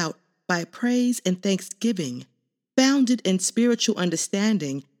brought about by praise and thanksgiving, founded in spiritual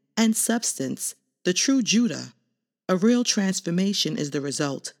understanding and substance, the true Judah, a real transformation is the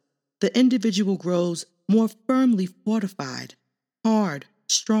result. The individual grows more firmly fortified, hard,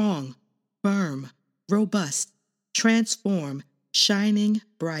 strong, firm, robust, transform, shining,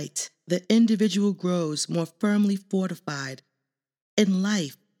 bright. The individual grows more firmly fortified in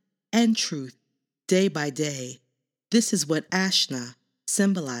life and truth day by day. This is what Ashna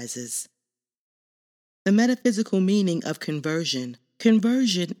symbolizes. The metaphysical meaning of conversion.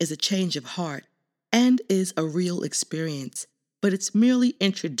 Conversion is a change of heart and is a real experience, but it's merely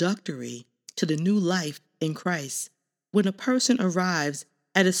introductory to the new life in Christ. When a person arrives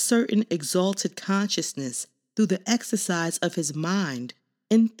at a certain exalted consciousness through the exercise of his mind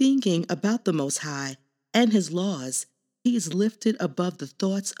in thinking about the Most High and his laws, he is lifted above the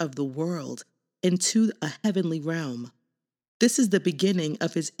thoughts of the world into a heavenly realm. This is the beginning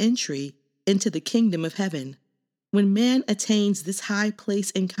of his entry into the kingdom of heaven. When man attains this high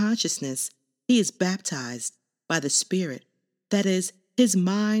place in consciousness, he is baptized by the Spirit. That is, his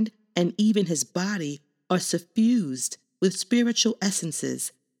mind and even his body are suffused with spiritual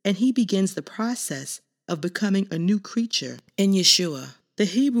essences, and he begins the process of becoming a new creature in Yeshua. The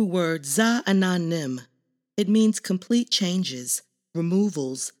Hebrew word za'ananim, it means complete changes,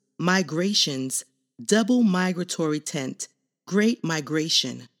 removals, migrations, double migratory tent, great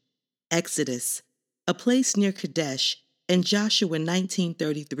migration. Exodus, a place near Kadesh, in Joshua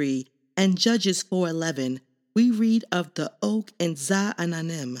 19:33 and Judges 4:11, we read of the oak in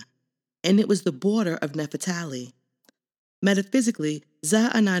Za'ananim, and it was the border of Naphtali. Metaphysically,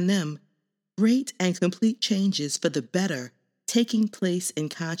 Za'ananim, great and complete changes for the better taking place in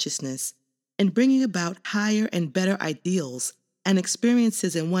consciousness and bringing about higher and better ideals and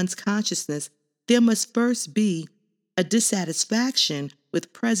experiences in one's consciousness. There must first be a dissatisfaction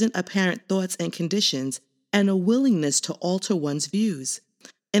with present apparent thoughts and conditions and a willingness to alter one's views.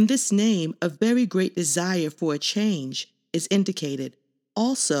 In this name, a very great desire for a change is indicated.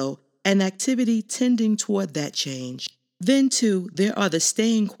 Also, an activity tending toward that change. Then, too, there are the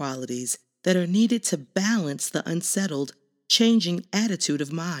staying qualities that are needed to balance the unsettled, changing attitude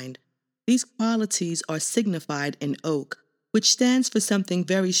of mind. These qualities are signified in oak, which stands for something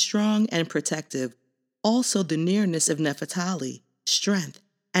very strong and protective. Also, the nearness of Naphtali, strength,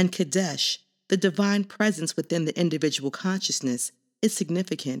 and Kadesh, the divine presence within the individual consciousness, is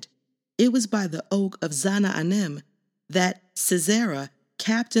significant. It was by the oak of Za'ananim that Sisera,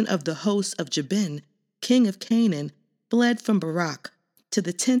 captain of the hosts of Jabin, king of Canaan, fled from Barak to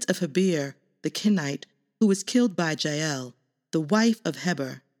the tent of Heber, the Kenite, who was killed by Jael, the wife of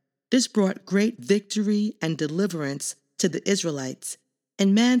Heber. This brought great victory and deliverance to the Israelites,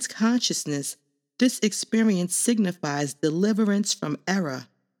 In man's consciousness, this experience signifies deliverance from error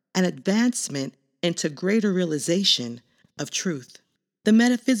and advancement into greater realization of truth. The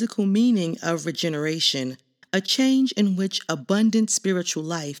metaphysical meaning of regeneration, a change in which abundant spiritual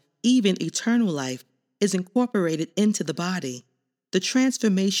life, even eternal life, is incorporated into the body. The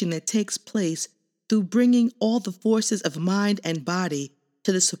transformation that takes place through bringing all the forces of mind and body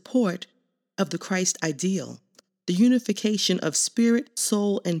to the support of the Christ ideal, the unification of spirit,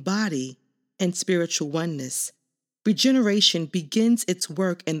 soul, and body, and spiritual oneness. Regeneration begins its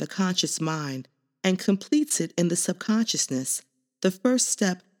work in the conscious mind and completes it in the subconsciousness. The first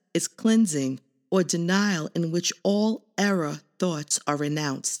step is cleansing or denial, in which all error thoughts are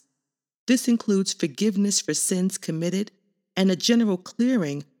renounced. This includes forgiveness for sins committed and a general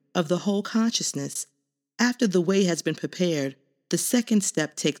clearing of the whole consciousness. After the way has been prepared, the second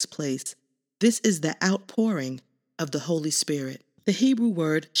step takes place. This is the outpouring of the Holy Spirit. The Hebrew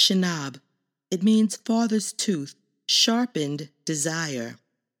word shinab, it means father's tooth, sharpened desire,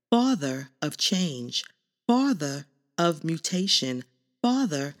 father of change, father of mutation,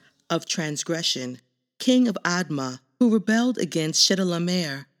 father of transgression, king of Admah, who rebelled against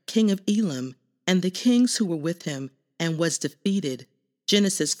Chedorlaomer, king of Elam, and the kings who were with him, and was defeated.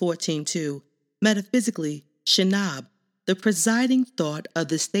 Genesis 14:2. Metaphysically, Shinab, the presiding thought of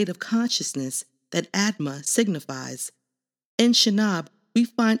the state of consciousness that Admah signifies. In Shinab, we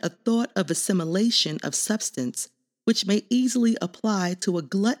find a thought of assimilation of substance, which may easily apply to a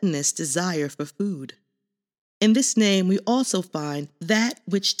gluttonous desire for food. In this name, we also find that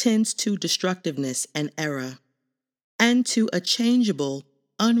which tends to destructiveness and error, and to a changeable,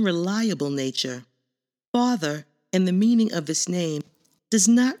 unreliable nature. Father, in the meaning of this name, does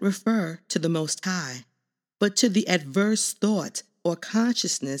not refer to the Most High, but to the adverse thought or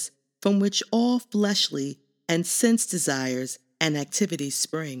consciousness from which all fleshly and sense desires and activities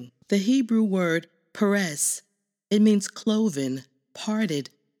spring. The Hebrew word Perez, it means cloven, parted,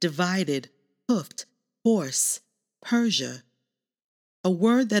 divided, hoofed, horse, Persia, a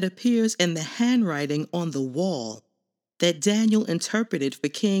word that appears in the handwriting on the wall that Daniel interpreted for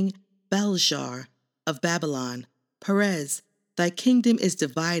King Belshazzar of Babylon. Perez, thy kingdom is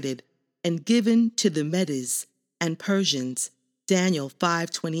divided and given to the Medes and Persians. Daniel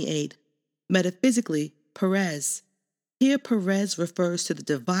 5:28. Metaphysically, Perez. Here Perez refers to the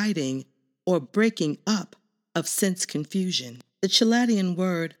dividing or breaking up of sense confusion. The Chaldean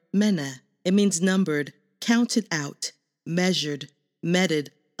word mena, it means numbered, counted out, measured,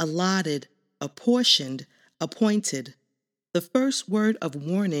 meted, allotted, apportioned, appointed. The first word of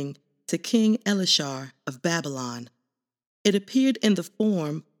warning to King Elishar of Babylon. It appeared in the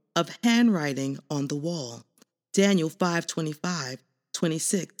form of handwriting on the wall. Daniel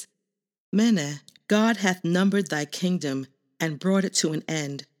 5:25-26. Mene, God hath numbered thy kingdom and brought it to an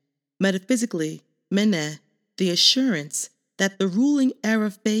end. Metaphysically, Mene, the assurance that the ruling era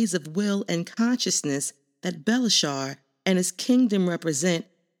phase of will and consciousness that Belshazzar and his kingdom represent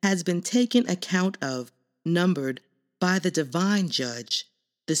has been taken account of, numbered by the divine judge,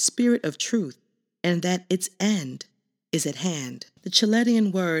 the spirit of truth, and that its end is at hand. The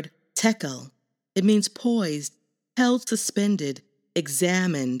Chaldean word tekel, it means poised, held suspended,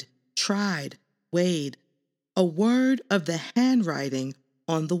 examined, tried, weighed, a word of the handwriting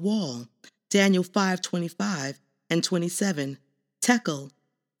on the wall. Daniel 5:25-27. Tekel,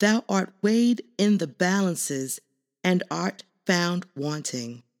 thou art weighed in the balances and art found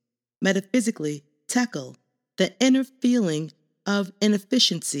wanting. Metaphysically, tekel, the inner feeling of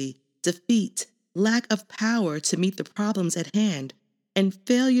inefficiency, defeat, lack of power to meet the problems at hand, and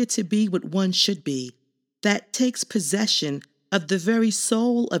failure to be what one should be, that takes possession of the very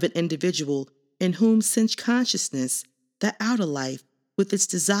soul of an individual in whom sense consciousness, the outer life, with its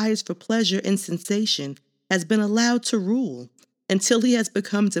desires for pleasure and sensation, has been allowed to rule until he has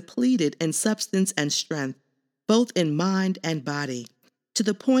become depleted in substance and strength, both in mind and body, to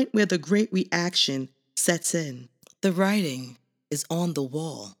the point where the great reaction sets in. The writing is on the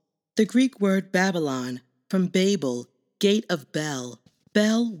wall. The Greek word Babylon, from Babel, gate of Bel.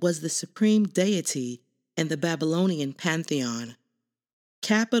 Bel was the supreme deity in the Babylonian pantheon,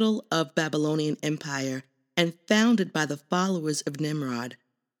 capital of Babylonian Empire, and founded by the followers of Nimrod.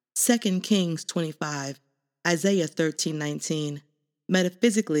 2 Kings 25, Isaiah 13:19.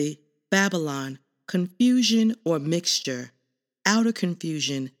 Metaphysically, Babylon, confusion or mixture, outer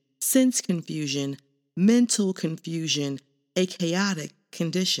confusion, sense confusion, mental confusion, a chaotic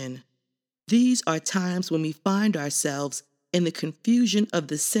condition. These are times when we find ourselves in the confusion of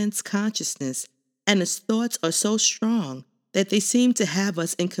the sense consciousness, and its thoughts are so strong that they seem to have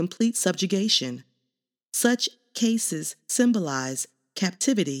us in complete subjugation. Such cases symbolize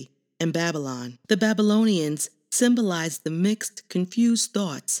captivity in Babylon. The Babylonians symbolized the mixed, confused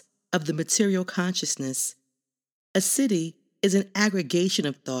thoughts of the material consciousness. A city is an aggregation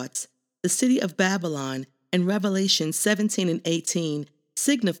of thoughts. The city of Babylon in Revelation 17 and 18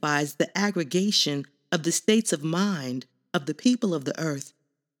 signifies the aggregation of the states of mind of the people of the earth.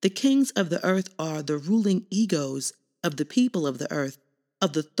 The kings of the earth are the ruling egos of the people of the earth,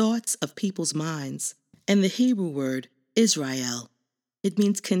 of the thoughts of people's minds. And the Hebrew word, Israel, it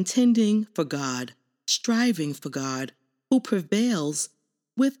means contending for God, striving for God, who prevails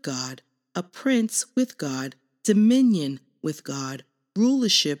with God, a prince with God, dominion with God,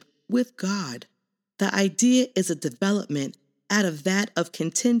 rulership with God. The idea is a development out of that of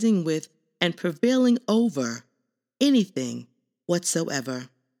contending with and prevailing over anything whatsoever.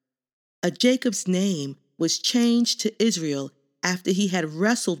 Jacob's name was changed to Israel after he had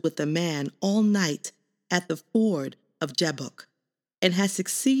wrestled with a man all night at the ford of Jabbok, and had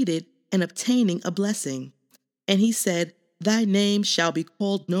succeeded in obtaining a blessing. And he said, "Thy name shall be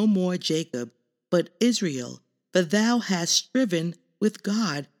called no more Jacob, but Israel, for thou hast striven with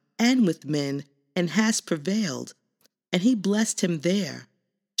God and with men, and hast prevailed." And he blessed him there.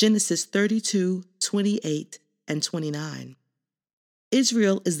 Genesis 32:28 and 29.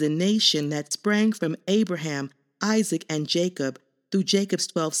 Israel is the nation that sprang from Abraham, Isaac, and Jacob through Jacob's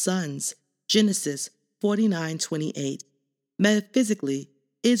 12 sons. Genesis 49:28. Metaphysically,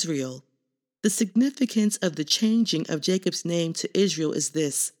 Israel. The significance of the changing of Jacob's name to Israel is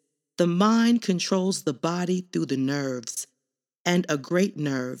this: the mind controls the body through the nerves, and a great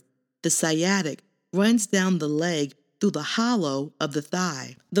nerve, the sciatic, runs down the leg through the hollow of the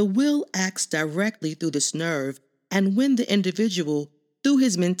thigh. The will acts directly through this nerve, and when the individual, through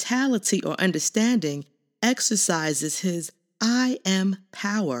his mentality or understanding, exercises his I am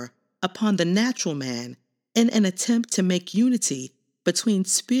power upon the natural man in an attempt to make unity between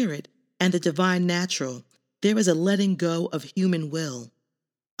spirit and the divine natural, there is a letting go of human will.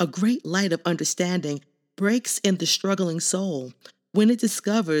 A great light of understanding breaks in the struggling soul when it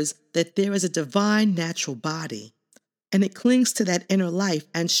discovers that there is a divine natural body, and it clings to that inner life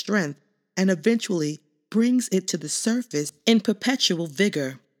and strength and eventually brings it to the surface in perpetual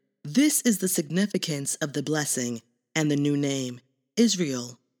vigor. This is the significance of the blessing and the new name,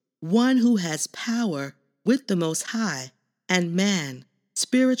 Israel, one who has power with the Most High and man,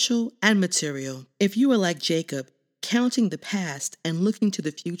 spiritual and material. If you are like Jacob, counting the past and looking to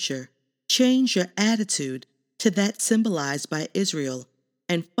the future, change your attitude to that symbolized by Israel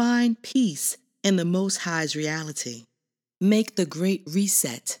and find peace in the Most High's reality. Make the great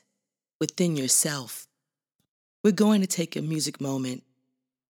reset within yourself. We're going to take a music moment.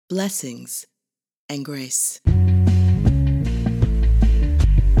 Blessings and grace.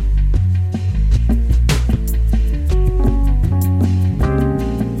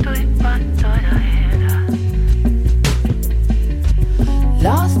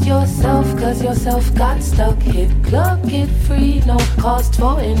 Lost yourself cause yourself got stuck. Hit club, get free, no cost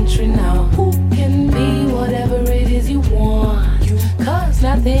for entry now. Who can be whatever it is you want? Cause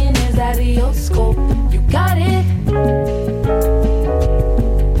nothing is out of your scope. You got it.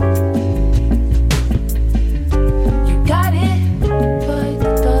 You got it.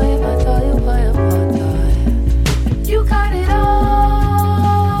 You got it all.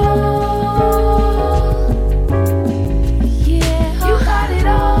 Yeah, you got it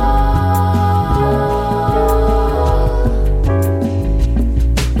all.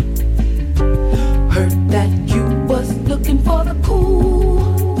 Heard that you was looking for the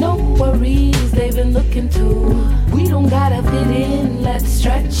cool. No worries, they've been looking too. We don't gotta fit in, let's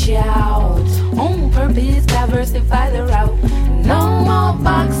stretch out. On purpose, diversify the route. No more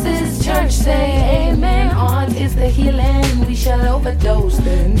boxes, church say amen. On is the healing, we shall overdose.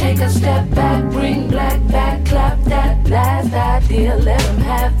 Then take a step back, bring black back, clap that last idea, let them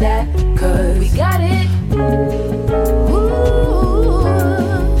have that. Cause we got it. Ooh,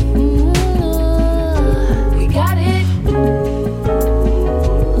 we got it.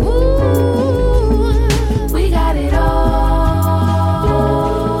 Ooh, we got it all.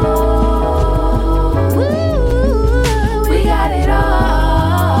 Ooh, we got it all.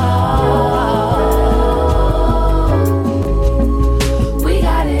 We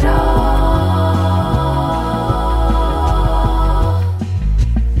got it all.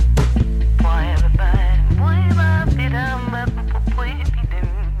 Boy, everybody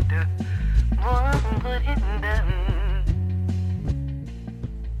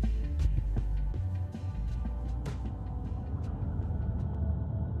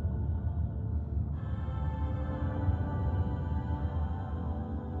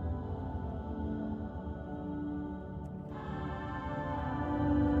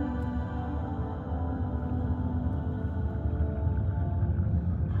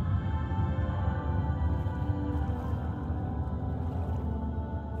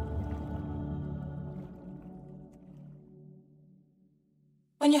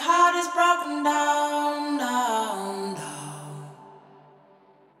When your heart is broken down, down, down,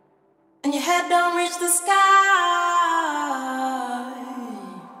 and your head don't reach the sky,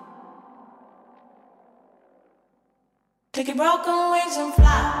 take your broken wings and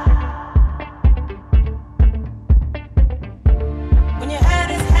fly. When your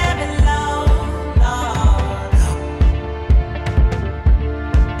head is heavy, low, low, low,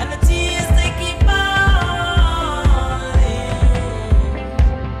 and the tears they keep falling.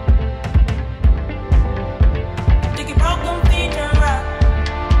 Take your broken feet and rock.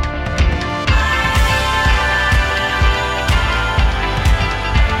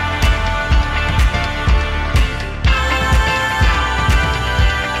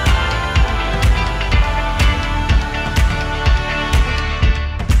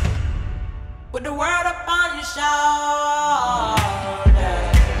 With the world upon your shoulders,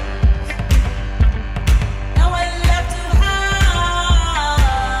 no one left to hide.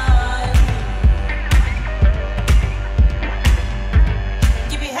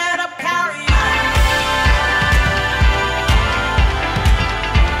 Keep your head up, carry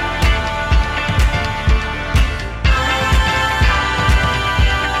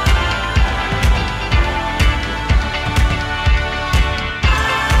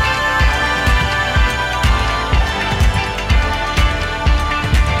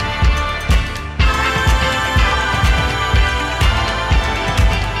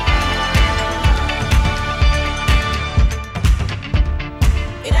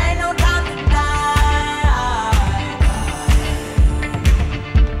it ain't no time to die.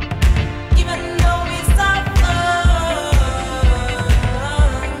 Even though we suffer,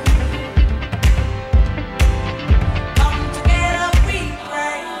 come together, we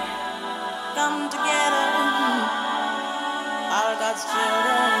pray. Come together, all God's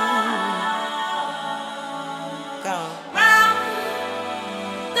children. Come round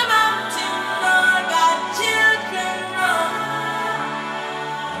the mountain, Lord, God's children run.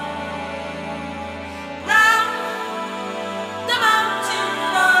 Round the mountain,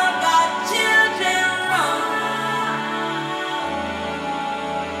 Lord, God's children run.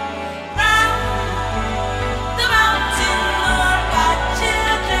 Round the mountain, Lord, God's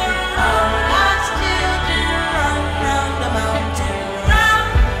children run. God's children run round the mountain. Round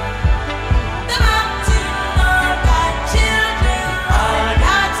the mountain, Lord, God's children run.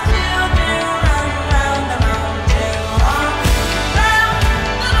 God's children run round the mountain. Run round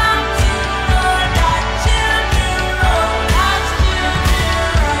the mountain, Lord, God's children run. God's children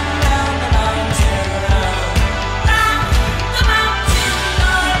run round the mountain. Run round the mountain,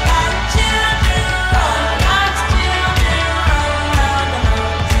 Lord, God's children run. God's children run round the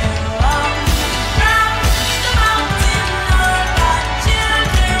mountain. Run round the mountain, Lord, God's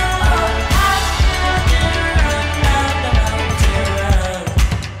children run. God's children run round the mountain. Run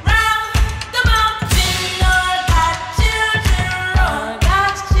round the mountain, Lord, God's children run.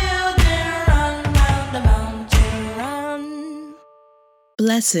 God's children run round the mountain. Run.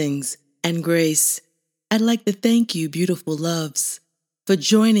 Blessings and grace. I'd like to thank you, beautiful loves, for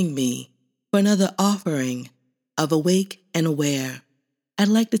joining me for another offering of Awake and Aware. I'd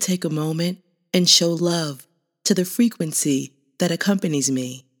like to take a moment and show love to the frequency that accompanies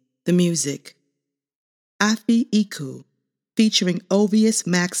me, the music. Afi Iku, featuring Ovius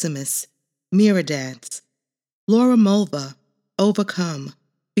Maximus, Mirror Dance. Laura Mulva, Overcome,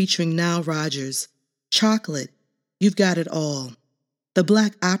 featuring Nile Rodgers. Chocolate, You've Got It All. The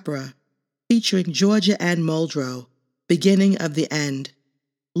Black Opera, featuring Georgia Ann Muldrow, Beginning of the End.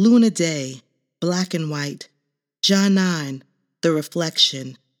 Luna Day, Black and White. John 9, The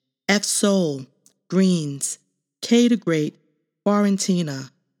Reflection. F Soul, Greens. K the Great, Quarantina.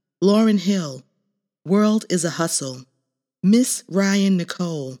 Lauryn Hill, World is a Hustle. Miss Ryan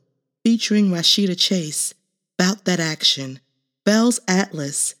Nicole, featuring Rashida Chase, Bout That Action. Bell's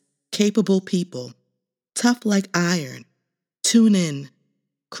Atlas, Capable People. Tough Like Iron, Tune In.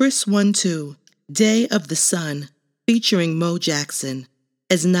 Chris 1-2, Day of the Sun, featuring Mo Jackson.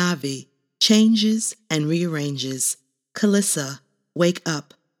 As Navi, Changes and Rearranges. Calissa, Wake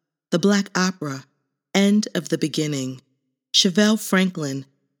Up. The Black Opera, End of the Beginning. Chevelle Franklin,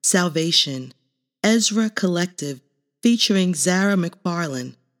 Salvation. Ezra Collective, featuring Zara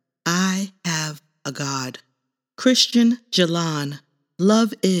McFarlane, I Have a God. Christian Jalan,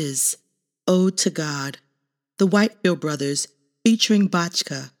 Love Is, Ode to God. The Whitefield Brothers, featuring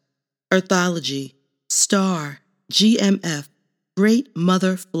Bachka. Earthology, Star, GMF, Great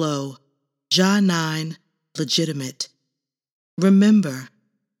Mother Flow. John 9, Legitimate. Remember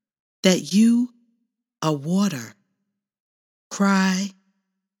that you are water. Cry,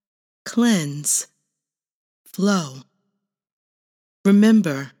 cleanse, flow.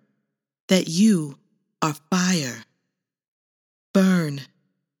 Remember that you are fire. Burn,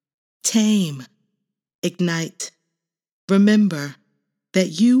 tame, ignite. Remember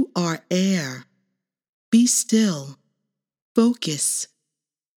that you are air. Be still, focus,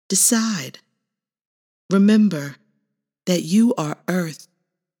 decide. Remember that you are earth.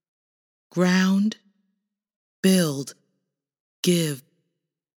 Ground, build, give.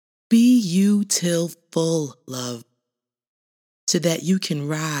 Be you till full, love, so that you can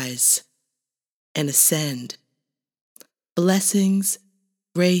rise and ascend. Blessings,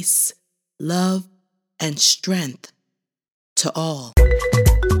 grace, love, and strength to all.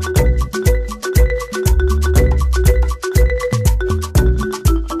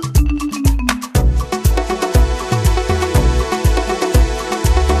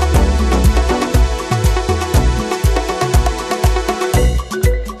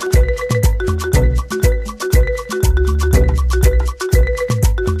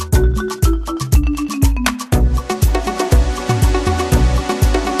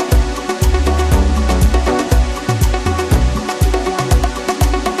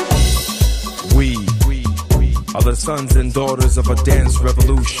 The sons and daughters of a dance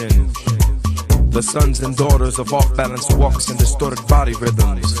revolution. The sons and daughters of off-balance walks and distorted body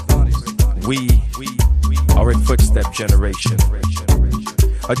rhythms. We are a footstep generation.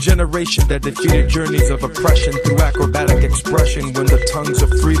 A generation that defeated journeys of oppression through acrobatic expression when the tongues of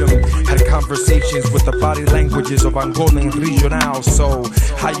freedom had conversations with the body languages of Angola and Regional. So,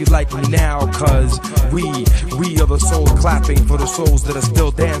 how you like me now? Cause we are the souls clapping for the souls that are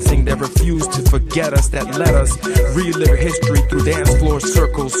still dancing, that refuse to forget us, that let us relive history through dance floor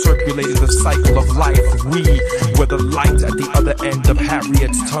circles, circulating the cycle of life. We were the light at the other end of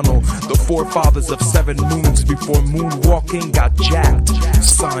Harriet's tunnel, the forefathers of 7 moons before moonwalking got jacked.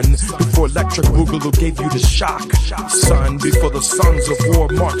 Son, before electric boogaloo gave you the shock. Son, before the sons of war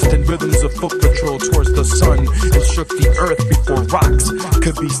marched in rhythms of foot patrol towards the sun and shook the earth before rocks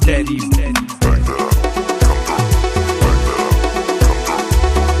could be steady.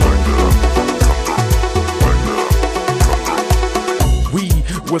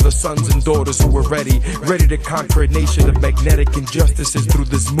 We're the sons and daughters who were ready to conquer a nation of magnetic injustices through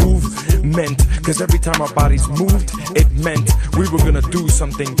this movement. Cause every time our bodies moved, it meant we were gonna do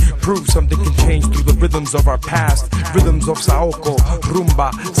something, prove something can change through the rhythms of our past. Rhythms of saoko,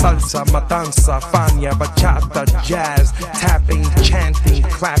 rumba, salsa, matanza, fania, bachata, jazz, tapping, chanting,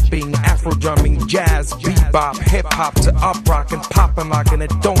 clapping, afro drumming, jazz, bebop, hip hop to up rock and pop and lock, and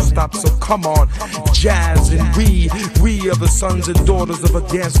it don't stop. So come on, jazz, and we are the sons and daughters of a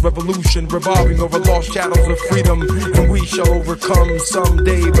dance revolution, revolving over lost shadows of freedom, and we shall overcome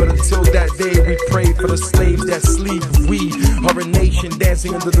someday. But until that day, we pray for the slaves that sleep. We are a nation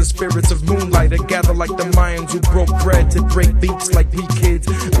dancing under the spirits of moonlight, that gather like the Mayans who broke bread to break beats like we kids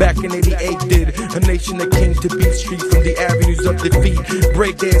back in '88 did. A nation that came to beat street from the avenues of defeat,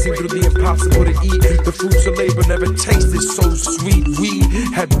 break dancing through the impossible to eat. The fruits of labor never tasted so sweet. We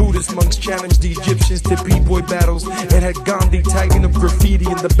had Buddhist monks challenge the Egyptians to b-boy battles, and had Gandhi tagging up graffiti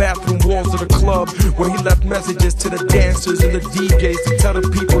in the bathroom walls of the club, where he left messages to the dancers and the DJs to tell the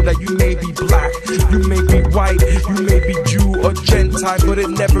people that you may be black, you may be white, you may be Jew or Gentile, but it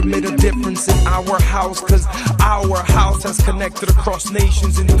never made a difference in our house. Cause our house has connected across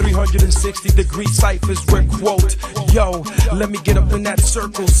nations in 360-degree ciphers where, quote, yo, let me get up in that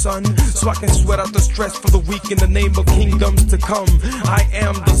circle, son, so I can sweat out the stress for the week in the name of kingdoms to come. I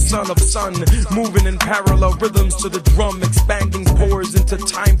am the son of sun, moving in parallel rhythms to the drum, expanding pores into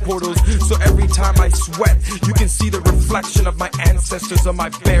time portals. So every time I sweat, you can see the reflection of my ancestors on my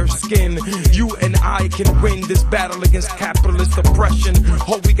bare skin. You and I can win this battle against capitalist oppression.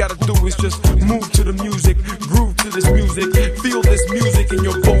 All we gotta do is just move to the music, groove to this music, feel this music in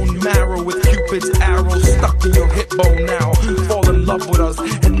your bone marrow with Cupid's arrow stuck in your hip bone now. Fall in love with us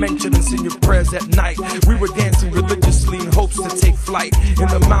and mention us in your prayers at night. We were dancing religiously in hopes to take flight in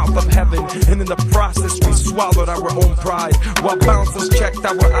the mouth of heaven, and in the process we swallowed our own pride. While bouncers checked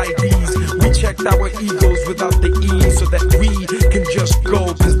our IDs, we checked our egos without the E, so that we can just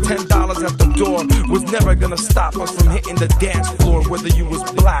go. Cause $10 at the door was never gonna stop us from hitting the dance floor. Whether you was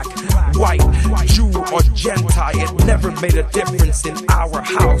black, white, Jew or Gentile, it never made a difference in our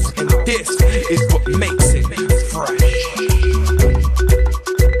house. And this is what makes